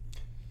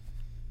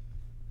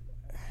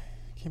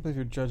 I can't believe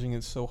you're judging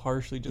it so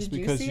harshly just Did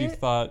you because see you it?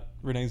 thought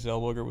Renee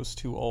Zellweger was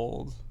too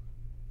old.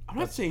 I'm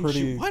not That's saying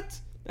pretty- what.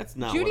 That's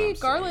not Judy what I'm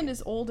Garland saying.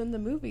 is old in the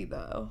movie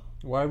though.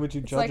 Why would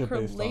you It's judge like it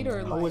her based later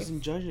on that? I life.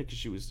 wasn't judging it because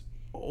she was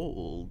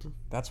old.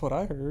 That's what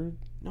I heard.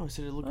 No, I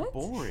said it looked What?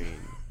 boring.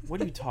 What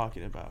are you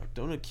talking about?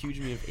 Don't accuse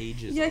me of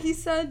ageism. Yeah, he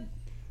said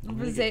I'm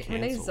gonna get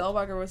Renee canceled.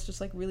 Zellweger was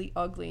just like really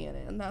ugly in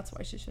it, and that's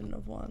why she shouldn't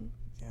have won.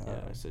 Yeah,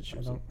 I said she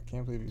was I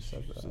can't believe you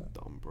said She's a that.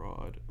 dumb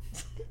broad.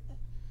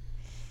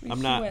 She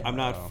I'm not. went I'm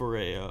not Wow. for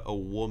a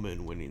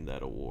woman winning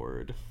that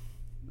award.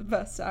 the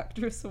Best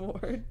Actress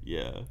award.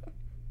 Yeah.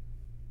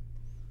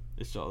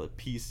 It's all the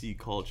PC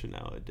culture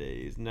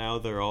nowadays. Now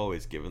they're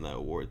always giving that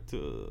award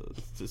to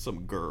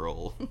some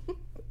girl.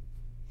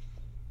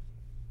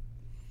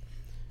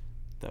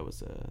 That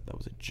was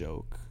a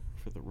joke,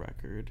 for the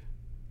record.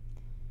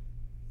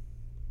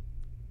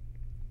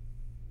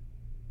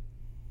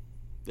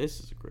 This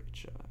is a great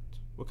shot.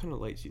 What kind of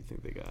lights do you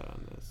think they got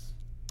on this?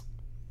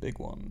 Big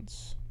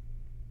ones.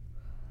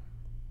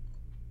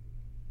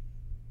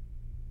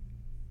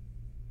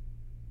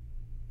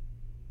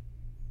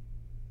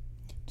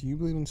 Do you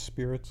believe in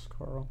spirits,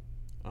 Carl?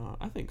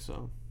 I think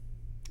so.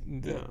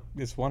 Yeah.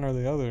 It's one or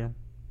the other.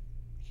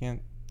 You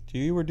can't. Do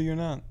you or do you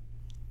not?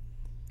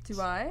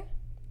 Do I?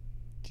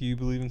 Do you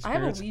believe in I have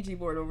spirits? a Ouija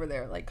board over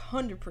there, like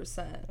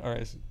 100%. All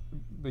right,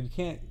 but you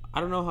can't.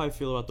 I don't know how I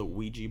feel about the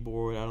Ouija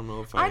board. I don't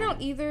know if I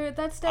don't either.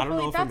 That's I don't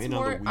know definitely if I'm that's in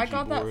on the more. I Ouija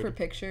got that for board.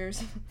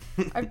 pictures.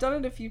 I've done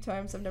it a few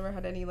times. I've never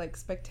had any like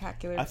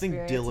spectacular. I think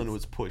experiences. Dylan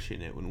was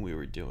pushing it when we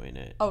were doing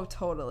it. Oh,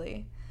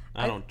 totally.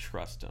 I don't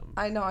trust him.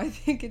 I know. I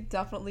think it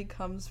definitely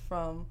comes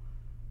from.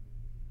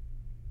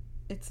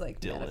 It's like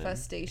Dylan.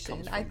 manifestation.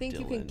 Comes I from think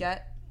you can Dylan.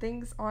 get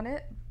things on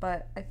it,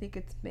 but I think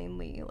it's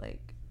mainly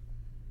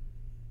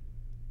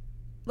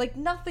like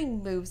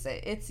nothing moves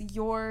it. It's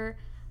your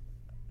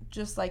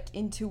just like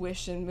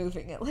intuition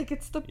moving it. Like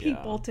it's the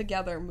people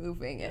together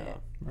moving it.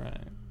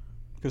 Right.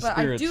 Because But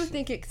I do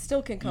think it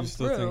still can come you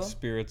still through. think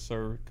spirits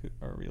are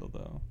real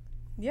though.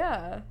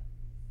 Yeah.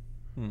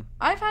 Hmm.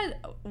 I've had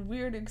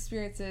weird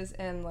experiences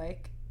and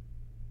like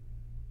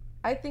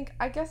I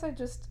guess I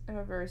just am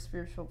a very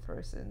spiritual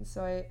person,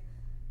 so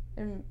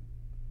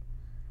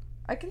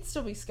I can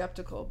still be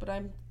skeptical, but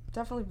I'm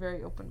definitely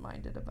very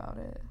open-minded about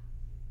it.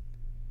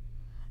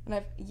 And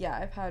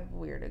I've had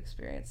weird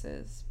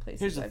experiences, Here's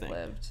places the I've thing.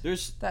 lived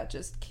There's that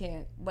just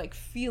can't, like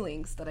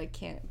feelings that I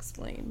can't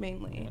explain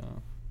mainly. Yeah.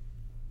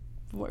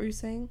 What were you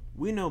saying?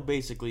 we know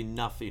basically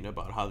nothing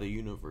about how the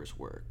universe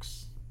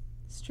works.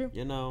 It's true.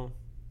 You know,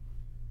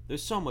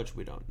 there's so much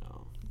we don't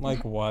know.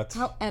 Like what?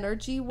 How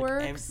energy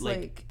works,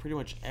 Like pretty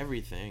much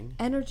everything.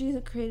 energy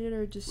isn't created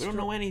or We don't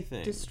know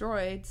anything.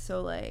 destroyed,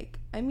 so like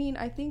I mean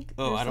I think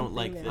Oh, there's I don't something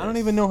like there. this. I don't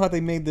even know how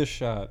they made this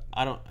shot.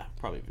 I don't.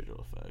 Probably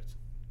visual effects.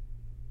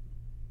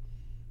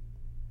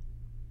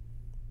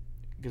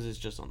 Because it's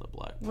just on the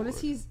blackboard. What does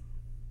he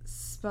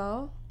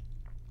spell?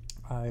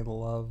 I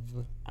love.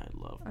 I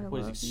love. I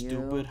What is love he you.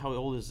 stupid? How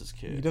old is this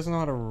kid? He doesn't know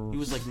how to. He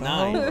was like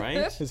spell. 9,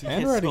 right? His He can't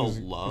handwriting's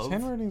spell love. His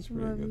handwriting's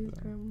pretty Love you, good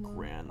though. Grandma.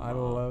 Grandma. I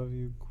love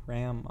you,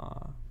 Grandma.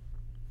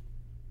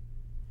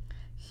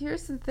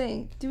 Here's the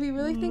thing. Do we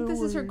really think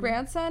this is her Louis.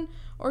 grandson,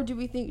 or do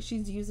we think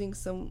she's using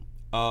some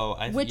Oh,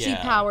 witchy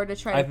power to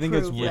try I to think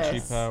it's prove witchy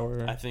this?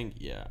 power. I think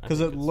yeah. I Because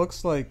think it it's-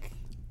 looks like.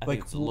 I like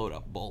think it's a load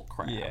of bull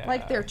crap. Yeah.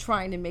 Like they're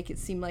trying to make it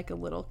seem like a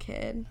little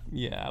kid.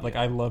 Yeah, like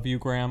I love you,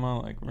 Grandma.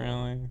 Like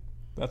really,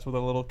 that's what a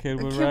little kid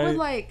The would kid write. would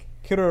like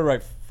Kid would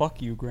write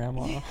 "fuck you,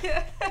 Grandma."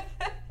 Yeah.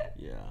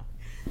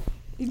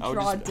 you I would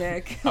draw a just-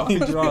 dick. I would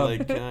just be Draw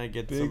like, can I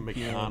get some big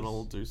penis.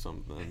 McDonald's or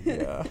something?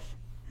 Yeah.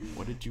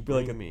 What did you Be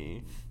like bring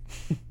me?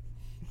 Did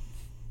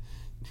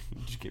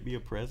you get me a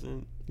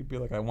present? He'd be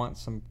like, "I want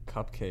some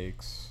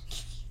cupcakes."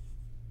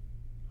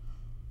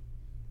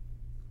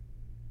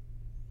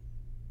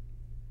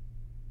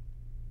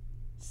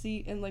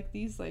 See, and like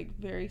these like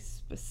very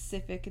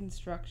specific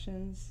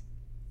instructions.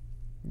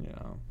 Yeah.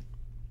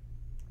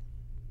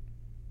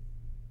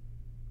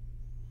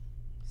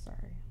 Sorry,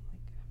 like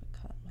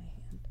I have a cut in my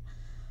hand.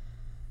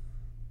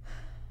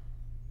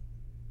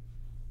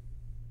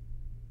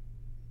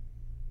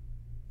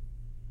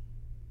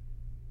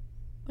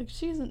 Like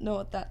she doesn't know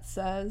what that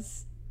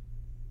says.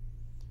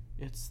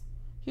 It's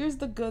Here's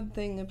the good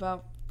thing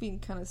about being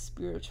kind of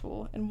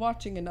spiritual and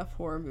watching enough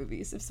horror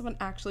movies. If someone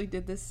actually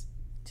did this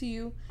to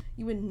you,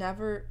 you would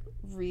never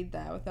read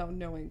that without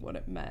knowing what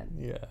it meant.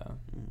 Yeah.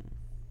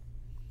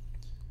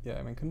 Yeah.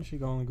 I mean, couldn't she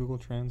go on Google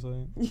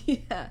Translate?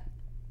 Yeah.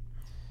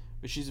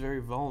 but she's very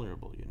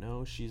vulnerable, you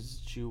know. She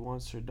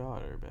wants her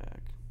daughter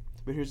back.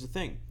 But here's the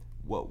thing: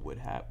 what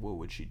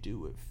would she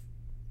do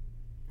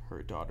if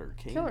her daughter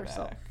came Kill back?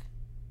 herself.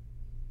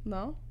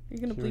 No? You're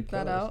gonna She would bleep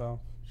that kill out? herself.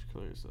 She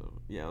killed herself.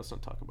 Yeah, let's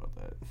not talk about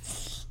that.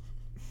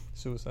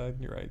 Suicide.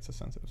 You're right. It's a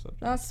sensitive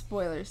subject. Not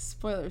spoilers.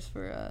 Spoilers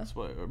for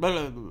Spoiler.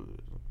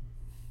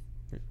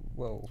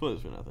 Whoa.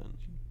 Spoilers for nothing.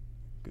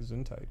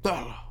 Gesundheit.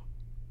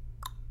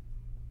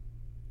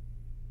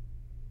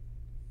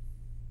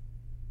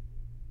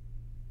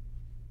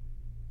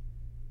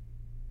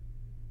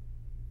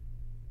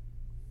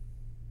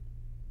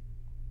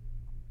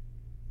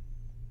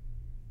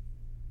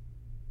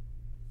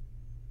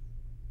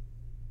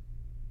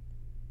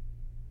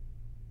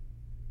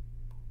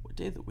 What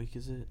day of the week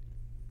is it?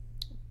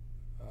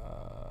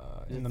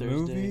 Is In it the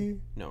Thursday? movie.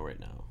 No, right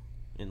now.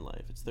 In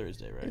life, it's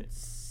Thursday, right?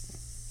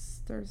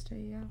 It's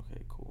Thursday, yeah.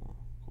 Okay, cool.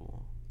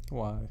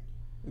 Why?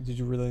 Did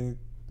you really?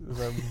 Is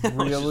that I was just-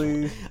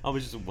 really? I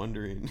was just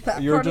wondering.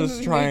 That You're part of the just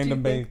movie trying made to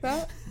you make. think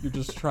that? You're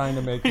just trying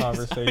to make Just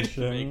trying to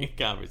conversation. make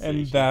a conversation.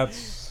 And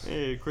that's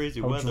Hey,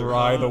 crazy how weather.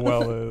 dry huh? the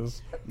well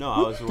is. No, I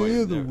was What right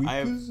day of the there. week I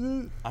is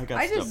it? got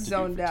I stuff just to do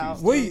zoned for out.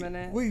 Tuesday. Wait Wait, a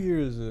minute. what year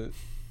is it?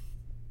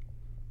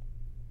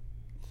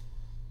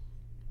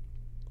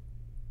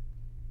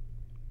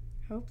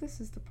 hope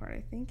this is the part.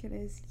 I think it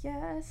is.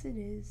 Yes, it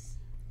is.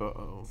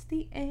 Uh-oh. It's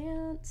the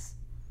ants.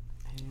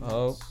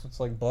 Oh, it's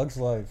like Bug's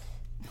Life.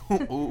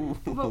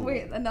 But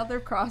wait, another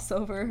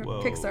crossover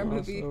Whoa. Pixar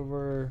movie.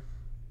 Crossover.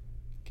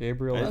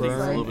 Gabriel I think it's a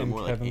little Byrne bit and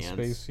more like Kevin ants.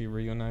 Spacey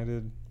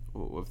reunited.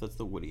 What if that's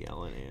the Woody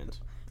Allen ant?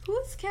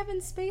 Who's Kevin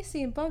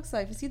Spacey in Bug's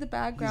Life? Is he the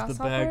bad grasshopper? He's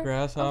the bad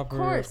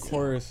grasshopper. Of Of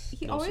course.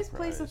 He No always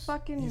plays the surprise.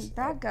 fucking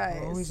bad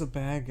guys. Always a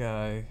bad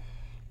guy.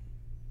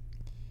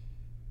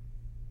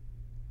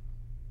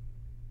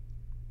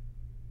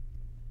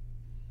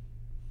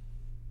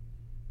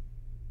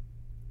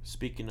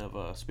 Speaking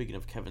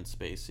of Kevin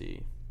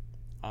Spacey,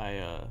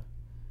 I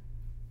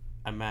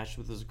matched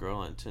with this girl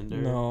on Tinder.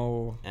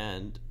 No.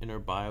 And in her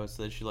bio it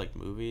said she liked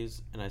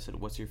movies, and I said,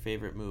 "What's your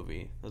favorite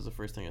movie?" That was the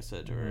first thing I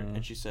said to her, Mhm.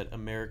 and she said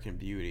American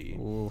Beauty.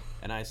 Oof.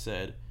 And I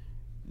said,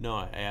 "No,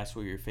 I asked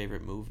what your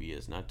favorite movie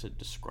is, not to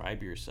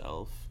describe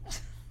yourself."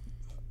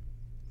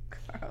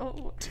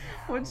 Carl,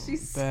 what'd she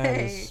That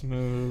say? is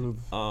smooth.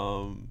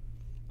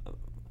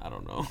 I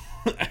don't know.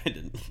 I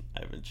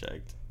haven't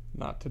checked.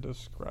 Not to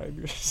describe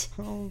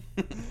yourself.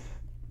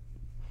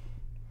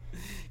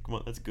 Come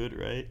on, that's good,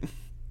 right?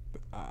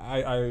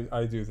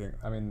 I do think.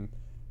 I mean,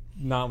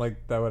 not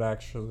like that would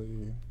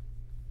actually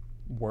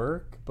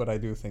work, but I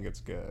do think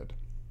it's good.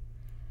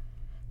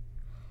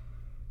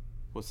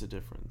 What's the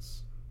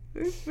difference?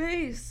 Her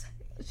face.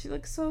 She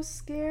looks so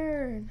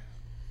scared.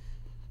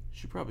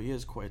 She probably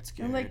is quite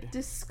scared. I'm like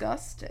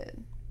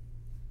disgusted.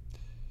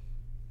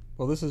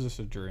 Well, this is just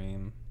a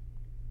dream.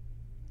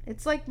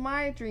 It's like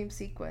my dream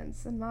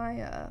sequence and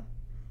my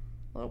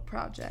little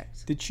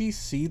project. Did she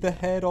see the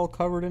head all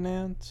covered in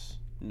ants?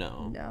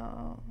 No.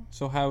 No,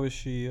 So how is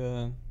she?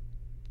 I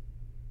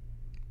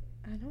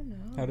don't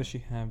know. How does she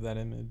have that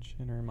image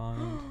in her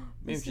mind?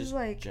 Maybe This is just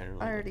like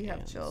generally I already like have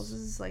ants. chills. This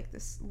is like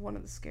this one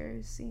of the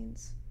scariest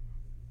scenes.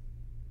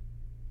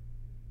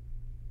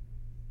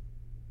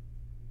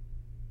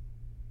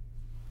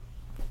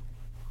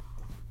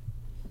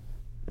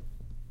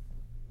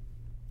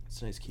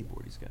 It's a nice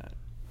keyboard he's got.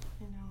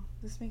 I know.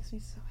 This makes me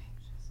so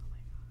anxious.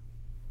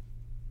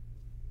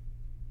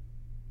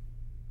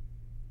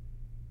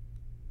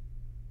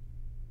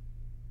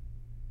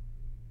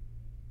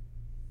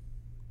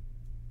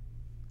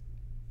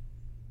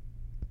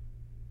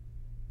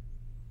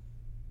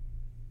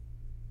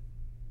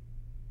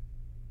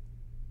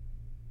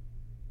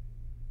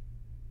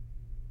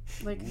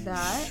 Oh my god. Like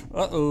that?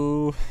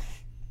 Uh-oh.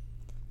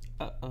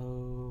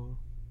 Uh-oh.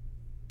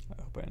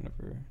 I hope I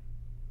never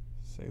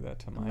say that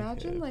to my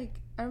Imagine, kid. like,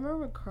 I remember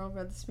when Carl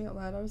read this to me out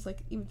loud, I was like,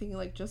 even thinking,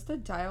 like, just the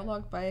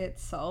dialogue by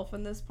itself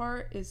in this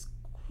part is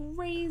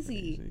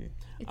crazy. Crazy.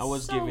 It's I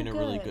was so giving a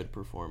really good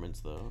performance,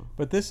 though.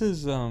 But this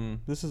is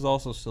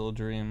also still a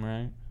dream,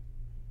 right?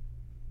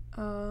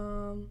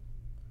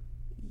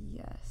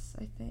 Yes,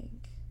 I think.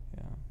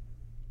 Yeah.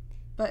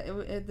 But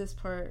at this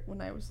part, when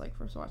I was, like,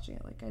 first watching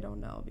it, like, I don't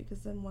know, because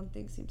then one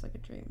thing seems like a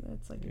dream, then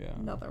it's, like, Yeah.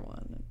 another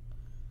one.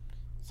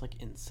 It's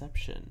like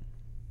Inception.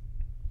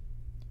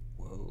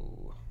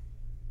 Whoa.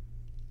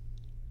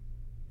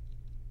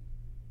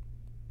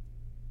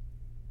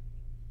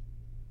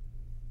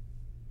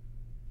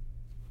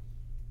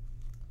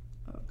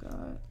 Oh,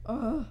 God.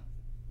 Ugh.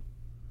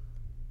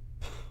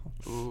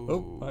 Ooh. Oh,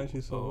 why is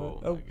she so Oh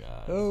wet? my Oh,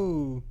 god.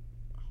 oh.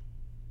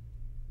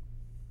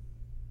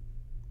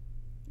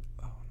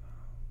 Oh, no.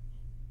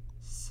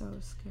 So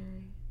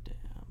scary. Damn.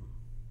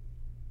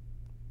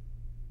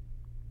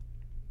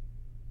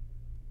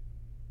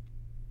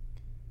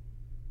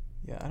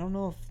 Yeah, I don't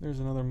know if there's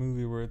another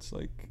movie where it's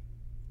like,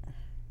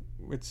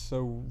 it's so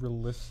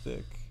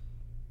realistic,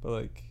 but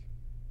like,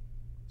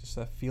 just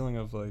that feeling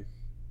of like,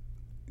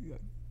 you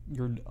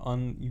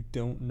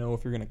don't know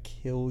if you're gonna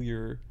kill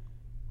your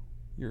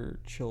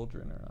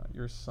children or not,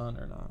 your son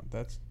or not.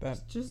 That's that.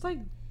 It's just, like,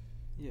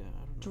 Yeah,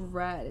 I don't know.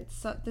 dread.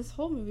 It's this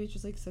whole movie is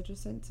just, like, such a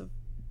sense of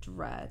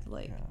dread.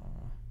 Like, Yeah.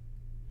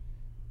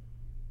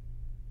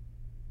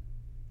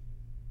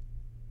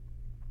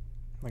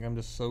 Like, I'm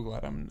just so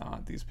glad I'm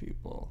not these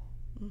people.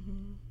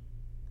 hmm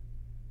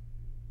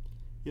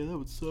Yeah, that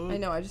would suck. I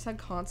know, I just had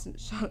constant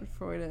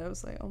schadenfreude. I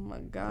was like, oh my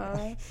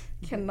god.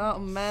 Cannot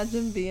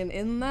imagine being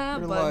in that,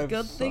 Your but life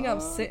good thing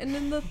I'm sucks. sitting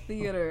in the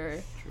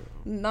theater, True.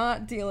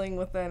 not dealing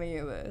with any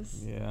of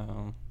this. Yeah.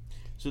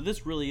 So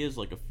this really is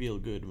like a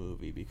feel-good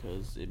movie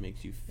because it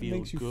makes you feel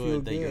makes you good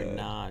feel that you're good.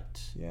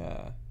 not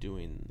Yeah.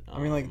 doing. I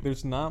mean, like,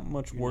 there's not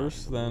much you're not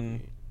worse in the than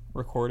movie.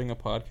 recording a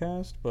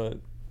podcast, but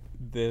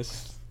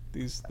this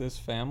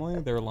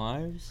family, their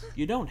lives.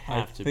 You don't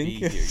have to think be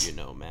here, it's- you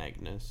know,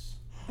 Magnus.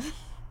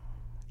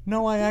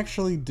 No, I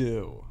actually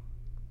do.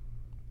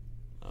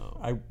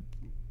 Oh.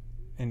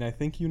 And I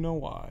think you know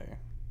why.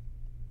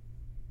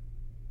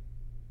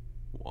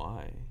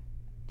 Why?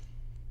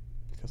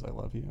 Because I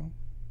love you.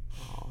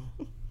 Aw.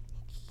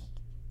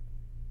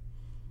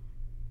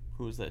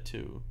 Who is that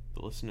to?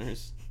 The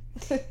listeners?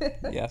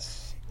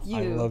 Yes. You.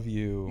 I love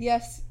you.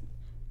 Yes,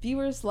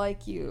 viewers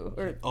like you,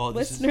 or Oh,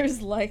 this is-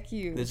 listeners like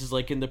you. This is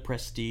like in The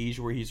Prestige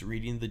where he's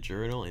reading the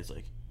journal and he's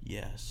like,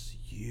 yes,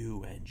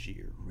 you, Angie,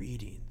 are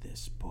reading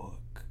this book.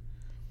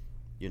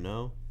 You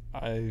know?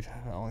 I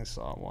only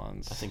saw it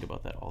once. I think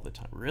about that all the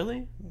time.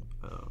 Really?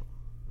 Oh,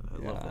 I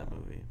love Yeah. that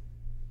movie.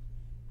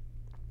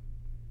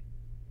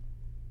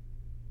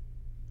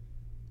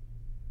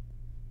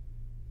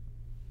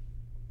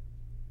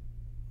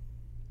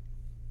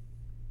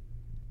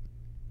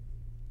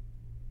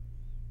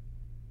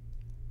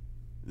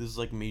 This is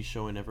like me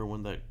showing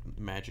everyone that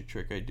magic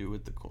trick I do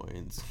with the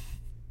coins.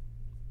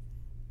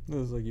 This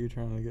is like you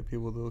trying to get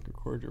people to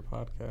record your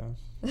podcast.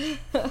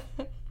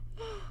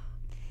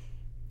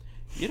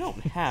 You don't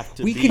have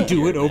to. We be can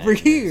do here, it over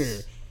Magnus. here.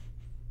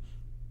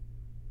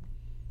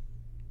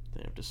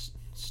 They have to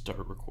start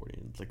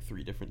recording like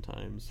 3 different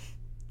times.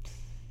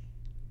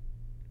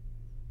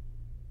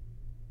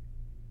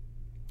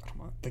 I'm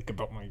gonna think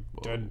about my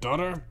Whoa. dead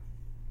daughter.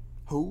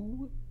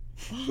 Who?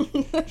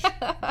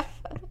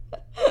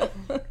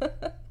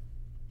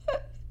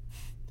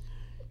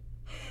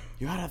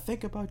 You gotta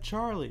think about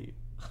Charlie.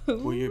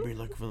 Will you be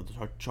like from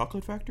the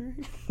chocolate factory?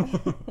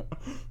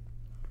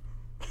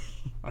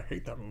 I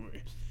hate that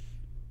movie.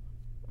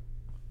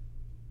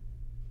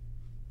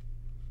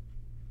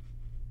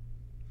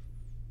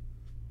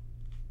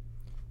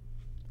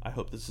 I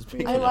hope this is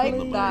picking I up like on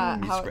the that,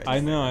 mic. how Scratch I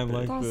know, my I bit.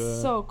 like That's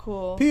the so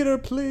cool. Peter,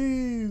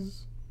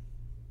 please.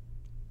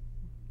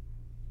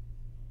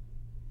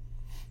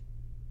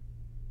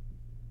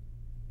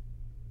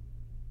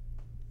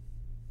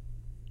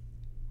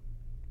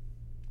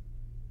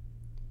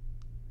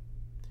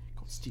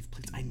 Go, Steve,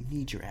 please. I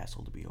need your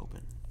asshole to be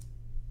open.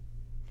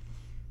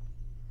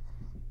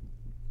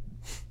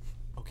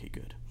 Okay,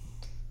 good.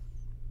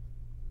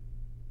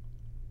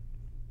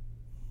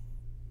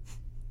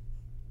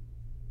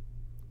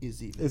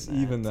 Is even It's that.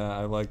 even that.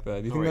 I like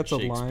that. Do you think Alright, that's a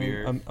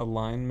Shakespeare. line a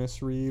line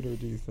misread, or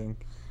do you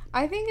think?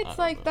 I think I it's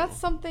don't like that's know.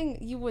 something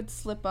you would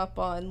slip up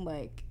on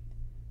like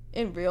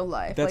in real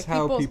life. That's like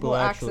how people will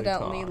actually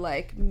accidentally talk.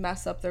 like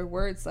mess up their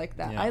words like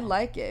that. Yeah. I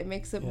like it. It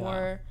makes it Yeah.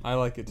 more I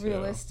like it too.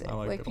 realistic. I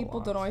Like it a people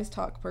lot. don't always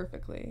talk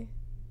perfectly.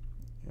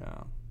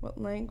 Yeah. What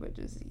language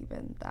is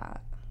even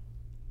that?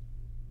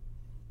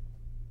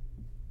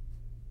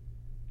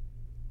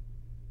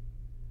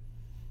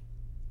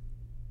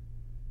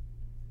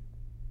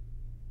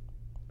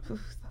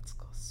 Oof, that's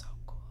cool. So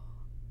cool.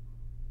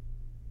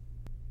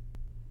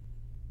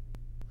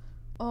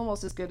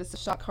 Almost as good as the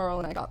shot Carl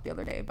and I got the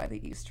other day by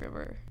the East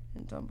River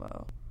in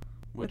Dumbo.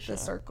 Which, with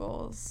the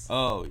circles.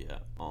 Oh yeah, Yeah,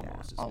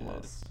 almost as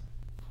almost.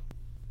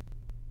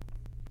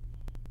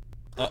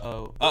 good. Uh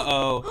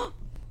oh.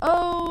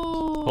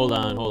 Oh! Hold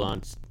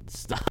on.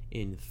 Stop.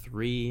 In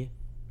 3,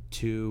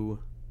 2,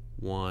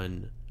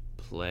 1,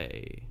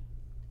 play.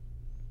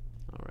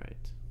 All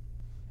right.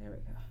 There we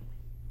go.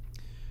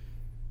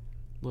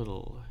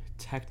 Little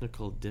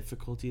technical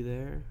difficulty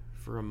there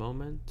for a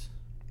moment.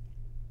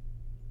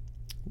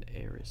 The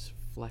air is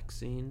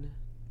flexing.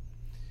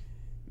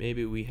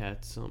 Maybe we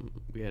had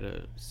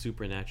a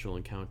supernatural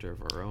encounter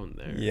of our own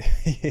there.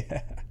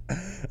 Yeah.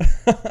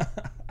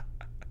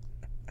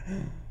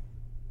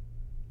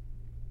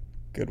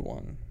 Good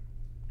one.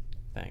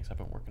 Thanks. I've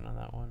been working on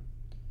that one.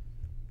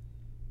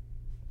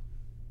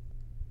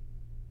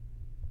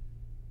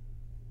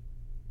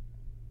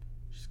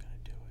 Just gonna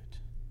do it.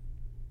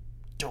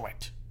 Do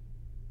it.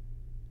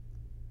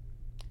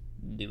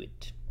 Do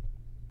it.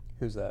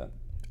 Who's that?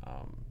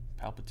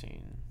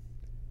 Palpatine.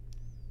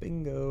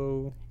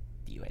 Bingo.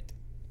 Do it.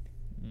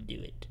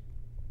 Do it.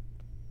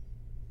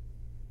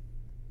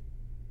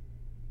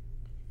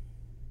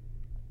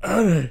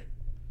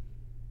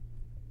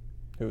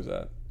 Who's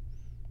that?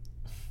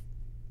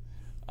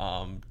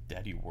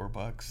 Daddy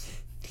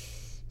Warbucks.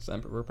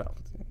 Emperor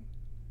Palpatine.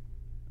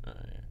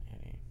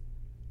 Annie.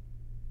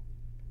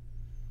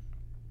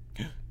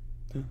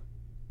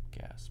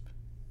 Gasp.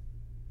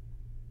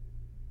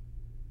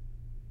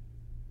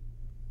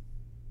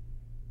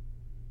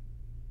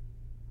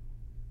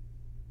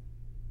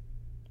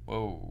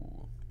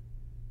 Whoa.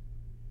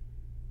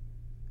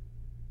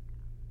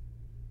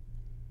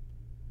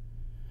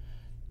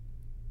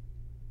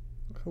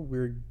 Look how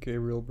weird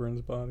Gabriel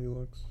Byrne's body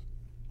looks.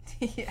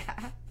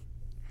 Yeah.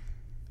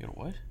 You know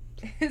what?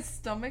 His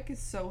stomach is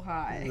so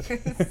high.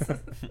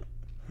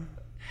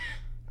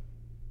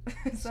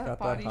 Is that Got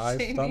body that high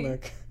shaming?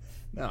 stomach.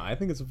 No, I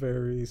think it's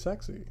very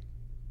sexy.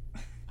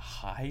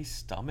 High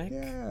stomach?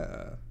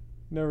 Yeah.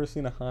 Never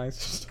seen a high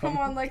stomach. Come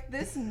on, like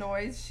this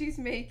noise she's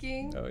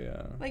making. Oh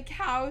yeah. Like,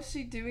 how is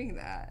she doing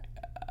that?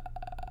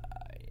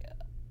 Yeah.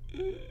 I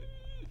don't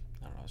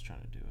know. I was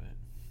trying to do it.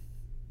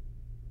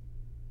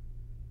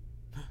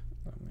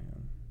 Oh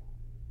man.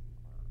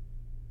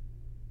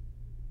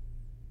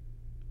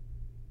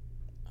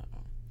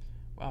 Uh-oh.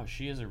 Wow,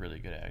 she is a really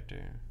good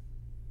actor.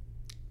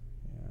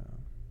 Yeah.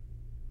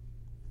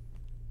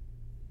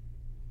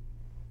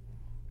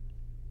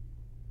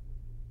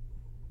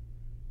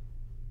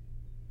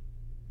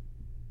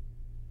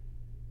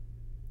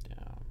 Yeah.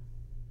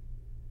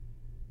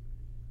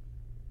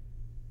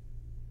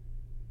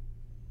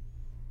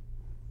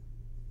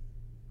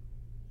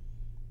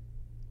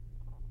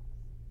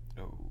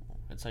 Oh,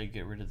 that's how you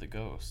get rid of the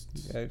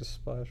ghosts. Yeah, you just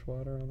splash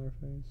water on their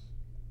face.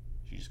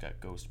 She just got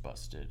ghost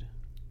busted.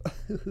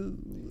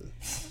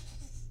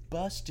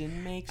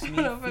 Bustin' makes I me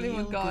don't know if feel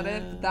anyone got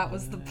it, but that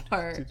was the good.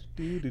 part.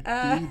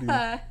 And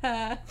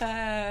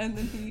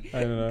then he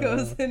I don't know.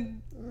 goes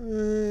and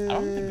I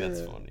don't think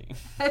that's funny.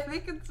 I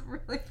think it's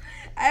really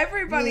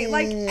everybody in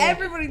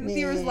the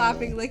theater was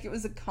laughing like it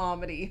was a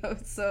comedy.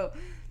 So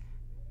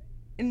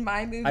in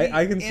my movie,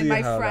 I can see and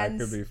my how that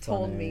friends could be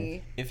told funny.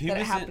 me If he that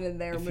was it happened in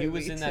their if movie he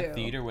was in too. that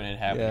theater when it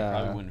happened, Yeah. he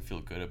probably wouldn't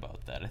feel good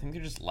about that. I think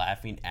they're just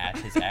laughing at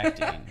his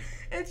acting.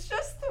 It's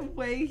just the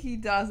way he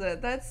does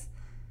it.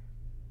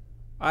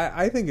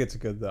 I think it's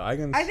good though. I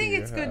think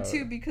it's good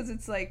too because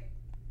it's like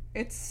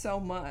it's so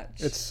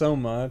much. It's so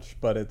much,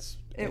 but it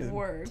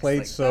works. played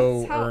Like, so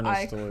that's how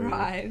earnestly. I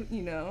cry,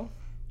 when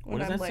What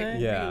does I'm that like say?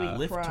 Yeah. really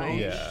Lift crying.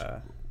 Toach? Yeah.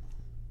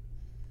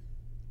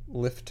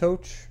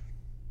 Liftoach?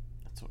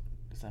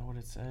 Is that what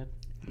it said?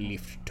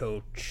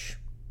 Liftoach.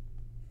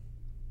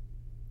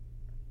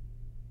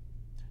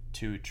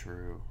 Too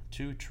true.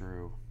 Too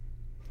true.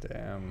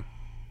 Damn.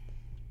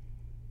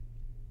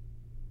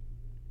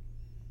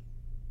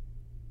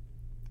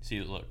 See,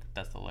 look,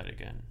 that's the light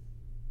again.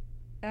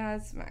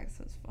 That's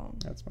Max's phone.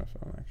 That's my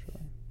phone,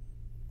 actually.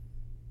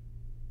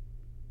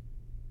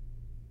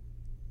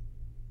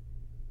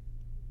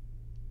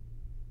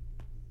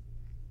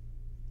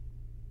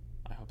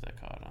 I hope that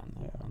caught on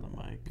Yeah.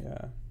 the mic.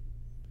 Yeah.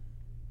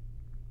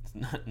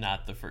 It's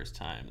not the first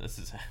time this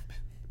has happened.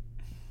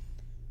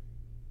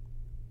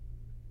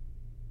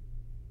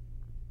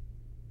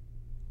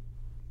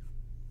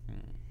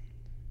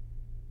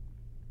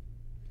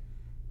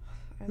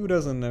 Who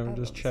doesn't I ever love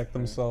just this check part.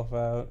 themselves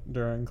out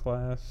during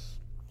class?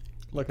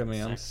 Look at me,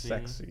 I'm Sexy.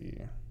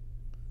 sexy.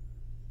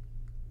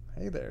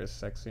 Hey there,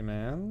 sexy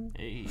man.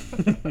 Hey.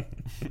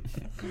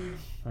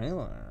 Hey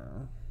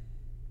there.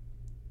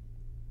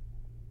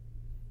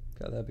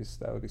 God, that would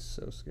be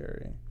so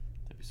scary.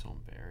 That'd be so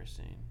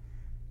embarrassing.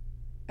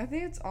 I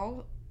think it's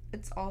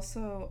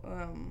also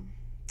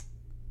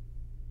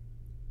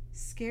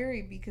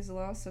scary because a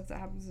lot of stuff that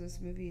happens in this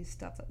movie is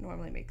stuff that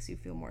normally makes you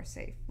feel more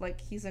safe.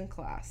 Like he's in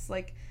class.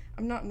 Like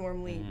I'm not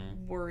normally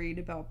worried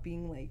about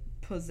being like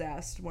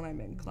possessed when I'm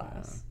in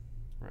class.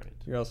 Right.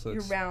 You're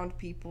Around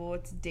people.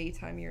 It's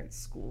daytime. You're at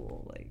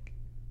school. Like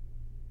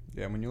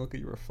yeah, when you look at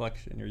your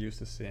reflection, you're used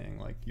to seeing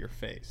like your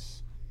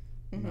face,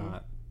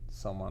 not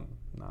someone,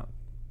 not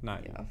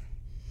you. yeah.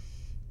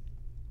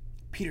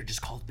 Peter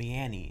just called me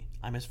Annie.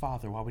 I'm his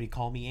father. Why would he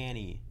call me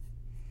Annie?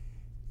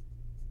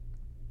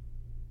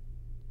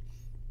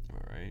 All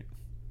right.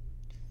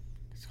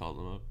 Just called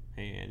him up.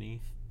 Hey,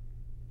 Annie.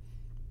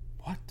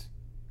 What?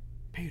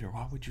 Peter,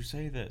 why would you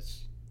say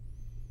this?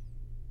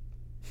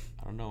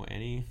 I don't know,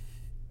 Annie.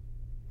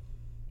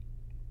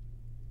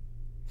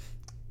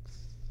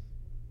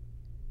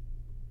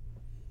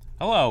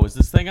 Hello, is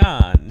this thing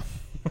on?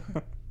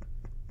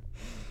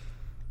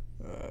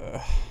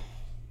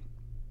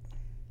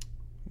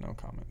 No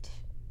comment.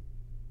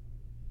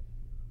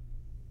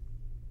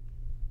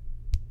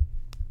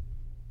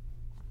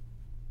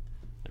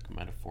 Like,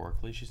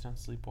 metaphorically, she's not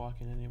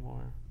sleepwalking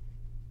anymore.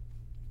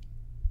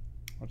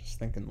 I'm just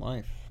thinking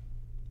life.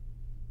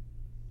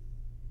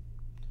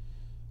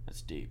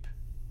 That's deep.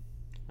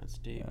 That's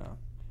deep. Yeah.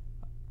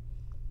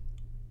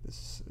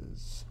 This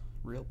is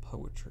real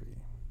poetry,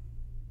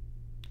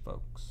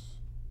 folks.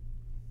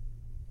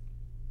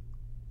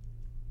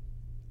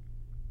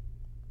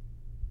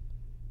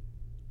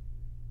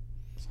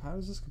 So how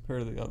does this compare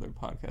to the other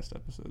podcast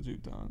episodes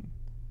you've done?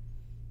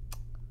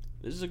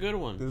 This is a good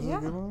one. This is a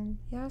good one?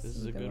 Yes. This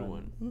is a good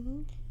one.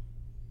 Mm-hmm.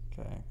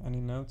 Okay. Any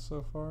notes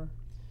so far?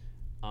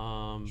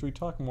 Should we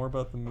talk more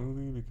about the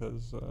movie?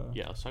 Because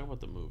Yeah, let's talk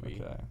about the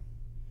movie. Okay.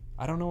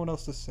 I don't know what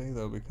else to say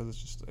though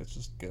because it's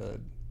just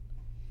good.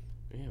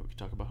 Yeah, we can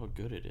talk about how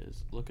good it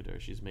is. Look at her;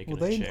 she's making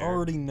Well, a they chair.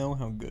 already know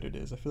how good it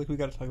is. I feel like we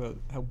got to talk about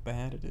how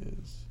bad it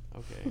is.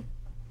 Okay.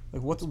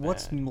 Like what's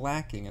bad?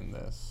 lacking in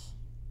this?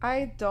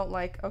 I don't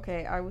like.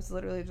 Okay, I was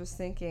literally just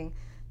thinking,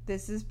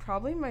 this is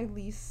probably my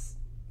least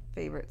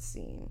favorite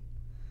scene.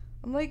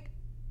 I'm like,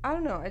 I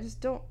don't know. I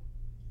just don't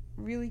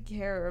really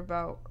care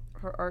about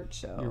her art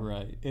show. You're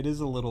right. It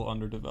is a little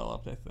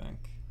underdeveloped, I think.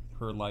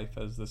 Her life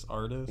as this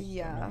artist.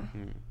 Yeah. I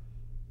mean,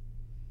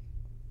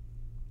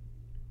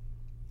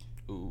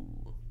 Ooh.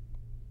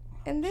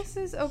 And this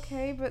is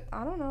okay, but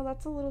I don't know.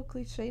 That's a little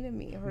cliche to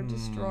me. Her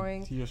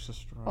destroying he just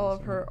destroys all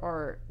of it. her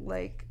art.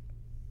 Like,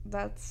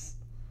 that's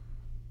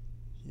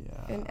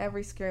Yeah. in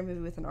every scary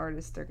movie with an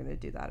artist. They're gonna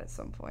do that at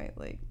some point.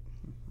 Like,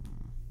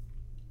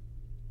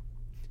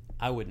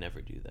 I would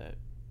never do that.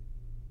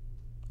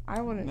 I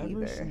wouldn't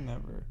Never say either.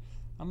 never.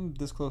 I'm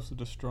this close to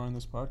destroying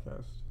this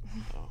podcast.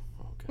 Oh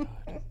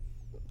God.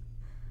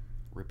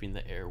 Ripping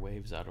the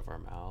airwaves out of our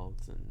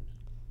mouths and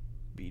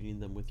beating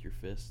them with your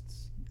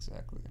fists.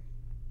 Exactly.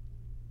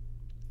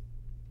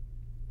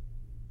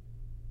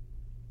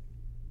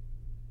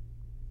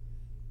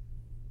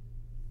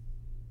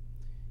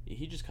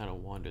 He just kind of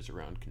wanders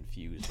around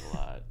confused a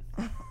lot.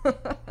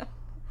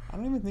 I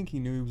don't even think he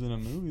knew he was in a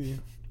movie.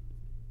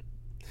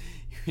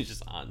 He was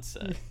just on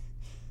set.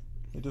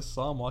 They just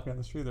saw him walking down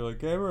the street. They're like,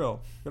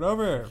 Gabriel, get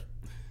over here.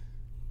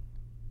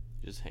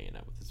 Just hanging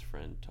out with his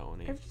friend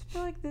Tony. I just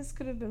feel like this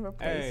could have been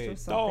replaced Hey, with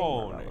something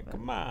more Tony, relevant.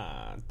 come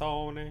on,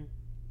 Tony.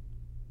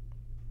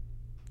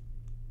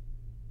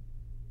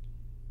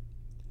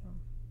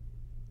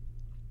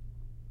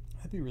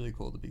 That'd be really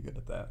cool to be good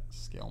at that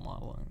scale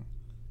modeling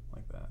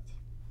like that.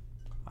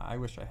 I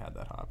wish I had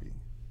that hobby.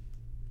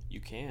 You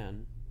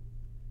can.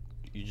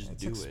 You just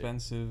It's do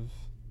expensive.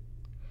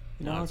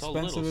 You No, know how it's all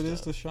little expensive it is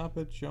stuff. to shop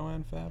at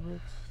Joann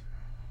Fabrics?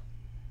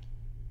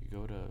 it. You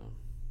go to,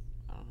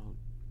 I don't know,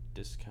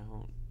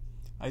 discount.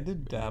 I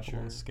did dabble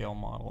Furniture. in scale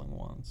modeling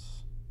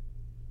once.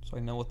 So I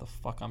know what the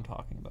fuck I'm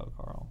talking about,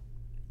 Carl.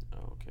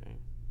 Oh, okay.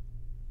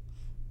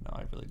 No,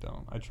 I really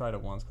don't. I tried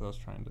it once because I was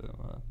trying to...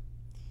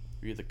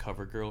 Were you the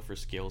cover girl for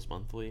Scales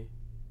Monthly?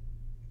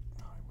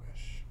 oh,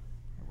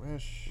 I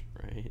wish.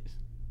 Right.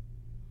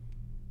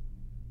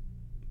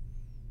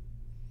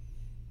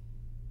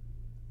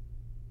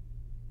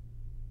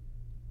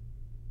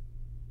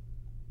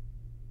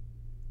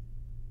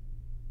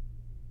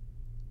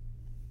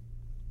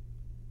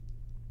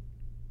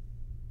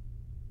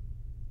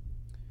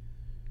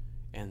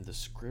 And the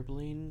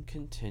scribbling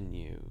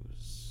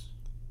continues.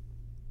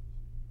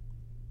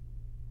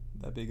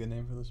 That'd be a good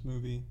name for this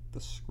movie. The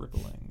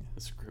Scribbling.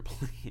 The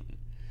scribbling.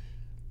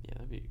 Yeah,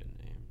 that'd be a good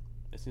name.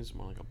 It seems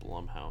more like a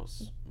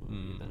Blumhouse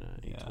movie than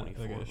a yeah, A24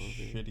 like a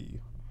movie. shitty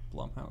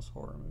Blumhouse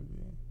horror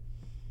movie.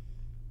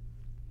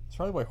 It's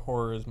probably why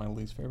horror is my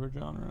least favorite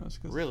genre.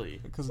 Really?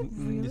 Because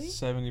Really?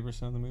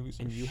 70% of the movies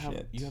are And you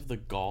shit. have the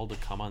gall to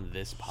come on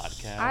this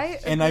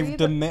podcast. and I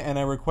agreed. and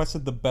I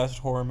requested the best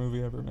horror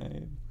movie ever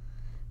made.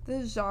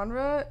 The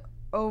genre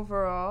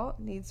overall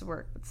needs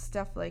work, but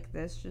stuff like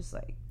this just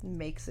like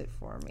makes it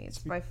for me.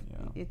 It's yeah.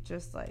 it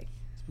just like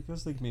It's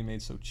because they can be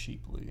made so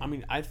cheaply. I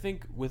mean, I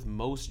think with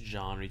most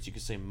genres, you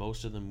could say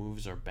most of the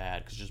movies are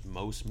bad because just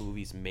most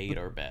movies made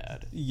are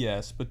bad.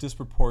 Yes, but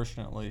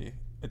disproportionately,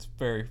 it's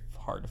very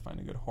hard to find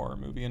a good horror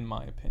movie, in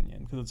my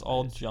opinion, because it's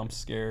all is jump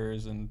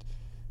scares and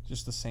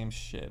just the same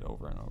shit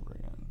over and over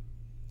again.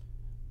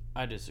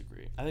 I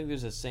disagree. I think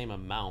there's the same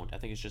amount. I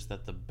think it's just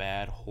that the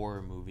bad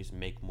horror movies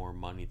make more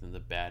money than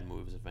the bad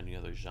movies of any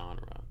other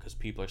genre because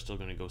people are still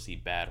going to go see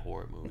bad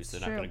horror movies. It's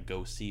They're true. not going to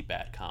go see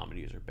bad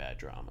comedies or bad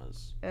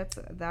dramas.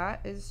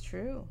 that is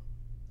true.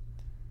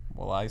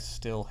 Well, I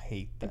still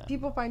hate them. And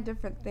people find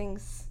different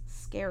things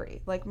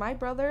scary. Like my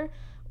brother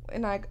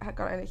and I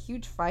got in a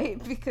huge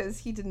fight because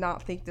he did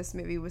not think this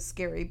movie was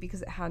scary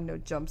because it had no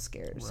jump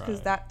scares. Because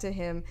Right. that to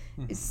him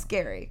is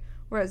scary.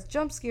 Whereas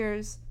jump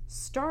scares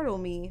startle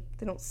me,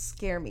 they don't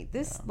scare me.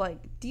 This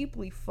like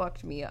deeply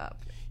fucked me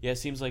up. Yeah, it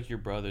seems like your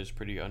brother's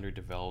pretty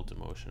underdeveloped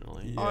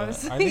emotionally. Yeah,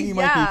 Honestly, I think he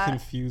might yeah. be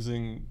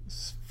confusing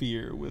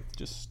fear with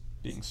just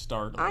being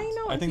startled. I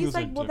know. I And think he's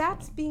those are like, well,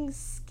 that's different. being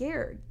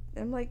scared.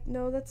 I'm like,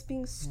 no, that's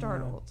being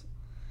startled.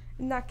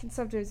 And that can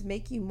sometimes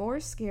make you more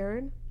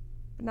scared,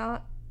 but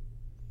not.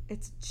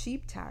 It's a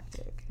cheap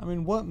tactic. I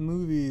mean, what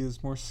movie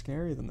is more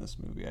scary than this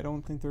movie? I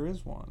don't think there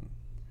is one.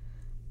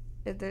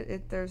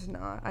 There's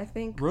not. I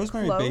think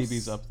Rosemary Close,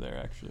 Baby's up there,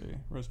 actually.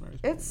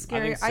 Rosemary's Baby. It's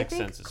scary. think I Sixth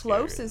think Sense is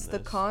Close scarier is than The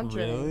this.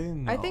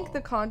 Conjuring. Really? I think The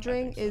No.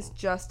 Conjuring think is so.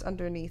 just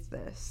underneath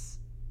this.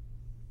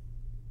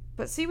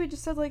 But see, we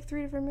just said like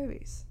 3 different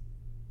movies.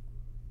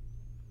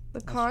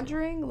 The true.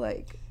 Conjuring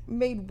like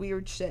made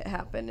weird shit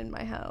happen in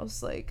my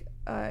house. Like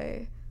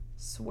I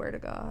swear to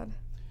God.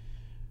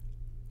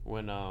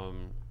 When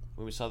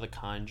we saw The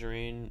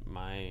Conjuring,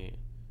 my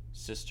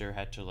sister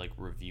had to like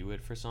review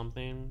it for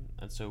something,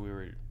 and so we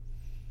were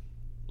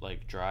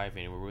like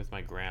driving and we were with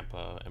my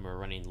grandpa and we were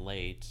running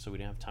late, so we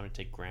didn't have time to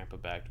take grandpa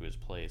back to his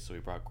place, so we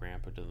brought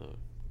grandpa to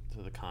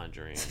the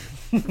Conjuring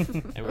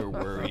and we were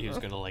worried he was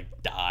gonna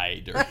like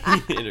die during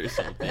it or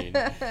something,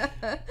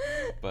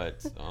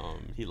 but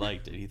he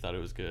liked it. He thought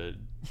it was good.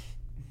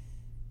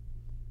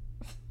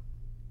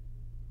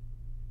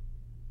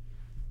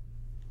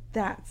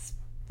 That's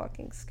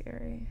fucking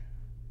scary.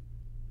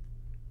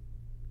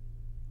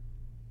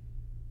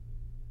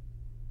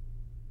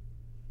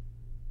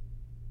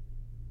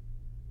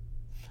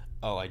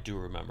 Oh, I do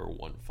remember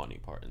one funny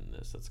part in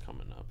this that's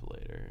coming up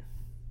later.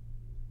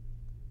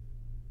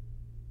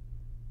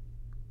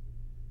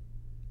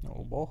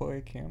 Oh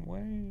boy, can't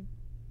wait.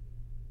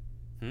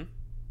 Hmm?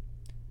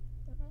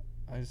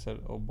 I just said,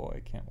 oh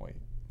boy, can't wait.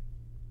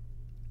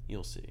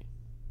 You'll see.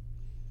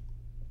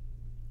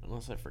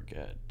 Unless I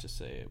forget to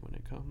say it when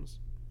it comes.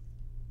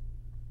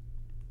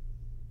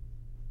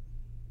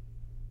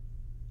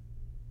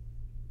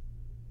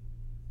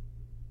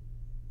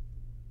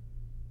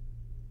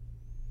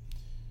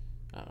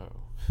 Uh-oh.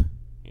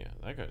 Yeah,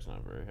 that guy's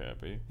not very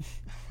happy.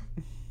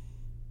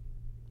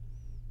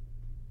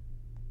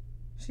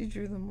 She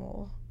drew the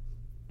mole.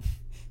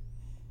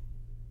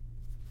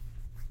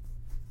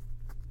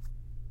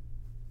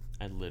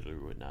 I literally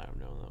would not have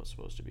known that was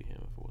supposed to be him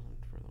if it wasn't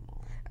for them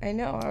all. I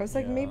know. I was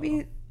like, Yeah.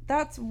 maybe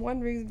that's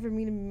one reason for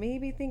me to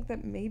maybe think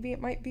that maybe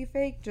it might be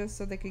fake, just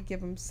so they could give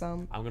him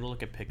some I'm gonna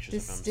look at pictures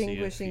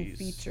distinguishing of him,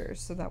 see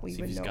features, so that we see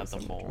if would he's know got it's the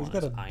him. mole. He's On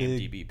got a his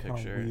big, IMDb kind of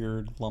picture.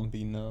 weird,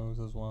 lumpy nose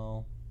as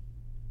well.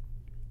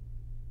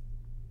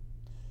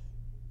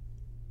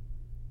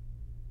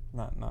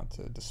 not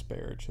to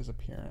disparage his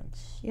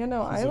appearance. Yeah,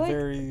 no, He's I a like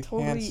very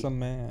totally. handsome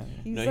man.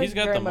 He's No, like he's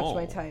got very the much my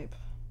mole. type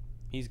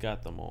He's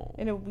got them all.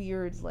 in a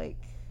weird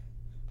like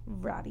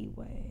ratty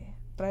way.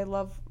 But I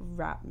love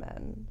rat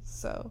men,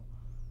 so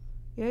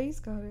yeah, he's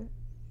got it.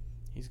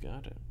 He's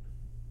got it.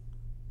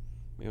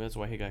 Maybe that's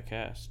why he got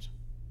cast.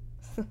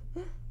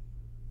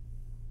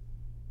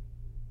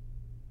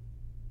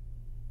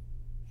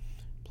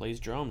 Plays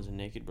drums in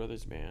Naked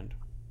Brothers Band.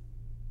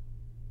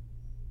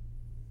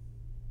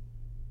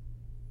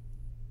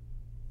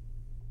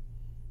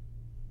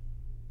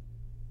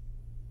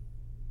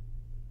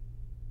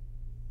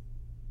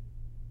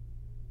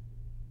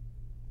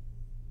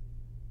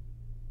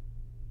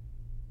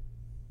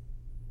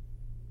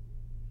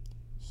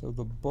 So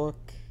the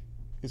book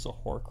is a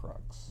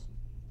Horcrux.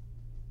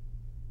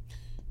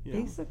 Yeah,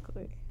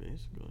 Basically.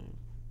 basically.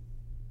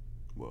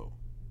 Whoa.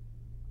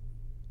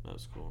 That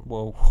was cool.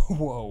 Whoa,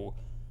 whoa.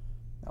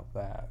 Now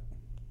that.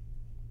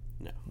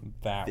 No.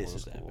 That This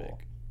was is cool.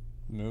 epic.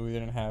 The movie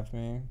didn't have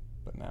me,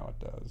 but now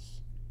it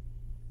does.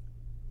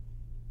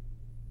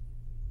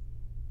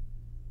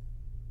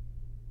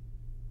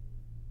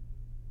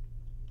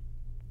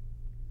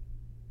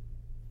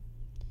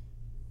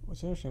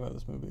 What's interesting about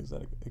this movie is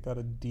that it got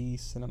a D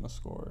cinema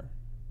score.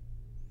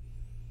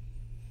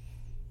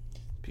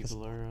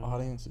 People are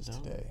Audiences no.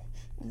 today,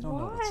 they don't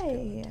know what's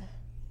Why? good.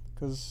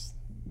 Because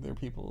they're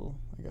people,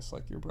 I guess,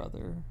 like your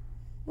brother.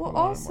 Well, who wanted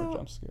more also,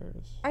 jump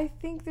scares. I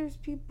think there's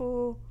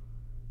people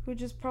who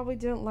just probably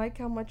didn't like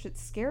how much it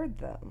scared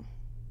them.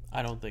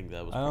 I don't think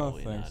that was I don't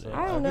probably think not so. it.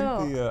 I don't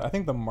know. I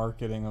think the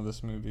marketing of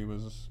this movie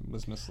was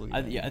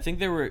misleading. I think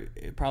they were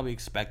probably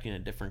expecting a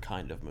different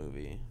kind of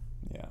movie.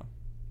 Yeah.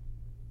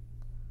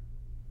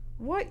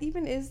 What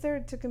even is there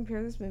to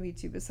compare this movie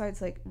to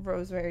besides like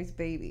Rosemary's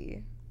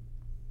Baby?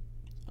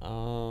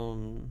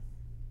 But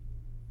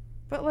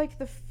like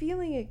the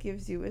feeling it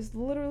gives you is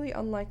literally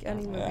unlike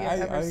any movie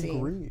I've ever seen.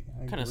 agree.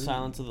 Kind of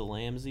Silence of the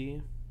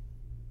Lambs-y.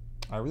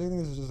 I really think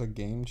this is just a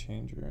game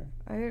changer.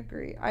 I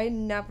agree. I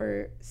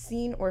never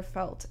seen or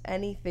felt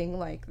anything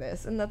like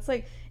this, and that's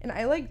like, and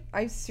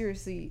I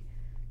seriously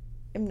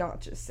am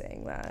not just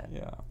saying that.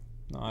 Yeah.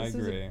 No, I This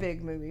agree. was a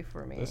big movie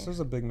for me. This was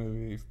a big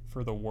movie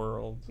for the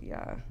world.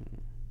 Yeah.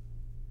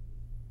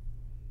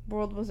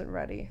 World wasn't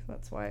ready.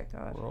 That's why it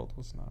got The world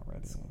was not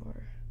ready.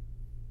 score.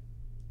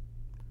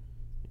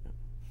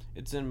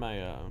 It's in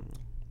my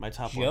my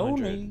top Joni.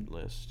 100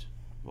 list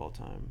of all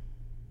time.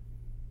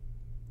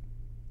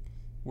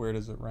 Where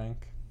does it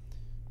rank?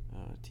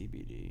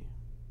 TBD.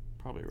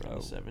 Probably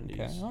around the 70s.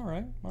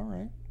 Okay, all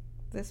right.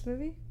 This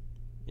movie?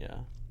 Yeah.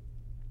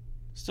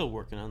 Still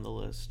working on the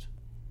list.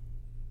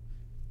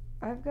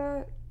 I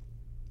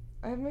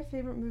have my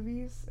favorite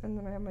movies, and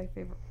then I have my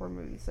favorite horror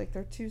movies. Like,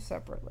 they're two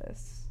separate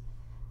lists.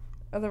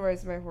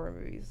 Otherwise, my horror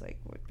movies, like,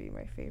 would be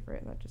my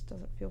favorite, and that just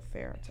doesn't feel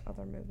fair to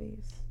other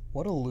movies.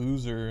 What a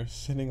loser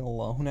sitting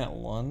alone at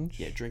lunch.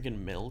 Yeah,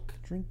 drinking milk.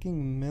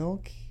 Drinking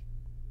milk.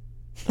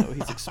 Oh,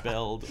 he's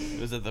expelled.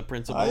 Was it the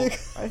principal? I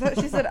thought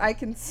she said, I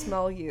can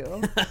smell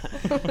you.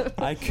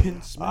 I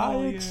can smell I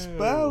you.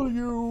 expel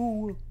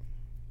you.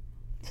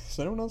 Is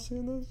anyone else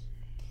seeing this?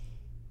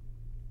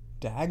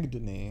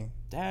 Dagdany.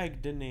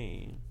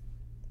 Dagdany.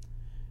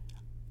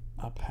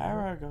 A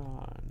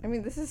paragon. I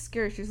mean, this is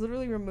scary. She's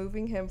literally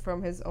removing him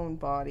from his own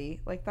body.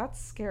 Like, that's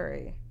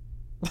scary.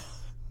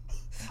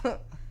 Can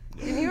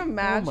you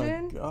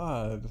imagine? Oh my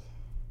god.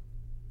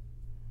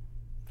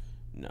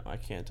 No, I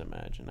can't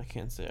imagine. I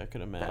can't say I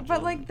could imagine.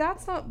 But like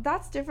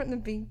that's different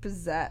than being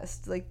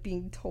possessed, like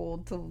being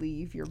told to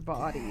leave your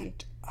body.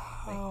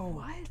 Like, Oh.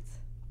 what?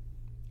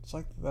 It's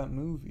like that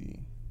movie.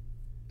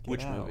 Get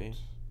Which Out. movie?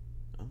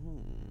 Oh.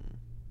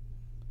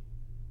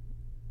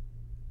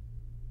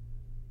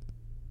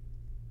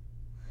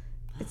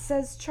 It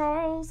says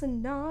Charles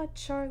and not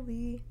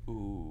Charlie.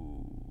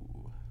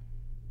 Ooh.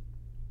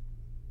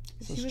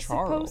 This She is was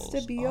Charles.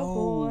 supposed to be a Oh,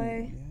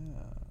 boy.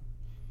 Yeah.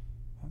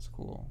 That's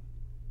cool.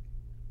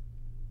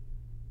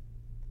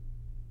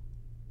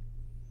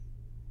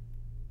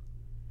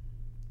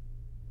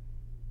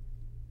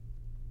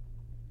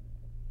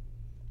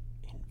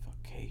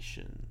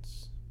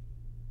 Invocations.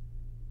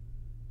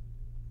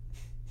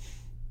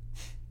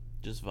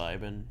 Just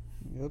vibing.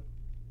 Yep.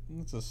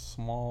 It's a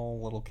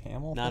small little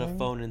camel Not thing. a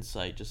phone in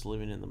sight, just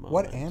living in the moment.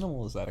 What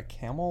animal is that? A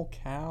camel?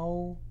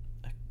 Cow?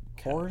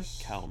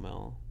 Horse?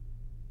 Cowmel.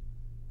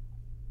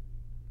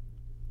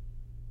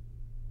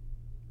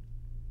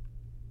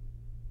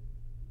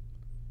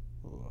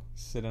 Ugh,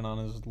 sitting on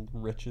his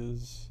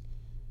riches.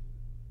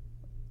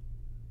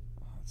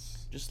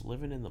 That's... Just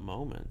living in the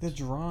moment. The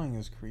drawing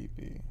is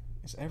creepy.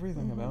 It's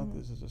everything about Mhm.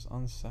 this is just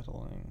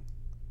unsettling.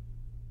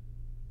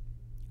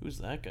 Who's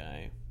that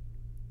guy?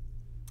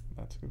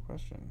 That's a good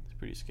question. It's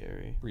pretty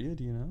scary. Bria,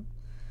 do you know?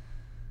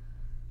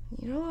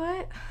 You know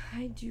what?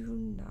 I do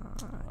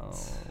not. Oh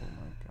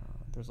my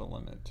god. There's a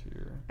limit to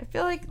your... I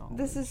feel like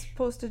this is knowledge.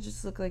 supposed to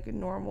just look like a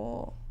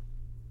normal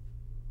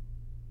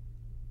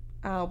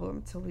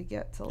album till we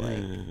get to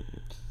like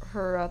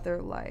her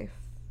other life.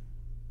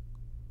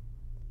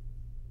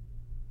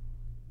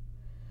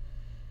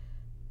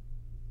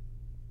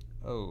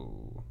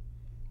 Oh,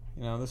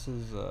 this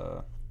is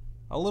a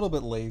little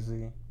bit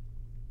lazy.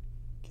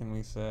 Can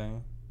we say?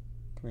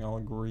 Can we all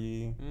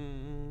agree?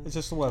 It's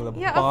just a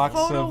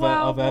box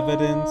of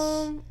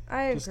evidence.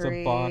 I agree. Just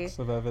a box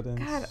of evidence.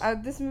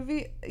 God, this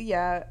movie,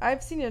 yeah,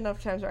 I've seen it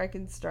enough times where I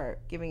can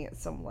start giving it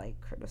some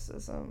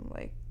criticism.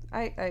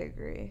 I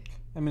agree.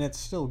 I mean, it's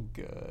still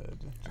good.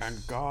 And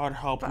God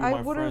help But you, I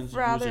my would have friends,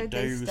 rather use a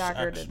they Deus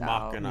staggered Ex it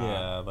out.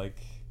 Machina. Yeah,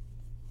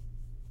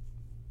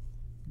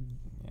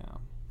 yeah.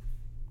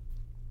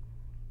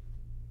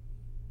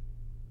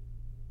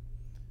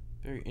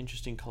 Very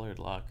interesting colored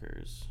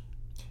lockers.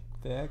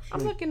 They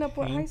actually I'm looking up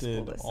what high school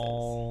painted this is.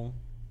 all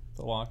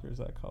the lockers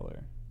that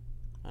color.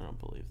 I don't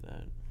believe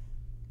that.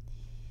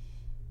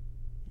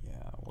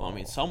 Yeah. Well, I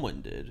mean,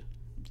 someone did.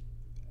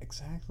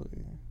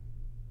 Exactly.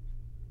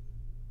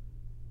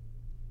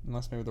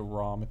 Unless maybe the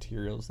raw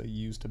materials they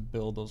used to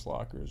build those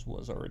lockers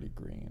was already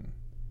green,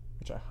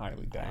 which I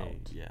highly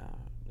doubt. Yeah,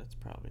 that's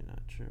probably not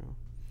true.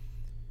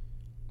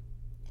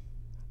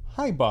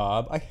 Hi,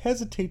 Bob. I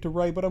hesitate to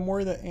write, but I'm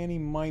worried that Annie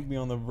might be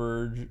on the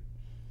verge.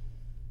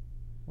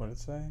 What did it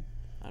say?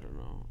 I don't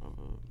know. Of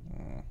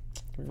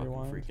Can we fucking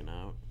rewind? freaking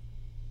out.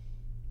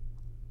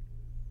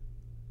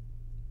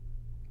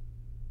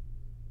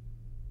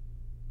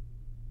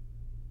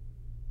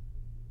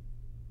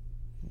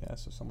 Yeah,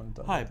 so someone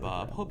does. Hi,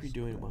 Bob. Hope you're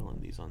doing well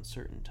in these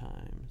uncertain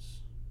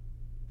times.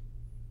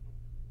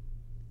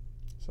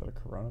 Is that a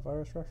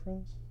coronavirus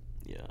reference?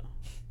 Yeah.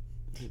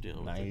 You're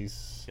dealing with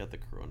Nice. got the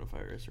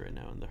coronavirus right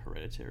now in the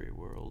Hereditary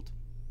world.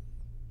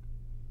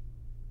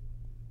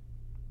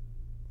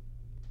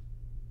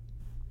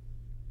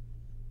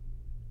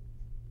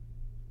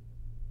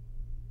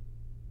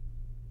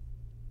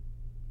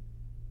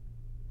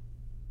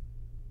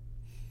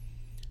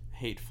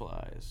 Hate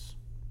flies.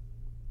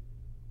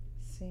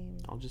 Same.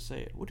 I'll just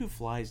say it. What do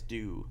flies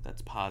do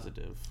that's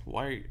positive?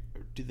 Why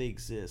do they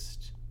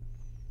exist?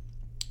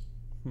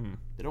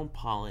 They don't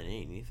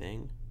pollinate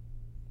anything.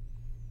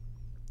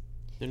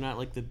 They're not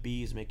like the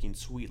bees making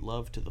sweet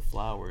love to the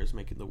flowers,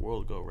 making the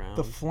world go round.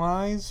 The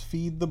flies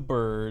feed the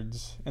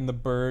birds, and the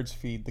birds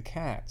feed the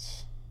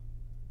cats.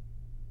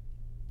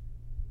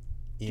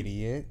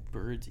 Idiot.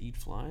 Birds eat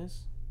flies?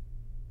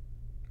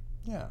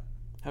 Yeah.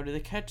 How do they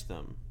catch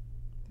them?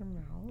 Their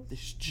mouths. They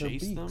just Their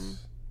chase them?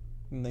 beaks.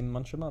 And they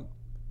munch them up.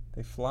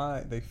 They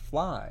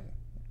fly,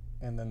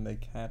 and then they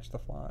catch the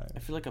fly. I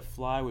feel like a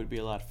fly would be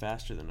a lot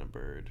faster than a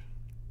bird.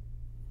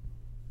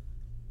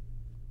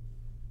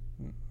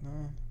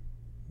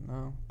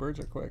 No, birds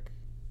are quick.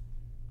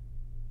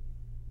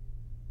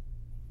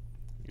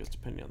 I guess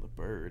depending on the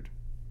bird.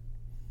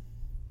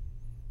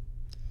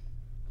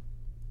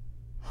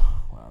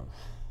 Wow.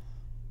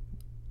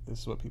 This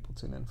is what people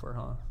tune in for,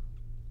 huh?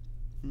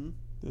 Hmm?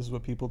 This is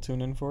what people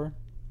tune in for?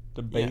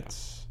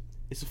 Debates.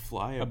 Is a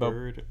fly a About-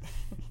 bird?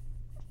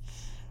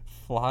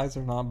 Flies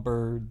are not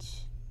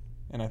birds.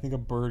 And I think a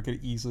bird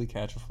could easily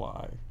catch a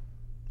fly.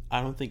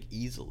 I don't think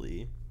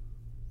easily.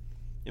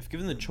 If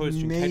given the choice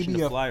between Maybe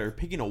catching a a- fly or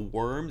picking a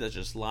worm that's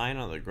just lying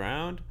on the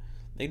ground,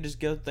 they can just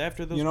go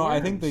after those worms. I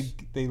think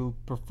they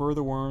prefer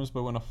the worms,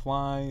 but when a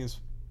fly is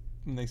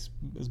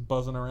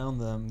buzzing around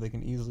them, they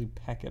can easily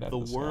peck it at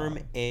The the worm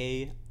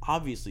sky.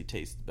 obviously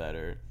tastes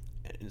better.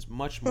 It's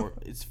much more.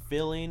 It's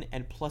filling,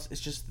 and plus, it's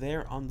just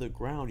there on the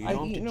ground. You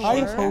don't have to I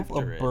chase hope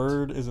after a it.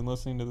 bird isn't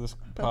listening to this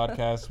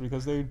podcast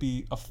because they would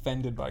be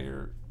offended by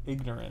your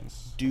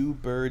ignorance. Do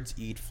birds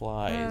eat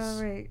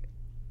flies? Right.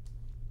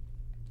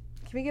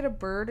 Can we get a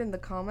bird in the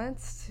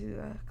comments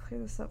to clear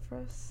this up for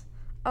us?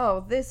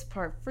 Oh, this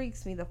part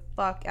freaks me the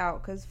fuck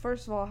out. Because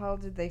first of all, how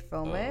did they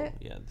film it?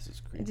 Yeah, this is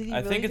Did creepy. he I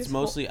really think it's just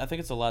mostly. I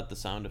think it's a lot the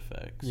sound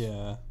effects.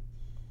 Yeah.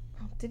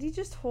 Did he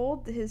just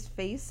hold his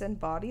face and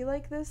body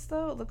like this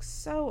though? It looks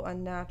so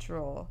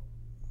unnatural.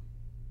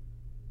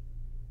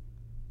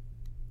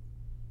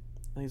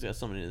 I think he's got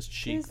something in his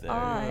cheek His there.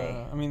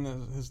 eye. I mean,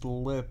 his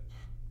lip.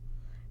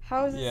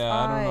 How is his Yeah,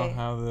 eye? I don't know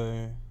how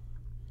they.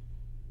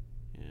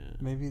 Yeah.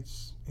 Maybe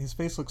it's his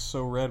face looks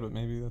so red, but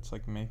maybe that's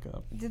like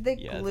makeup. Did they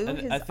Yeah, glue I his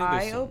think there's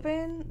eye some-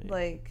 open? maybe.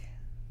 Like,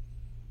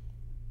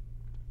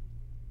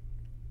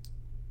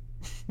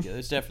 Yeah,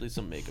 there's definitely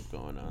some makeup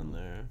going on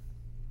there.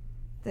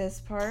 this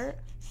part?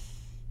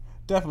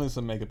 Definitely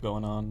some makeup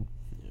going on.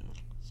 Yeah.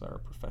 It's our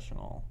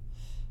professional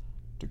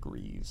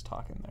degrees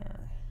talking there.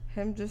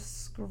 Him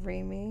just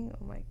screaming.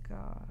 Oh my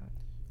god.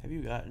 Have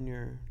you gotten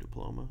your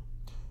diploma?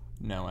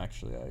 No,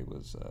 actually, I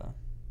was.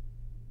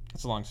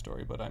 It's a long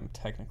story, but I'm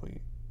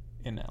technically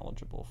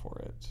ineligible for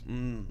it.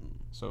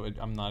 So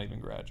I'm not even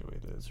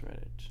graduated. That's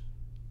right.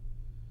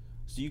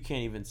 So you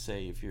can't even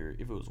say if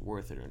it was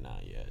worth it or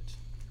not yet,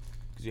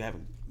 because you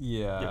haven't.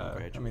 Yeah, I mean,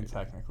 graduated.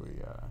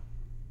 technically,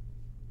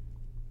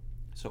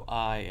 So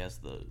I, as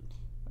the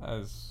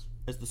as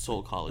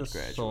sole college the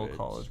graduate, sole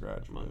college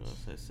graduate. among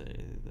us, I say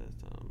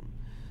that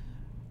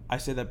I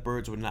say that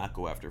birds would not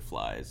go after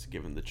flies,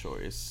 given the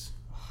choice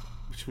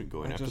between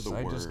going after the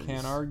I worms. just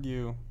can't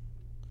argue.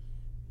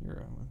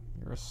 You're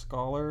a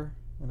scholar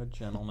and a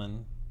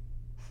gentleman.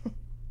 What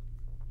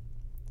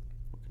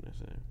can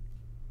I say?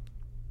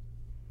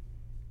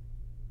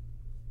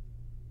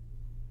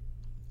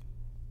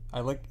 I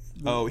like.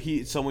 Oh,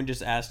 someone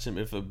just asked him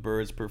if a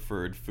bird's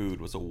preferred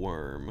food was a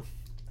worm.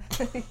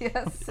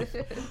 Yes,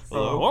 it is.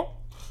 Hello?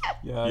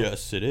 Yeah.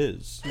 Yes, it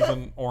is. He's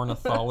an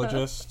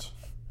ornithologist.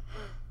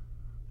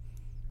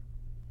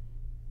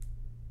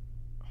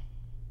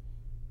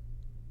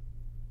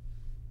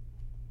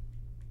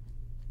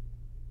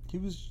 He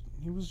was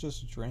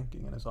just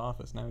drinking in his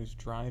office. Now he's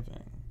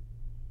driving.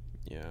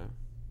 Yeah.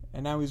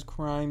 And now he's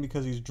crying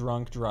because he's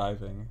drunk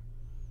driving.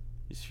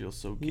 He feels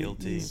so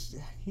guilty.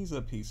 He's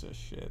a piece of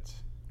shit.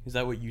 Is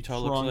that what Utah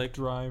Drunk looks like?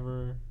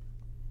 driver.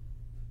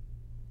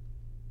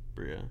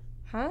 Bria.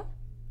 Huh?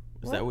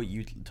 Is that what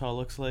Utah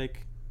looks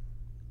like?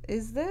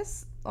 Is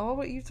this all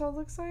what Utah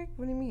looks like?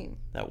 What do you mean?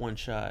 That one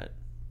shot.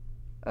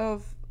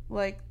 Of,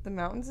 like, the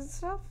mountains and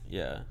stuff?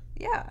 Yeah.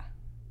 Yeah.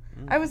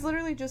 I was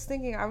literally just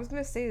thinking, I was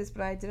going to say this,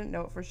 but I didn't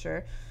know it for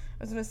sure.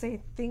 I was going to say, I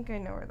think I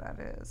know where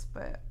that is,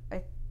 but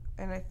I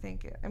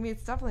think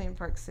it's definitely in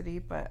Park City,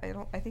 but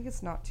I think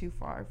it's not too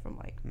far from,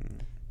 like,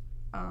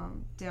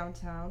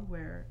 downtown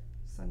where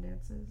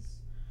Sundance is.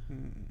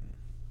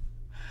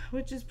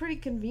 Which is pretty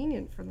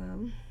convenient for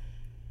them.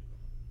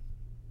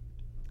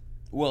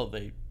 Well,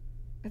 they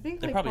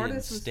think probably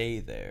didn't stay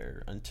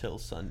there until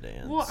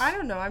Sundance. Well, I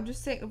don't know. I'm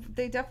just saying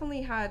they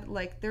definitely had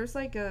there's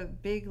like a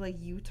big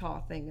Utah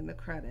thing in the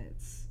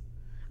credits.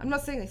 I'm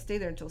not saying they stay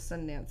there until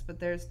Sundance, but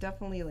there's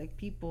definitely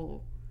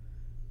people.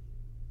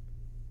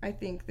 I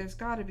think there's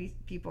got to be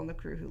people in the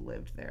crew who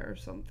lived there or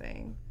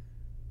something.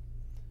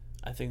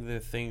 I think the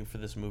thing for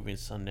this movie in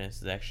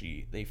Sundance is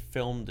actually they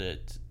filmed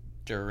it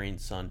during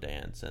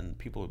Sundance, and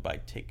people would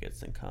buy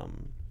tickets and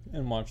come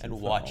and watch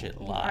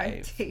it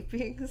live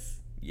tapings.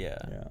 Yeah.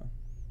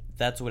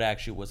 That's what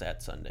actually was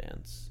at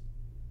Sundance.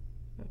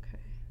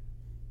 Okay.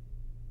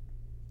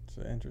 It's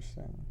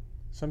interesting.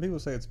 Some people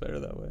say it's better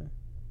that way.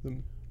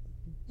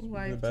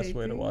 The best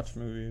way to watch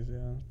movies,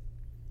 yeah.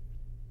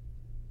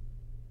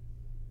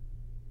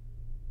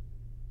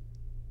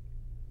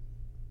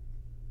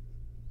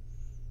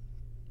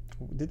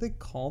 Did they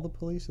call the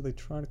police? Or did they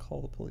try to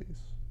call the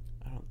police?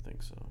 I don't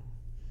think so.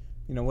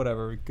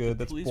 Whatever. Good.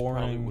 That's boring. Police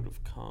probably would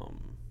have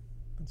come.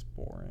 That's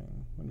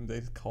boring. When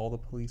they call the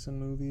police in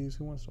movies,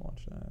 who wants to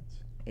watch that?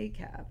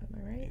 ACAB, am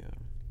I right? Yeah.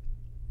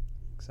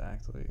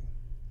 Exactly.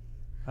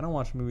 I don't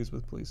watch movies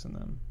with police in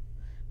them.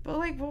 But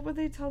what would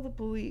they tell the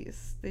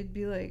police? They'd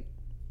be like,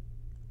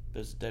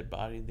 "There's a dead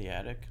body in the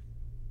attic."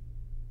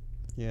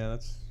 Yeah,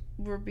 that's.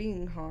 We're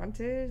being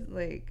haunted.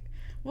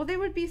 Well, they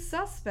would be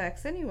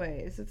suspects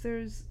anyways. If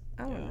there's,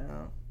 I don't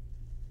know.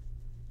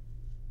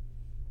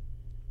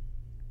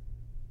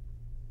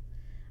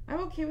 I'm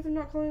okay with them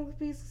not calling the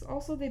police, 'cause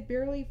also they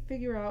barely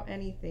figure out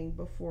anything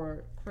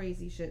before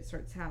crazy shit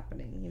starts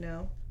happening, you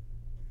know?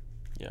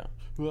 Yeah.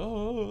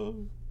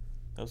 Whoa.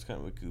 That was kind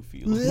of a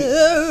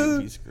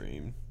goofy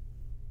scream.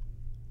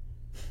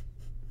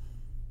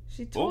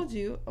 She told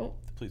you. Oh.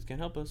 The police can't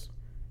help us.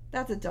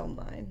 That's a dumb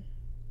line.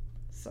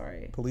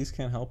 Sorry. Police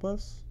can't help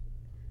us?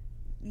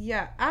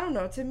 Yeah, I don't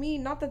know. To me,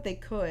 not that they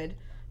could,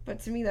 but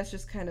to me that's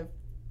just kind of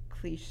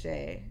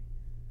cliche.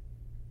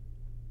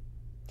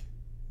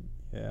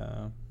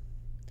 Yeah.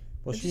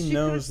 Well, she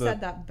knows could have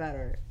said that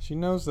better. She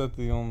knows that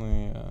the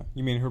only.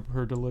 You mean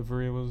her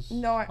delivery was?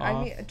 No,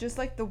 I mean just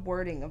the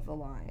wording of the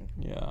line.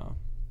 Yeah.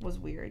 Was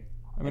weird.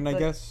 I mean, I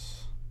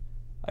guess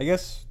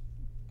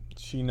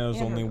she knows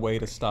the only way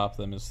to stop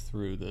them is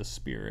through the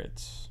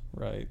spirits,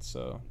 right?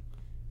 So,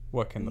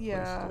 what can the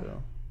police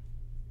do?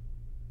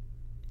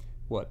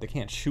 What? They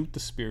can't shoot the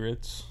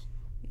spirits.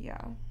 Yeah.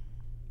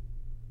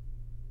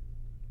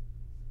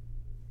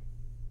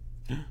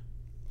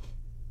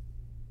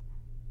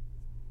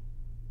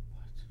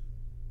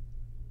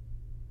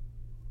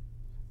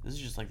 This is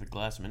just like the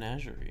Glass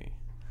Menagerie.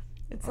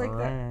 It's like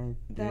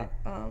that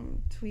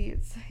tweet.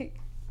 It's like,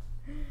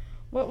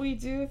 what we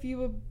do if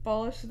you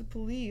abolish the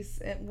police,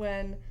 and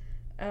when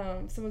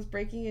someone's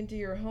breaking into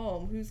your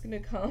home, who's gonna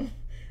come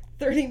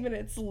 30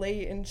 minutes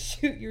late and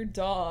shoot your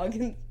dog?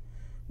 And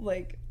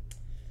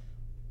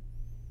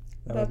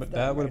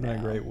that would have been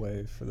a great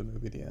way for the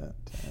movie to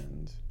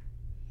end.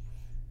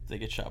 They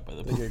get shot by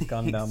the police. They get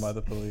gunned down by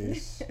the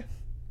police.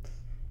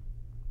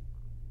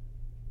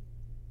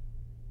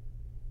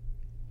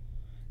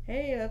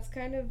 Hey, that's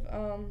kind of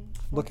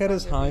Look at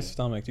his high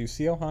stomach. Do you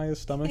see how high his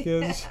stomach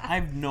is? I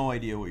have no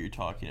idea what you're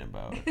talking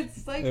about.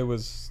 It's it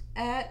was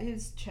at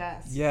his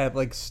chest. Yeah,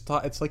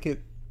 it's like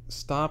it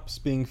stops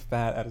being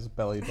fat at his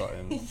belly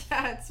button.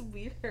 Yeah, it's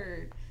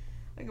weird.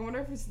 I wonder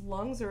if his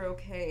lungs are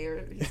okay,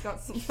 or he's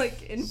got some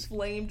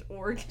inflamed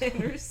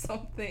organ or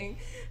something.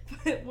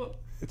 But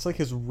it's like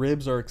his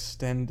ribs are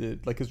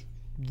extended, like his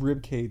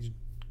rib cage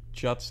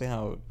juts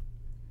out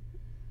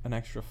an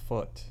extra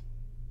foot.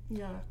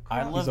 Yeah,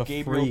 I love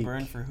Gabriel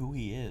Byrne for who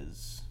he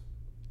is.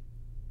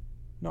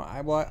 No,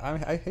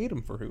 I hate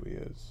him for who he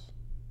is.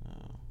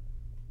 Oh.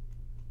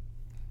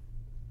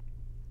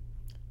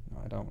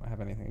 No, I don't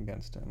have anything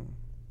against him.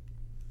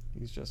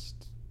 He's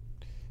just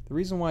the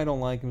reason why I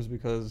don't like him is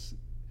because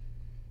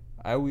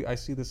I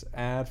see this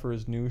ad for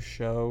his new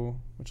show,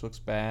 which looks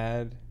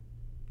bad,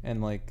 And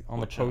like on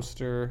What the show?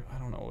 poster, I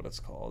don't know what it's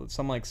called. It's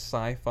some like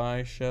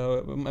sci-fi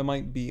show. It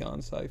might be on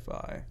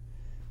Sci-Fi,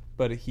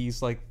 but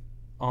he's like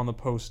on the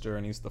poster,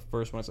 and he's the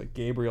first one. It's like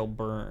Gabriel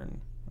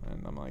Byrne,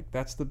 and I'm like,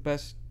 that's the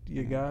best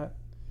you got.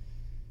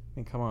 I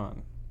mean, come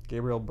on,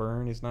 Gabriel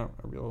Byrne. It's not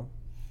a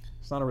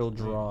real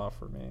draw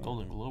for me.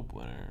 Golden Globe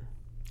winner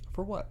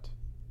For what?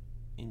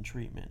 in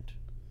treatment.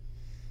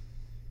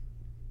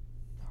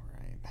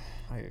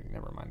 All right,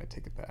 never mind. I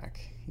take it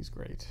back. He's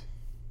great.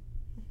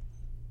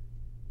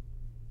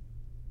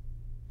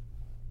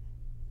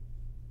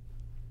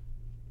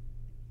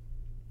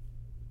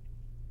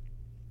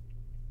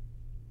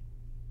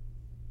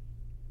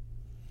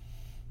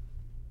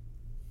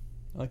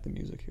 I like the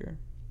music here.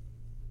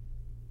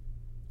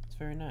 It's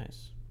very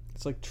nice.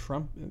 It's like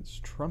trumpets,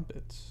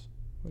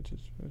 which is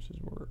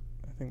where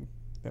I think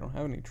they don't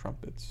have any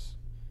trumpets,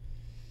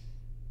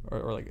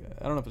 or like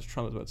I don't know if it's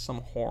trumpets, but it's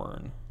some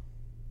horn.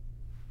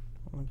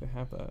 I don't think they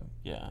have that.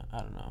 Yeah, I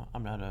don't know.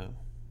 I'm not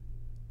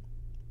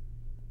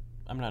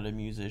a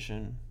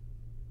musician.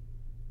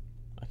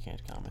 I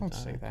can't comment Don't on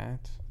say it.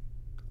 that.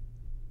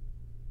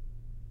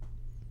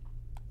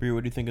 Brie,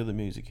 what do you think of the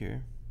music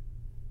here?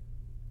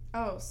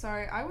 Oh,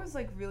 sorry. I was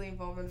like really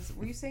involved in this.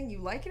 Were you saying you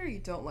like it or you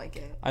don't like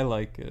it? I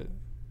like it.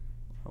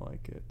 I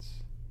like it.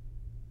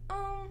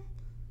 I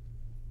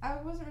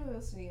wasn't really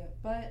listening yet,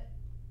 but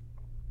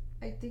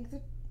I think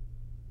the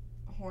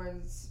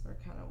horns are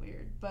kind of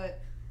weird. But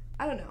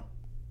I don't know.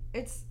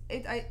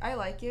 I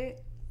like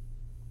it.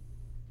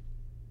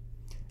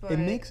 But It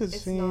makes it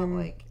it's seem not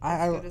like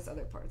I as good as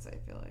other parts. I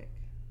feel like.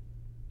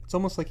 It's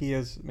almost like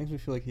it makes me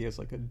feel like he has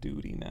like a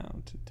duty now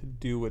to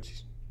do what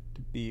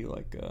to be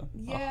like a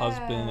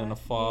husband and a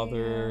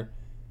father. Yeah.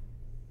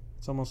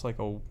 It's almost like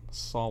a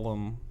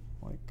solemn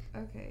like.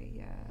 Okay.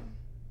 Yeah.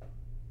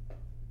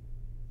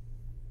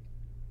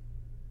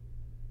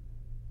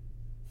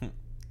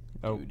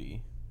 Oh.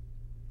 Duty.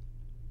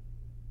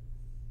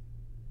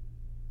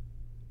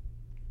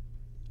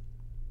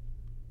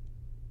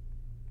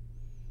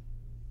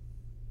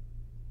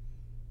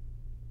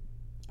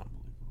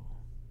 Unbelievable.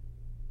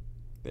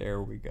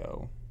 There we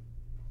go.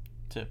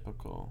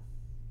 Typical.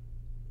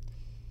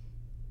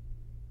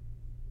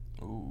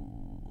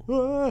 Ooh.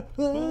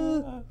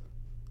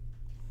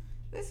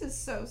 This is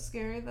so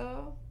scary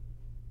though.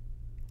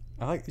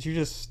 I like you're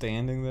just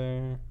standing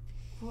there.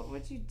 What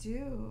would you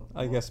do?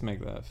 I guess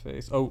make that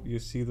face. Oh, you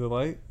see the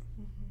light?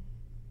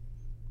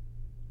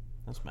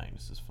 That's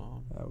Magnus's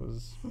phone. That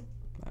was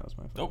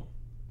my phone. Oh,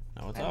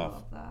 now it's I off.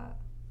 love that.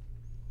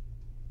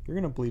 You're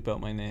gonna bleep out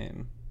my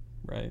name,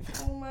 right?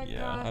 Oh my Yeah.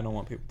 god. I don't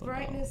want people to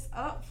Brightness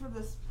up for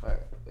this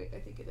part. Wait, I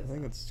think it know. is. I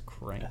think up. it's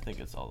cranked. I think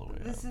it's all the way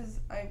This up. is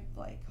I'm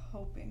like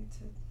hoping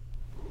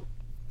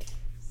to.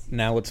 See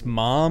Now it's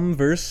mom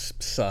versus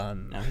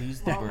son. Now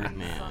he's the Mom and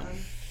Birdman. son.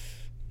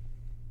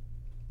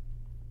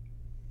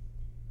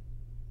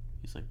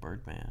 He's like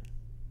Birdman.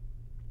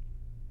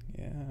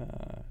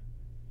 Yeah.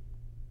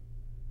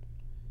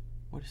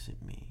 What does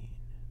it mean?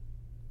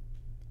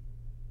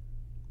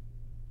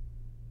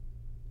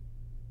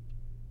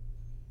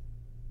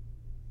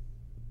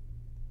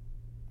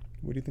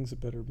 What do you think's a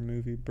better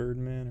movie,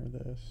 Birdman or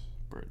this?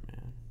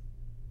 Birdman.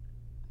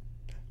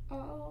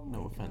 Oh my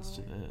No offense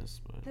to God. this,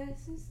 but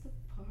This is the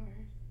part.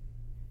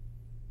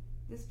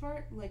 This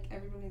part, like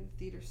everybody in the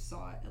theater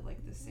saw it at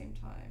like the same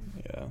time.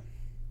 Yeah.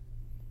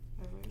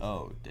 Everybody was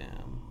oh like,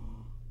 damn.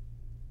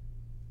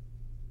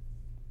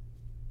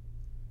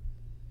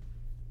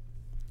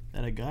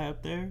 That a guy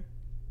up there?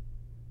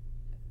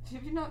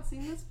 Have you not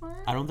seen this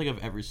part? I don't think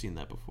I've ever seen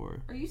that before.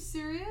 Are you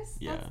serious?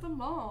 Yeah. That's the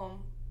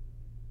mom.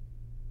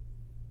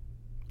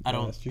 I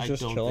don't. Yes, she's I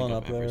just don't chilling think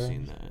up I've ever there.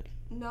 seen that.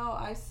 No,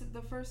 I said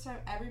the first time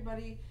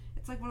everybody.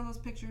 It's like one of those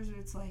pictures where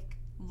it's like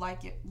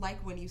it,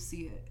 like when you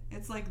see it.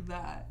 It's like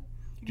that.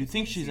 Do you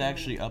think can she's see it in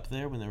actually it. up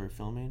there when they were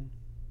filming?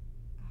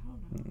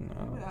 I don't know.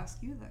 I No. would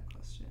ask you that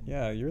question.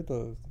 Yeah, you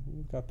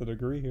got the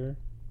degree here.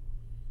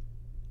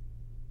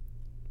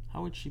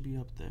 How would she be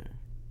up there?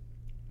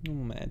 Oh,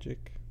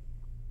 magic.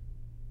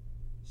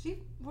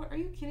 What are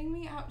you kidding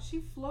me? She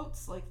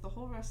floats like the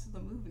whole rest of the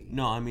movie.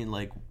 No, I mean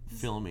like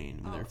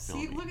filming when they're see,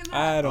 filming. look at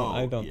that.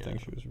 I Oh, don't yeah. think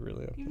she was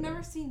really up You've there.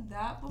 never seen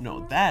that before?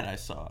 No, that I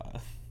saw.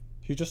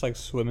 She's just like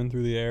swimming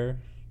through the air.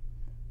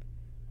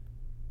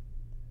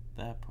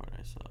 That part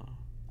I saw.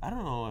 I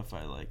don't know if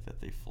I like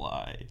that they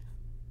fly.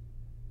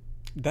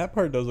 That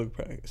part does look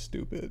pretty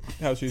stupid.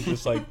 How she's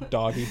just like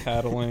doggy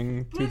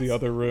paddling But to the it's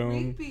other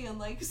room. creepy and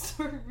like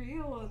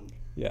surreal, and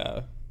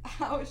Yeah.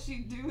 how is she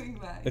doing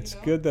that? It's you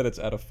know? good that it's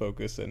out of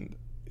focus and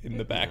in the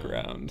Yeah.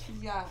 background.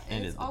 Yeah, And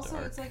and it's in the also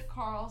dark. it's like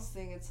Carl's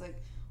thing. It's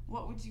like,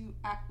 what would you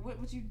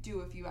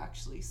do if you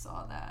actually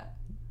saw that?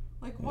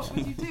 Like, what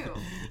would you do?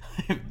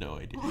 I have no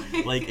idea.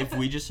 Like if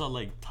we just saw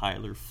like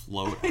Tyler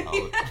float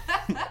out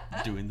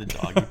doing the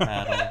doggy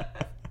paddle,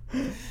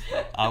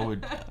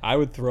 I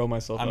would throw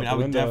myself I mean, out I the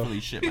would window. definitely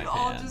shit my We'd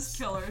all pants. just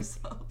kill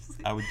ourselves.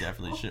 I would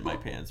definitely shit my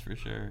pants for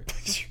sure.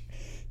 Do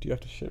you have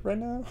to shit right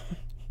now?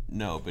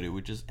 No, but it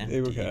would just empty.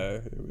 It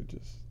would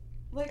just.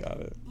 Like, Got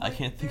it. I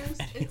can't think of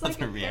any it's like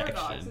other a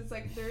paradox. reaction. It's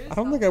like there is. I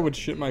don't think I would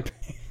nothing shit to my do.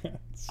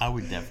 pants. I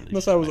would definitely.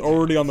 Unless shit I was my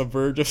already on the pants.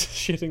 verge of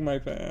shitting my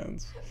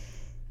pants.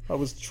 I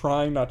was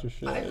trying not to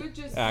shit I would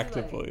just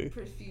actively. be like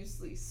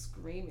profusely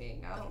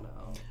screaming. I don't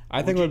know.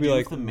 I think What it would would be you do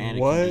like, if the mannequin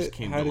what? just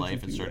came How to did life you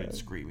and do started that?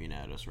 screaming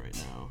at us right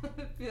now?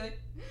 I'd be like,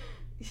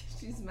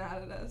 she's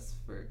mad at us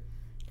for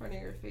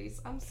running her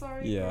face. I'm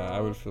sorry. Yeah, girl. I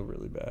would feel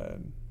really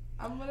bad.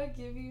 I'm gonna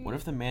give you. What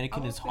if the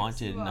mannequin I'll is fix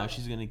haunted you and now up.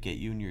 she's gonna get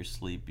you in your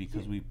sleep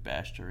because we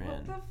bashed her What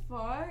in? the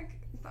fuck?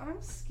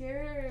 I'm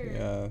scared.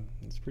 Yeah,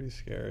 it's pretty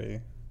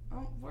scary.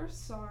 We're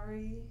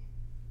sorry.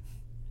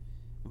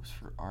 It was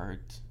for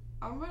art.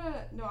 I'm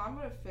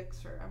gonna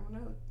fix her. I'm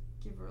gonna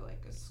give her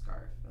like a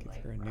scarf and Give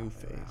like her a wrap new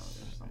it around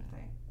face. or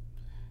something.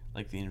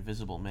 Like the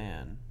Invisible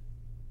Man.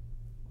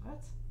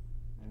 What?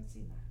 I haven't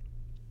seen that.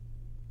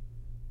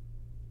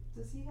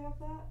 Does he have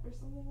that or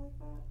something like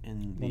that?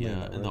 In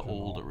Only the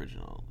old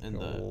original. In The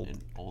the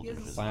old- old He has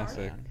a Invisible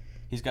Classic. Man.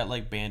 He's got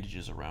like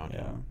bandages around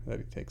Yeah, him. that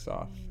he takes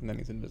off, and then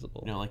he's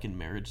invisible. You know, like in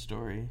Marriage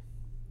Story.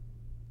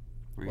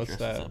 Where he What's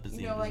dresses that? up as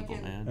the You know, like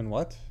Invisible in- Man. And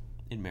what?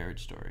 In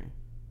Marriage Story.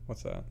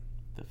 What's that?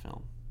 The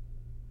film.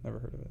 Never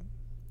heard of it.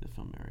 The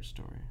film Marriage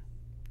Story.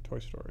 Toy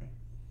Story.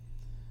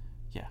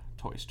 Yeah,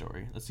 Toy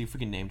Story. Let's see if we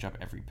can name drop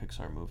every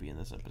Pixar movie in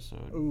this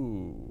episode.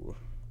 Ooh.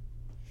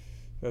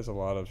 There's a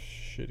lot of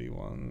shitty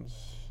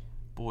ones.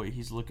 Boy,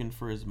 he's looking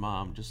for his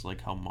mom just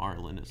like how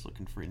Marlin is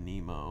looking for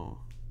Nemo.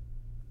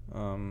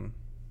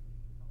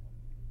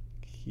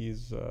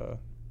 He's a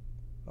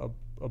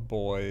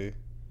boy,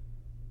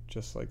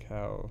 just like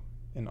how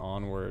in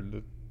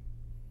Onward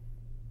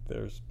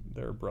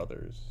they're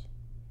brothers.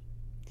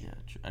 Yeah,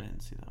 I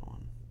didn't see that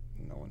one.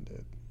 No one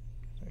did.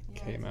 It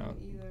Yeah, I came didn't out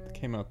either.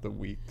 came out the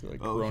week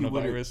like Oh,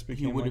 coronavirus he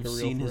became would like have a real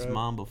seen threat. his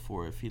mom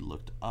before if he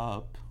looked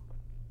up.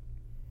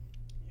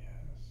 Yes,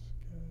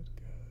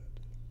 good.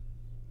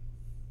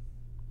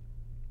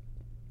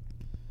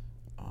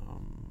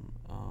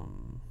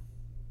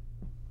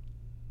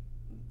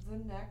 The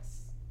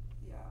next,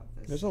 yeah.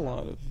 There's a lot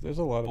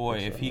of Boy,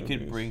 Pixar if he could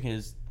movies. bring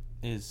his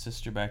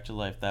sister back to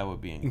life, that would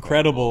be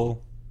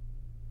incredible.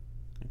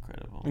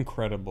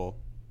 Incredible.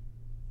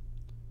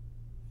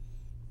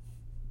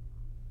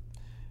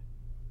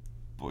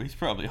 Boy, he's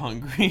probably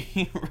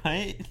hungry,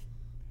 right?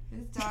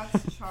 His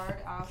dad's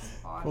charred ass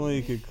body. Well,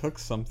 he could cook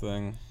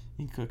something.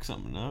 He cook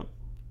something up.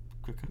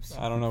 Cook up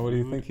some I don't know. What do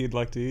you food. think he'd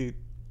like to eat?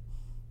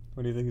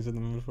 What do you think he's in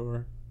the mood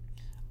for?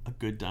 A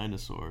good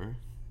dinosaur.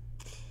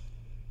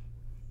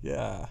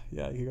 Yeah,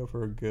 you could go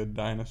for a good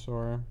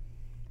dinosaur.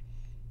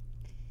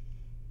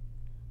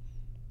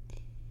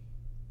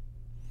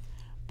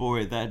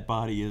 Boy, that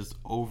body is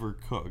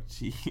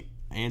overcooked.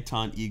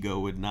 Anton Ego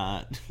would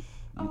not.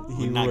 Oh.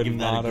 He would not would give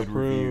that not a good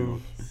review.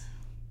 approve.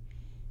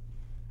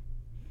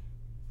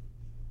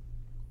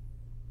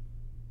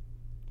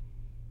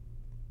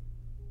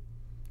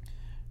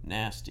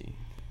 Nasty.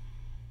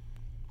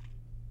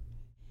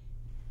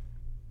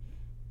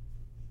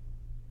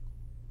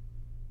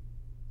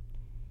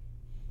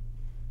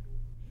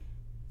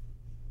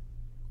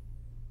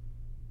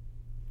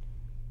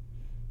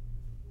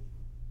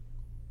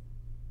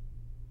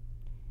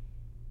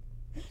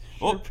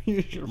 Oh,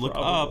 You should look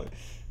probably- up.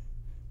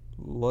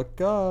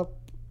 Look up.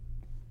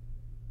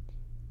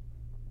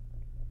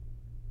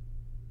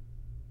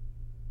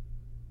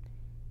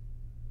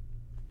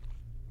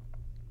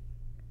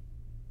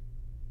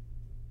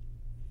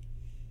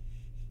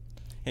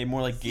 Hey,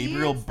 more like See,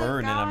 Gabriel it's the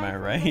Byrne, guy am I from the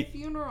right?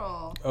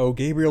 Funeral. Oh,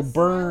 Gabriel The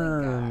smiling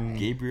Byrne. guy.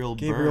 Gabriel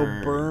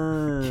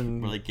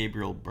Byrne. More like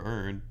Gabriel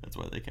Byrne. That's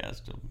why they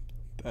cast him.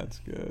 That's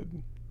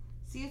good.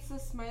 See, it's the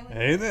smiling.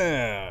 Hey guy.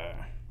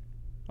 there.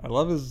 I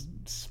love his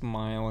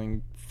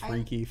smiling,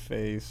 freaky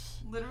face.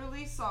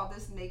 Literally saw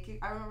this naked.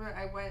 I remember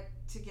I went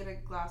to get a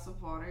glass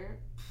of water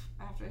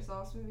after I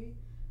saw this movie,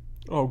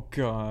 Oh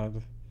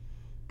God.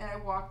 and I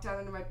walked down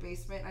into my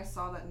basement and I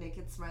saw that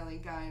naked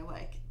smiling guy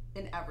like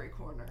in every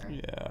corner.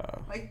 Yeah.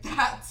 Like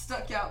that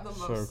stuck out the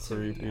So most to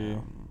creepy. me.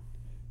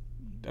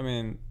 I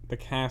mean, the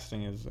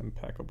casting is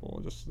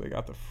impeccable. Just they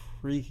got the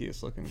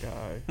freakiest looking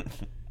guy.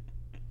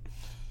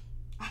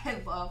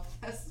 I love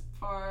this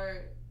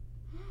part.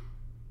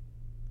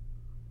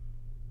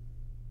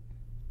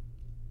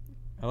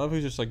 I love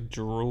who's just like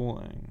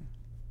drooling.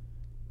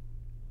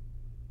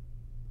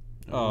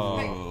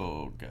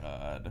 Oh,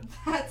 God.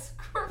 That's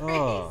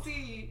Ugh.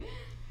 crazy.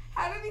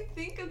 How did he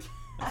think of that?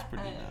 That's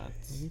pretty I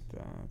nuts. hate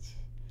that.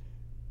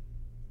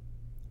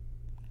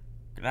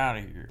 Get out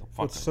of here.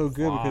 Well, it's so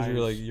good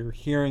because you're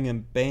hearing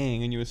him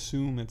bang and you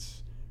assume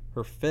it's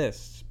her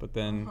fists, but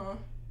then Uh-huh.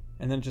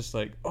 and then just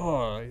like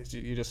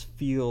you just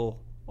feel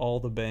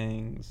all the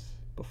bangs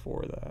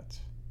before that.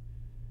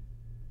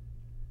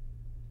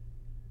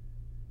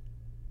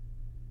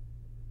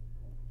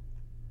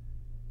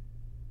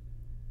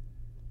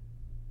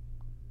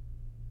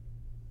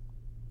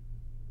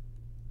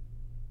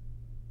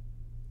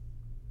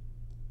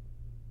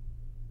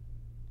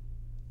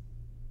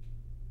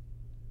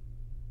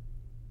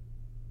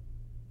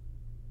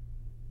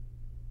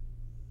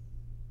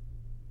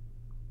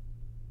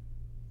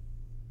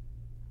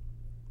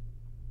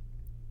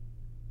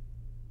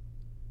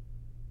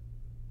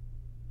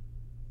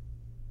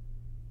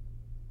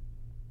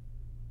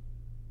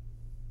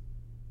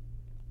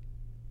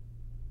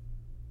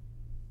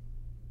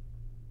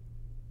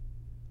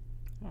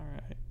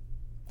 right.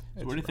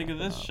 So what do you think of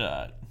this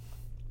shot?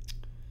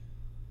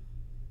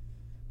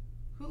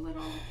 Who lit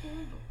all the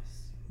candles?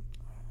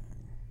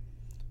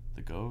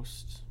 The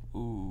ghost.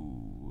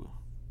 Ooh.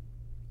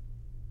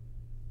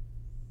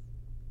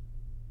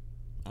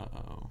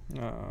 Uh-oh.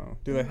 Oh,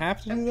 do they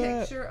have to A do that?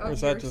 picture Or of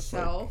is that just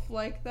yourself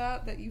like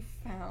that you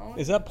found?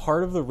 is that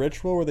part of the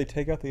ritual where they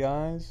take out the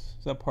eyes?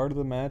 Is that part of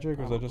the magic,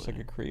 or is that just like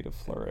Probably. a creative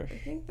flourish? I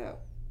think that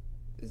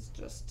is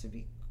just to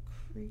be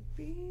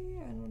creepy.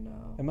 I don't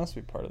know. It must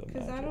be part of the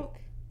 'Cause magic. I don't-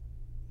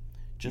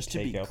 Just to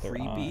take be out their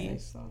creepy? I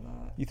eyes. saw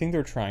that. You think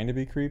they're trying to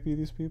be creepy,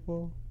 these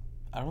people?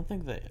 I don't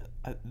think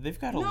they've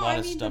got a No, lot I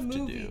of mean stuff the to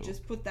movie do.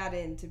 just put that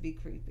in to be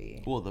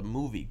creepy. Well, the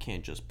movie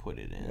can't just put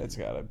it in. It's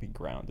got to be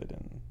grounded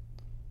in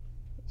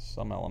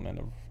some element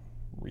of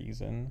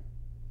reason.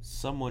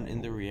 Someone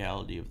in the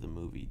reality of the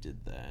movie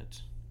did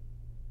that.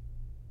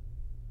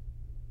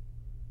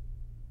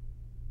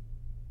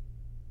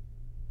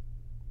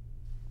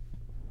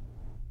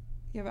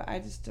 Yeah, but I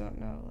just don't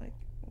know like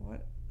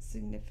what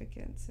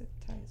significance it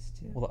ties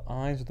to. Well, the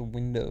eyes are the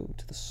window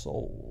to the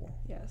soul.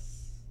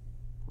 Yes.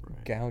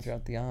 Right. Gouge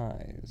out the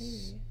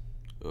eyes.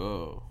 Maybe.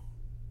 Oh.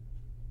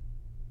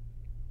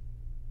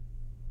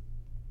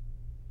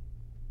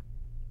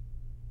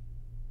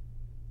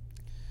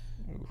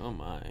 Oof. Oh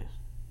my.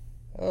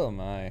 Oh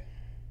my.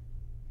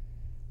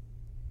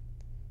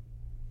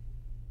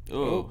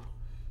 Oh.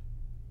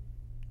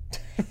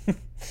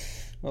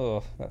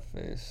 Oh, that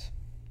face.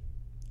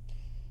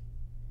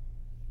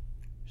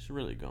 She's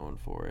really going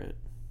for it.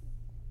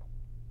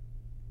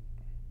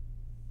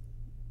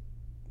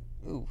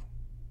 Ooh.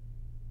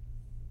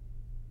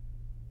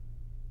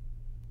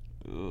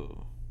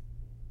 Ooh.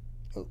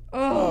 Oh.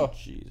 Oh,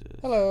 Jesus.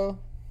 Hello.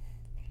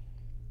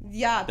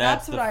 yeah,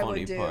 That's what the I funny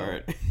would do.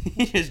 part.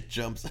 He just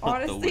jumps out the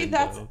Honestly, window.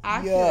 that's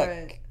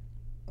accurate.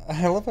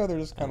 I love how they're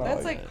just kind of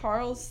That's like, like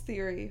Carl's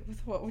theory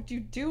with what would you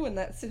do in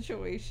that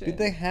situation. did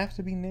they have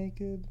to be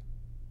naked?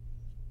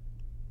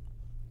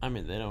 I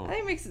mean, they I don't.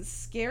 think it makes it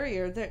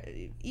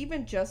scarier.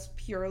 Even just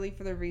purely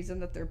for the reason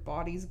that their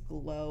bodies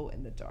glow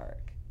in the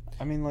dark.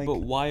 I mean, like,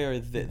 But why are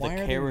the why are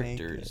they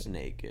characters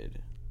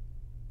naked?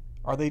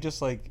 are they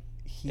just like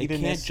It can't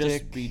hedonistic,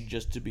 just be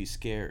just to be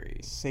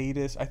scary.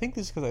 sadist? I think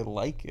this is because I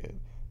like it.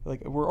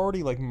 Like, we're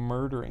already like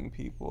murdering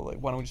people. Like,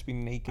 why don't we just be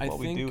naked I while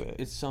we think do it?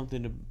 it's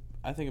something to.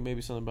 I think it may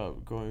be something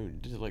about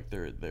going to like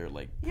their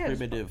like Yeah, just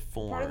primitive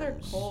forms. Part of their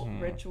cult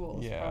Mhm.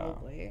 rituals, Yeah.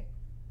 probably.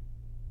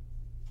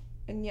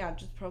 And yeah,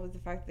 just probably the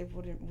fact they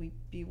wouldn't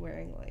be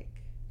wearing like,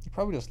 You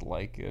probably just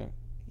like it.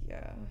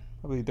 yeah.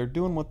 Probably they're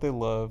doing what they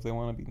love. They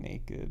want to be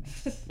naked.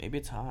 Maybe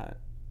it's hot.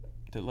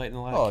 They're lighting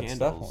a lot Oh, of it's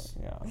candles.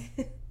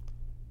 definitely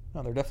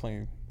No, they're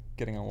definitely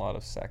getting a lot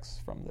of sex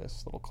from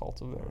this little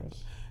cult of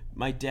theirs.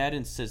 My dad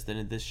insists that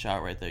in this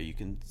shot right there, you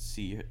can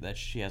see that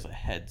she has a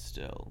head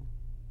still.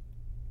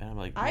 And I'm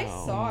like, no. I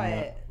saw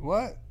it.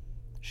 What?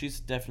 She's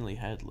definitely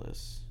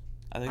headless.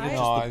 I think I- it's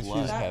No, just the blood.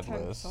 she's That time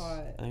headless. saw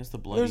it. I think it's the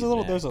blood. There's a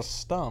little. There's a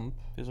stump.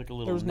 There's like a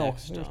little. There's no. neck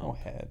There's no stump.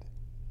 head.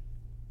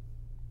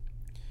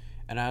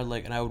 And I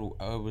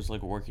was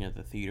like working at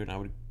the theater, and I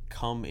would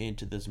come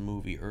into this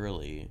movie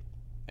early,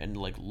 and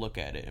like look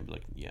at it and be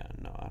like, yeah,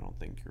 no, I don't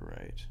think you're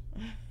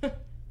right.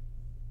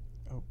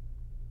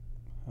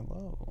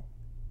 Hello.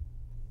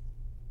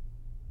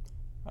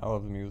 I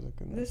love the music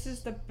in This this.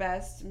 is the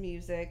best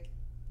music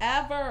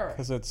ever.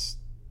 Because it's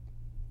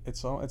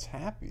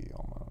happy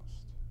almost.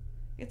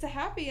 It's a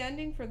happy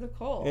ending for the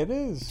cult. It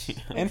is, Yeah.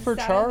 and It's a for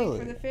sad Charlie. ending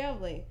for the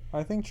family.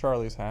 I think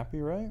Charlie's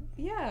happy, right?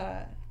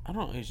 Yeah. I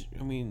don't.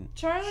 I mean,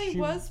 Charlie She-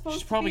 was supposed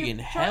she's to probably be in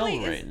hell Charlie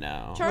right is,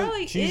 now.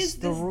 Charlie She's is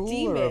the this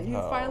ruler demon of who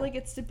hell. finally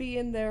gets to be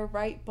in their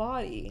right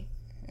body.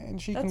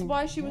 And she. That's can,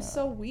 why she was yeah.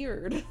 so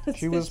weird.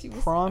 She was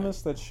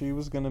promised that she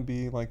was gonna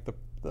be like the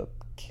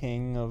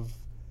king of,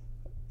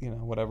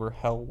 whatever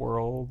hell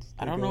world.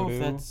 I they don't go know if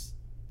to. that's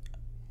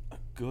a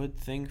good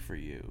thing for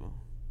you.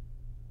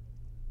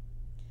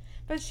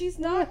 But she's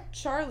not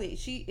Charlie.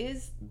 She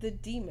is the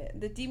demon.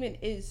 The demon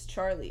is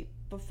Charlie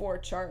before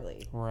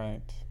Charlie.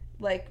 Right.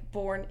 Like,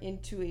 born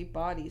into a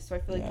body. So I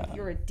feel like Yeah. if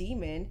you're a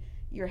demon,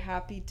 you're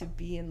happy to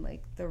be in,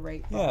 like, the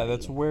right body. Yeah,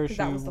 that's where 'Cause she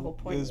that was the whole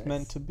point is of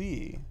meant this, to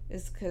be.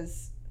 is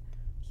because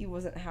he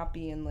wasn't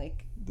happy in,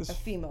 like, This a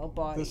female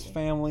body. This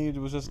family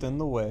was just in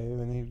the way.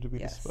 They needed to be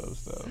Yes.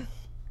 disposed of.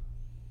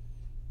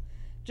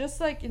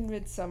 Just like in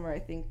Midsummer, I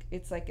think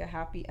it's, like, a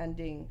happy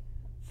ending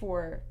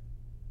for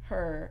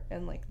her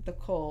and, like, the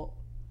cult,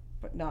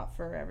 but not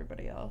for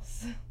everybody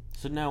else.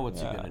 So now what's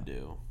he Yeah. gonna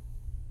do?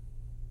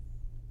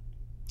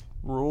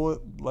 Rule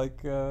it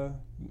like live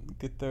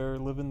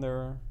in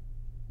their.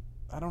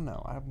 I don't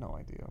know. I have no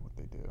idea what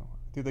they do.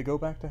 Do they go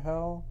back to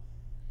hell,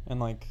 and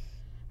like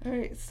All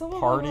right,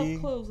 someone Party?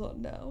 have clothes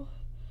on now.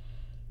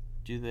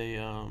 Do they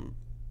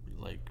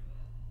like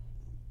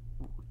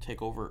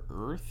take over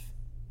Earth?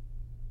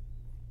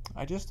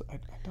 I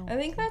don't. I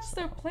think that's so.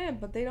 their plan,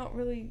 but they don't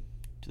really.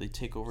 Do they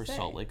take over Say.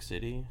 Salt Lake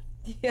City?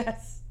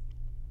 Yes.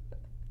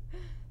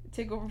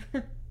 Take over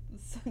the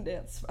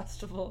Sundance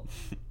Festival.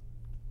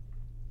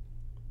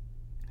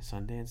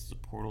 Sundance is a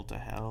portal to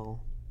hell.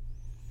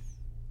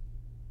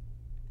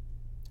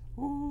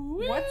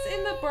 What's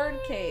in the bird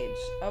cage?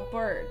 A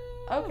bird.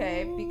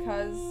 Okay,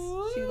 because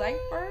she liked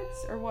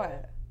birds or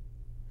what?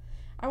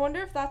 I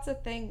wonder if that's a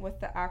thing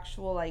with the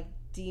actual like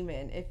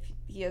demon, if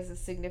he has a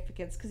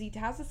significance, because he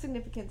has a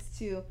significance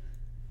to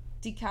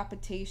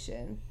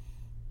decapitation.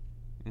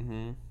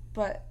 Mm-hmm.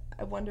 But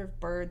I wonder if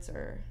birds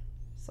are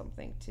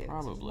something too.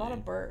 'Cause there's a lot Probably.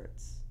 of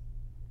birds.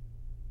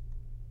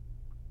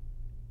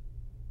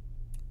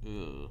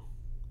 Ugh.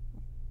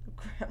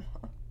 Grandma.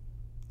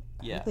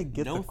 Yeah. How did they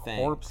get no the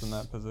corpse in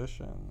thanks. that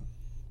position?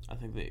 I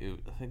think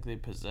they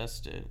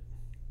possessed it.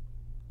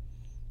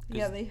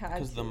 Yeah, they had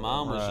Because to. the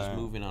mom was just Right.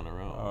 moving on her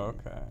own. Oh,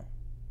 okay.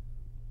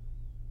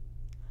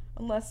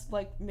 Unless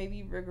like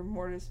maybe rigor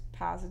mortis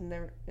passed in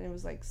there and it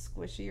was like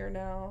squishier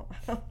now.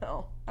 I don't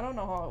know. I don't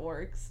know how it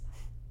works.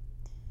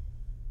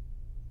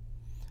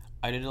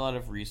 I did a lot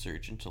of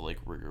research into like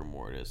rigor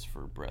mortis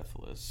for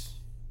Breathless.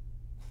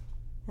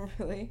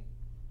 Really?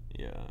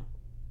 Yeah.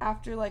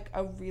 After like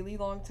a really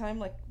long time,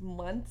 like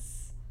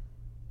months,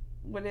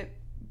 would it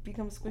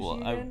become squishy Well,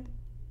 again?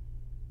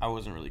 I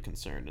wasn't really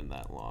concerned in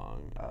that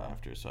long Oh.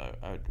 after, so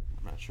I'm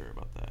not sure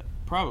about that.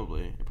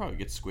 Probably it probably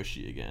gets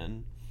squishy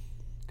again,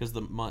 because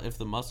if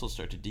the muscles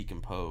start to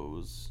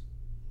decompose,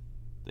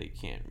 they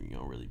can't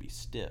really be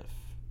stiff.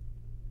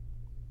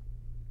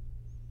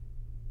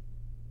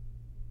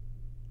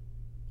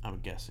 I'm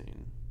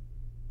guessing.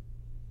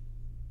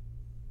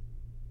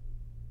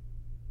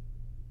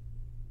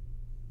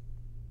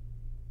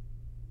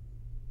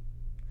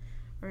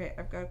 All right,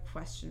 I've got a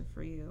question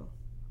for you,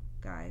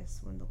 guys.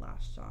 When the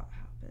last shot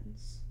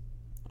happens,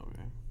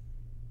 Okay.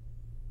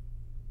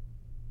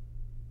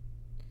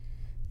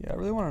 Yeah, I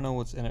really want to know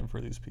what's in it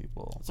for these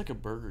people. It's like a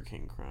Burger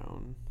King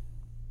crown.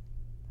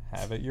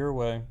 Have it your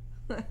way.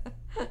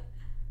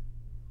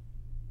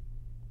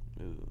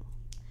 Ooh.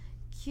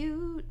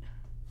 cute.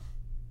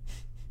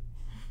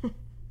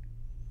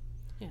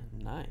 Yeah,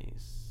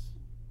 nice.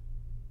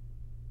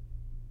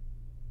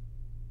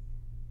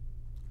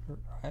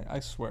 I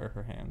swear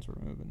her hands were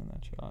moving in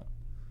that shot.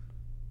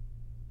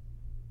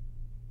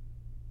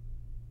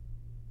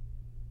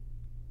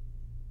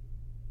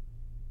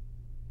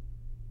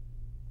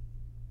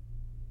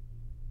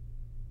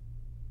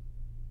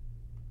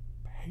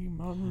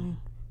 Paimon.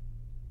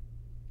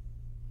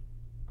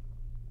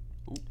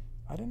 Ooh.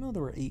 I didn't know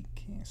there were 8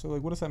 kings. So,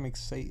 like, what does that make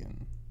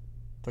Satan?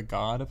 The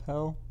god of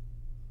hell?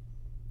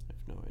 I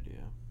have no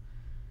idea.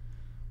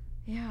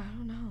 Yeah, I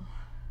don't know.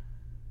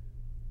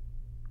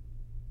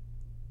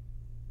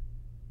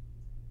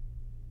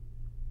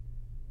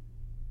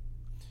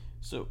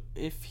 So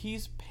if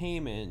he's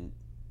Payman,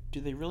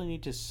 do they really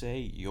need to say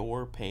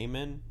your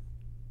Payman?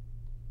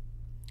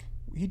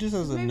 He just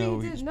doesn't Maybe know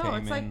he he's did. No,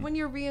 it's like Paimon. when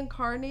you're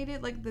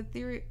reincarnated, like the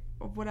theory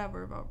of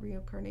whatever about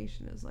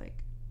reincarnation is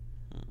like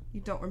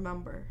you don't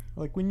remember.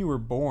 Like, when you were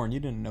born, you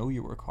didn't know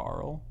you were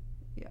Carl.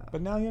 Yeah.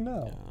 But now you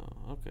know.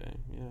 Yeah, okay,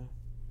 yeah.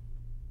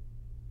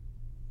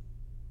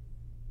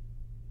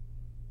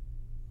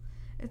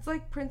 It's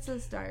like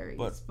Princess Diaries.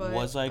 But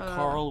was I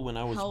Carl when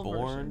I was hell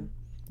born? version.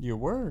 You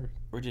were.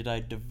 Or did I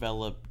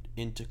develop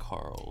into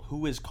Carl?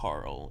 Who is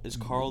Carl? Is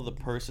Carl the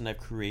person I've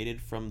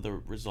created from the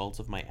results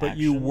of my But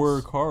actions? you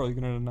were Carl. You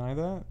gonna deny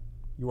that?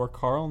 You are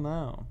Carl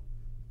now.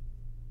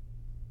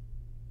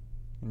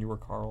 And you were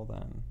Carl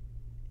then.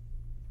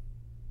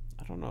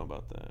 I don't know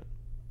about that.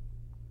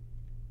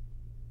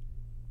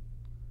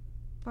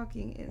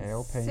 Fucking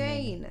Hail Payman.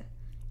 insane.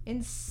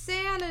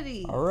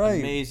 Insanity. All right.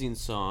 Amazing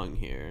song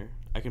here.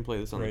 I can play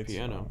this on Great the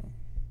piano. song.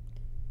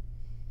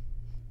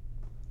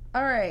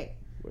 All right.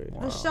 Wait.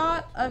 Wow. The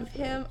shot of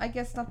him, I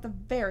guess not the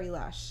very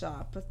last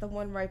shot, but the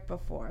one right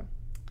before.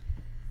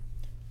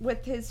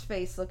 With his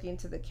face looking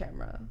to the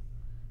camera.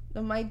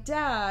 Now, my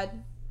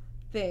dad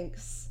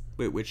thinks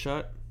Wait, which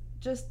shot?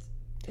 just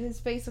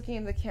his face looking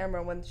in the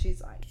camera when she's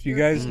like. Do you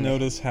 "You're guys being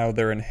notice me." how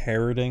they're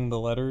inheriting the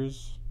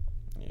letters?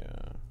 Yeah.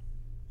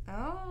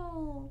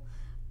 Oh.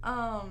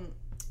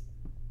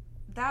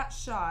 That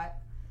shot,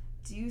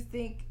 do you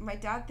think my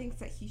dad thinks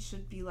that he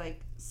should be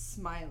like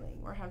smiling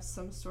or have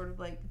some sort of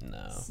like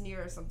No.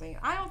 sneer or something?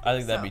 I don't think I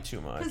think that'd so. be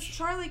too Because much.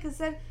 Charlie, because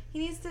then he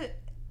needs to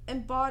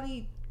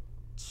embody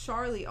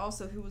Charlie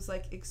also, who was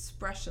like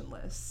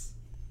expressionless.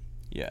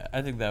 Yeah,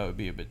 I think that would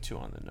be a bit too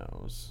on the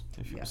nose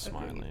if he Yeah, was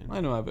agreed. smiling. I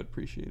know I've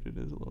appreciated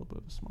is a little bit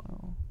of a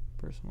smile,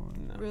 personally.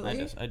 No,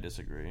 Really? I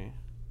disagree.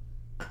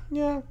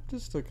 Yeah,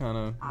 just to kind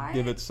of I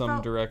give it some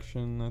felt-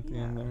 direction at the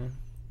end yeah. there.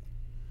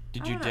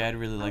 Did I your don't know. dad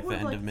really I like the would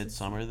end like of to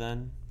Midsummer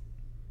then?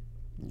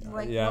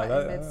 Like yeah, what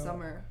that- in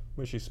Midsummer?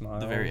 Where she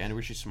smiles. The very end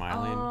where she's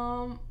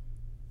smiling?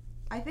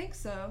 I think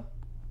so.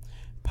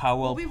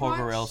 Powell we watched-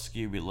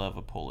 Pogorelski, we love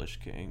a Polish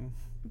king.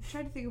 I'm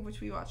trying to think of which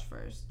we watched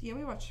first. Yeah,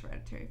 we watched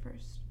Hereditary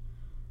first.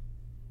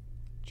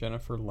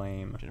 Jennifer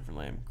Lame. Jennifer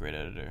Lame, great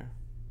editor.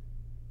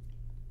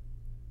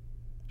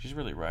 She's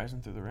really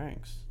rising through the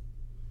ranks.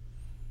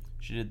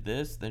 She did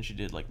this, then she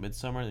did like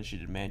Midsummer, then she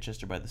did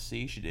Manchester by the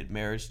Sea, she did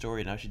Marriage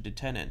Story, and now she did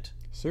Tenant.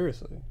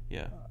 Seriously?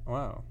 Yeah.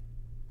 Wow.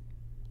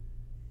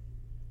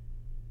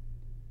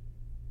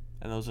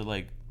 And those are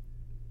like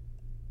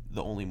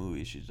the only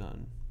movies she's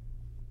done.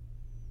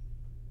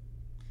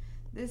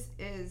 This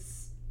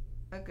is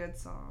a good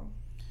song.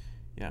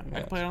 Yeah, Yeah, I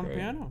can play it it's on the great.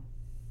 piano.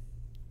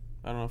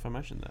 I don't know if I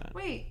mentioned that.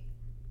 Wait.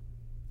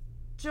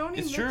 Joni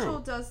It's Mitchell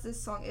true. does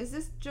this song. Is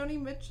this Joni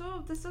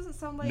Mitchell? This doesn't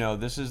sound like... No,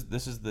 this is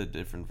the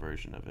different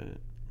version of it.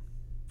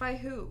 By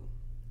who?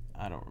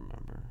 I don't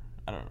remember.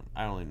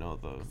 I only know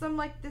the. Because I'm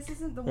like, this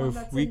isn't the one If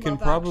that's we in can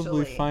Love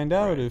probably Actually. find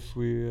out Right. if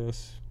we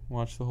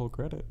watch the whole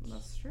credits.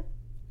 That's true.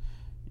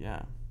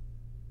 Yeah.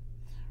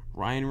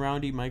 Ryan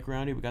Roundy, Mike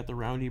Roundy. We got the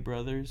Roundy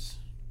brothers.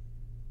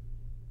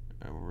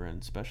 We're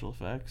in special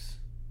effects.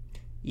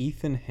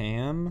 Ethan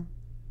Ham.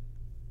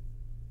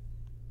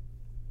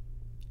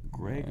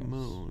 Greg Nice.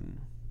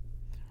 Moon.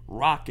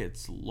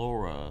 Rockets,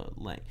 Laura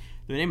Lang.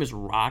 Their name is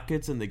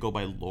Rockets and they go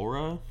by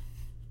Laura.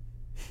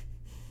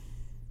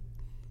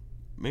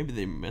 Maybe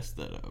they messed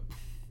that up.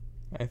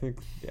 I think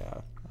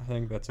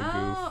that's a goof.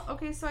 Oh,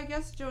 okay, so I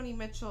guess Joni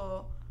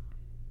Mitchell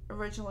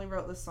originally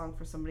wrote this song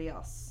for somebody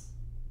else.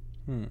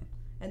 Hmm.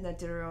 And then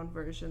did her own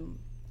version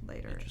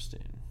later.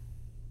 Interesting.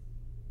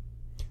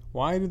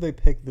 Why did they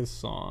pick this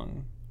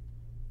song?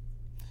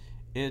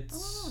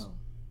 It's, Oh.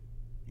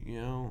 you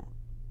know,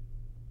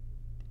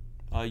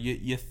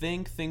 you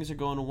think things are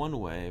going one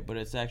way, but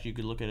it's actually, you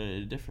could look at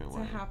it a different It's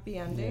way. a happy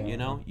ending. Yeah. You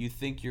know, you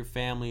think your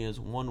family is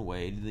one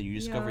way, then you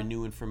discover Yeah.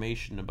 new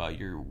information about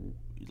your,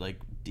 like,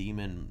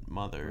 demon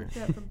mother. Looked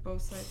at from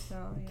both sides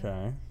now. Yeah.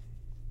 Okay.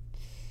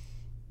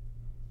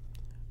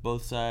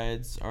 Both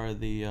sides are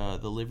the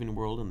living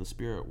world and the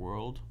spirit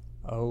world.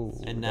 Oh,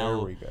 And there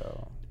now- we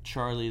go.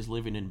 Charlie is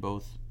living in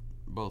both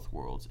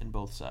worlds, in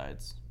both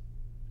sides.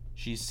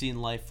 She's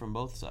seen life from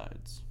both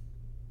sides.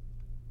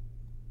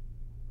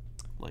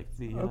 Like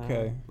the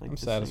Okay, like I'm the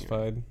singer.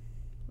 satisfied.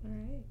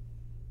 Alright.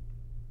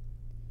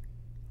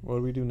 What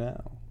do we do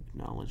now?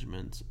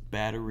 Acknowledgements,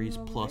 batteries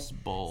Alright. plus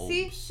bulbs.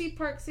 See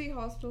Park City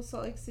Hospital,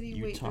 Salt Lake City.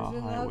 Utah Wait,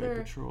 there's Highway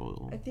another.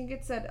 Patrol. I think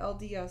it said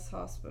LDS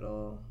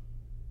Hospital.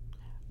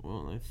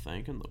 Well, they're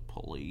thanking the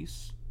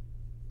police.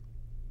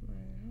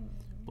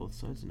 Both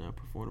sides are now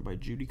performed by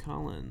Judy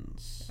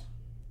Collins.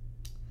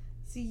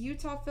 See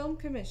Utah Film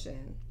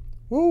Commission.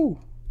 Woo!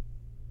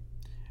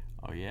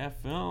 Oh yeah,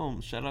 film.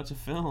 Shout out to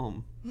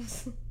film.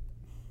 Was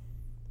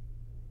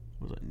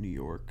that New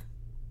York?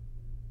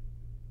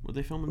 Would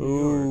they film in New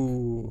York?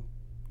 Ooh.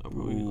 Oh,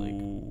 probably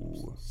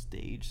Ooh. like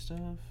stage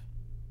stuff.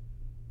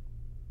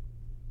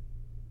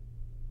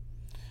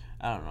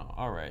 I don't know.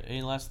 All right.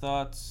 Any last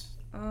thoughts?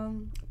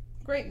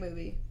 Great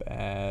movie.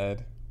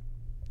 Bad.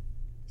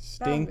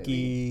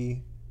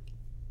 Stinky.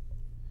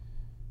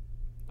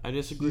 I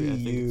disagree.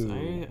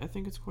 You. I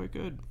think it's quite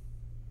good.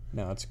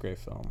 No, it's a great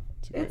film.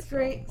 It's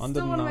great.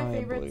 Still one of my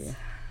favorites.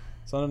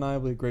 It's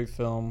undeniably a great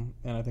film,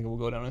 and I think it will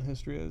go down in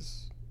history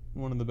as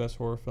one of the best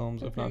horror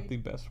films, if not the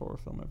Agreed. best horror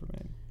film ever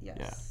made. Yes.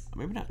 Yeah.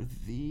 Maybe not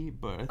the,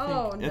 but I think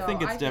Oh no, I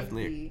think it's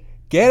definitely the...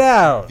 Get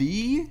out!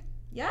 the.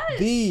 Yes.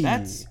 The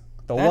That's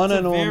one a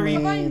and very-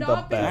 only, Have I the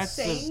not been best.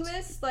 saying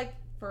this like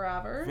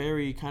forever?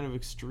 Very kind of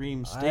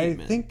extreme I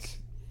statement. think.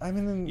 I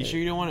mean, You sure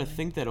you don't want to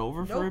think that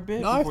over for a Nope.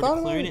 bit No, I before thought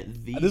about declaring it.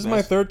 it the This is my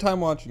best? third time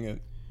watching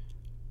it.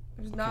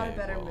 There's not a Okay,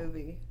 better well,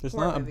 movie. There's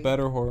Horror not movie. a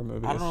better horror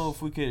movie. I don't know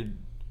if we could.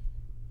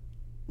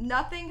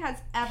 Nothing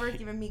has ever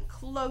given me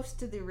close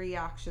to the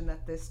reaction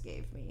that this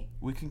gave me.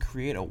 We can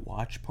create a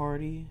watch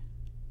party.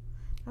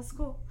 That's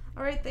cool.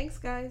 All right, thanks,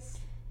 guys.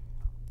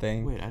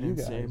 Thank Wait, I you didn't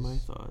guys. say my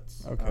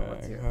thoughts. Okay. Oh,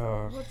 what's your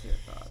thoughts? What's your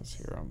Let's thoughts?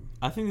 hear 'em.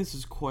 I think this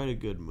is quite a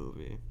good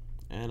movie,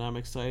 and I'm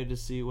excited to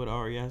see what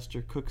Ari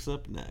Aster cooks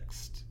up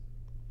next.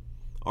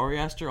 Ari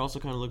Aster also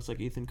kind of looks like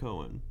Ethan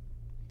Cohen.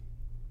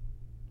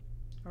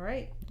 All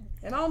right.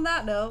 And on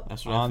that note,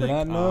 That's what On I think.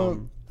 that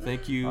note,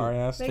 thank you. Ari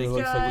Aster Thanks,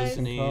 looks like guys.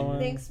 Ethan Listening. Cohen.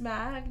 thanks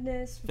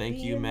Magnus. For Thank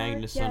you, being our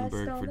Magnus guest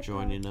Sundberg, on for the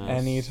joining podcast. us.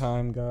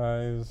 Anytime,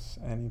 guys.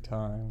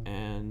 Anytime.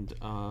 And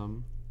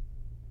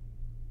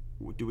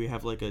do we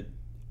have like a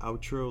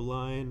outro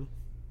line?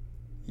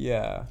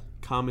 Yeah.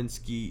 Common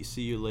ski.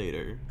 See you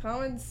later.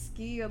 Come and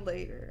ski you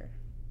later.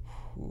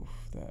 Oof,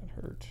 that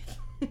hurt.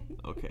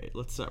 Okay,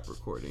 let's stop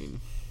recording.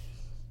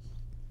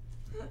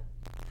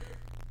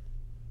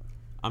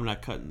 I'm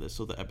not cutting this,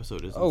 so the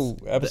episode isn't. Oh,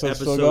 episode's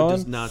the still episode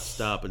does going? not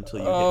stop until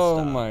you hit Oh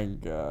stop. my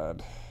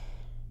god.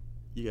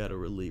 You gotta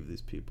relieve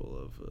these people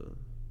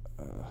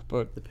of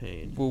But the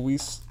pain. will we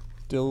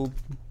still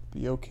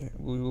be okay?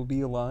 We will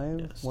be alive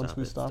Yeah, once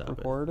we stop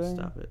recording?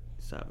 Stop it.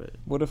 Stop it.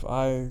 What if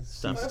I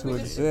Stop cease it. to What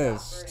if we just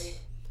exist? evaporate?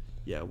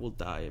 Yeah, we'll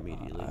die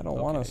immediately. I don't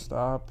want Okay. to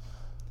stop.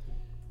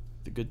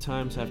 The good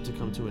times have to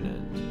come to an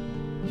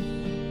end.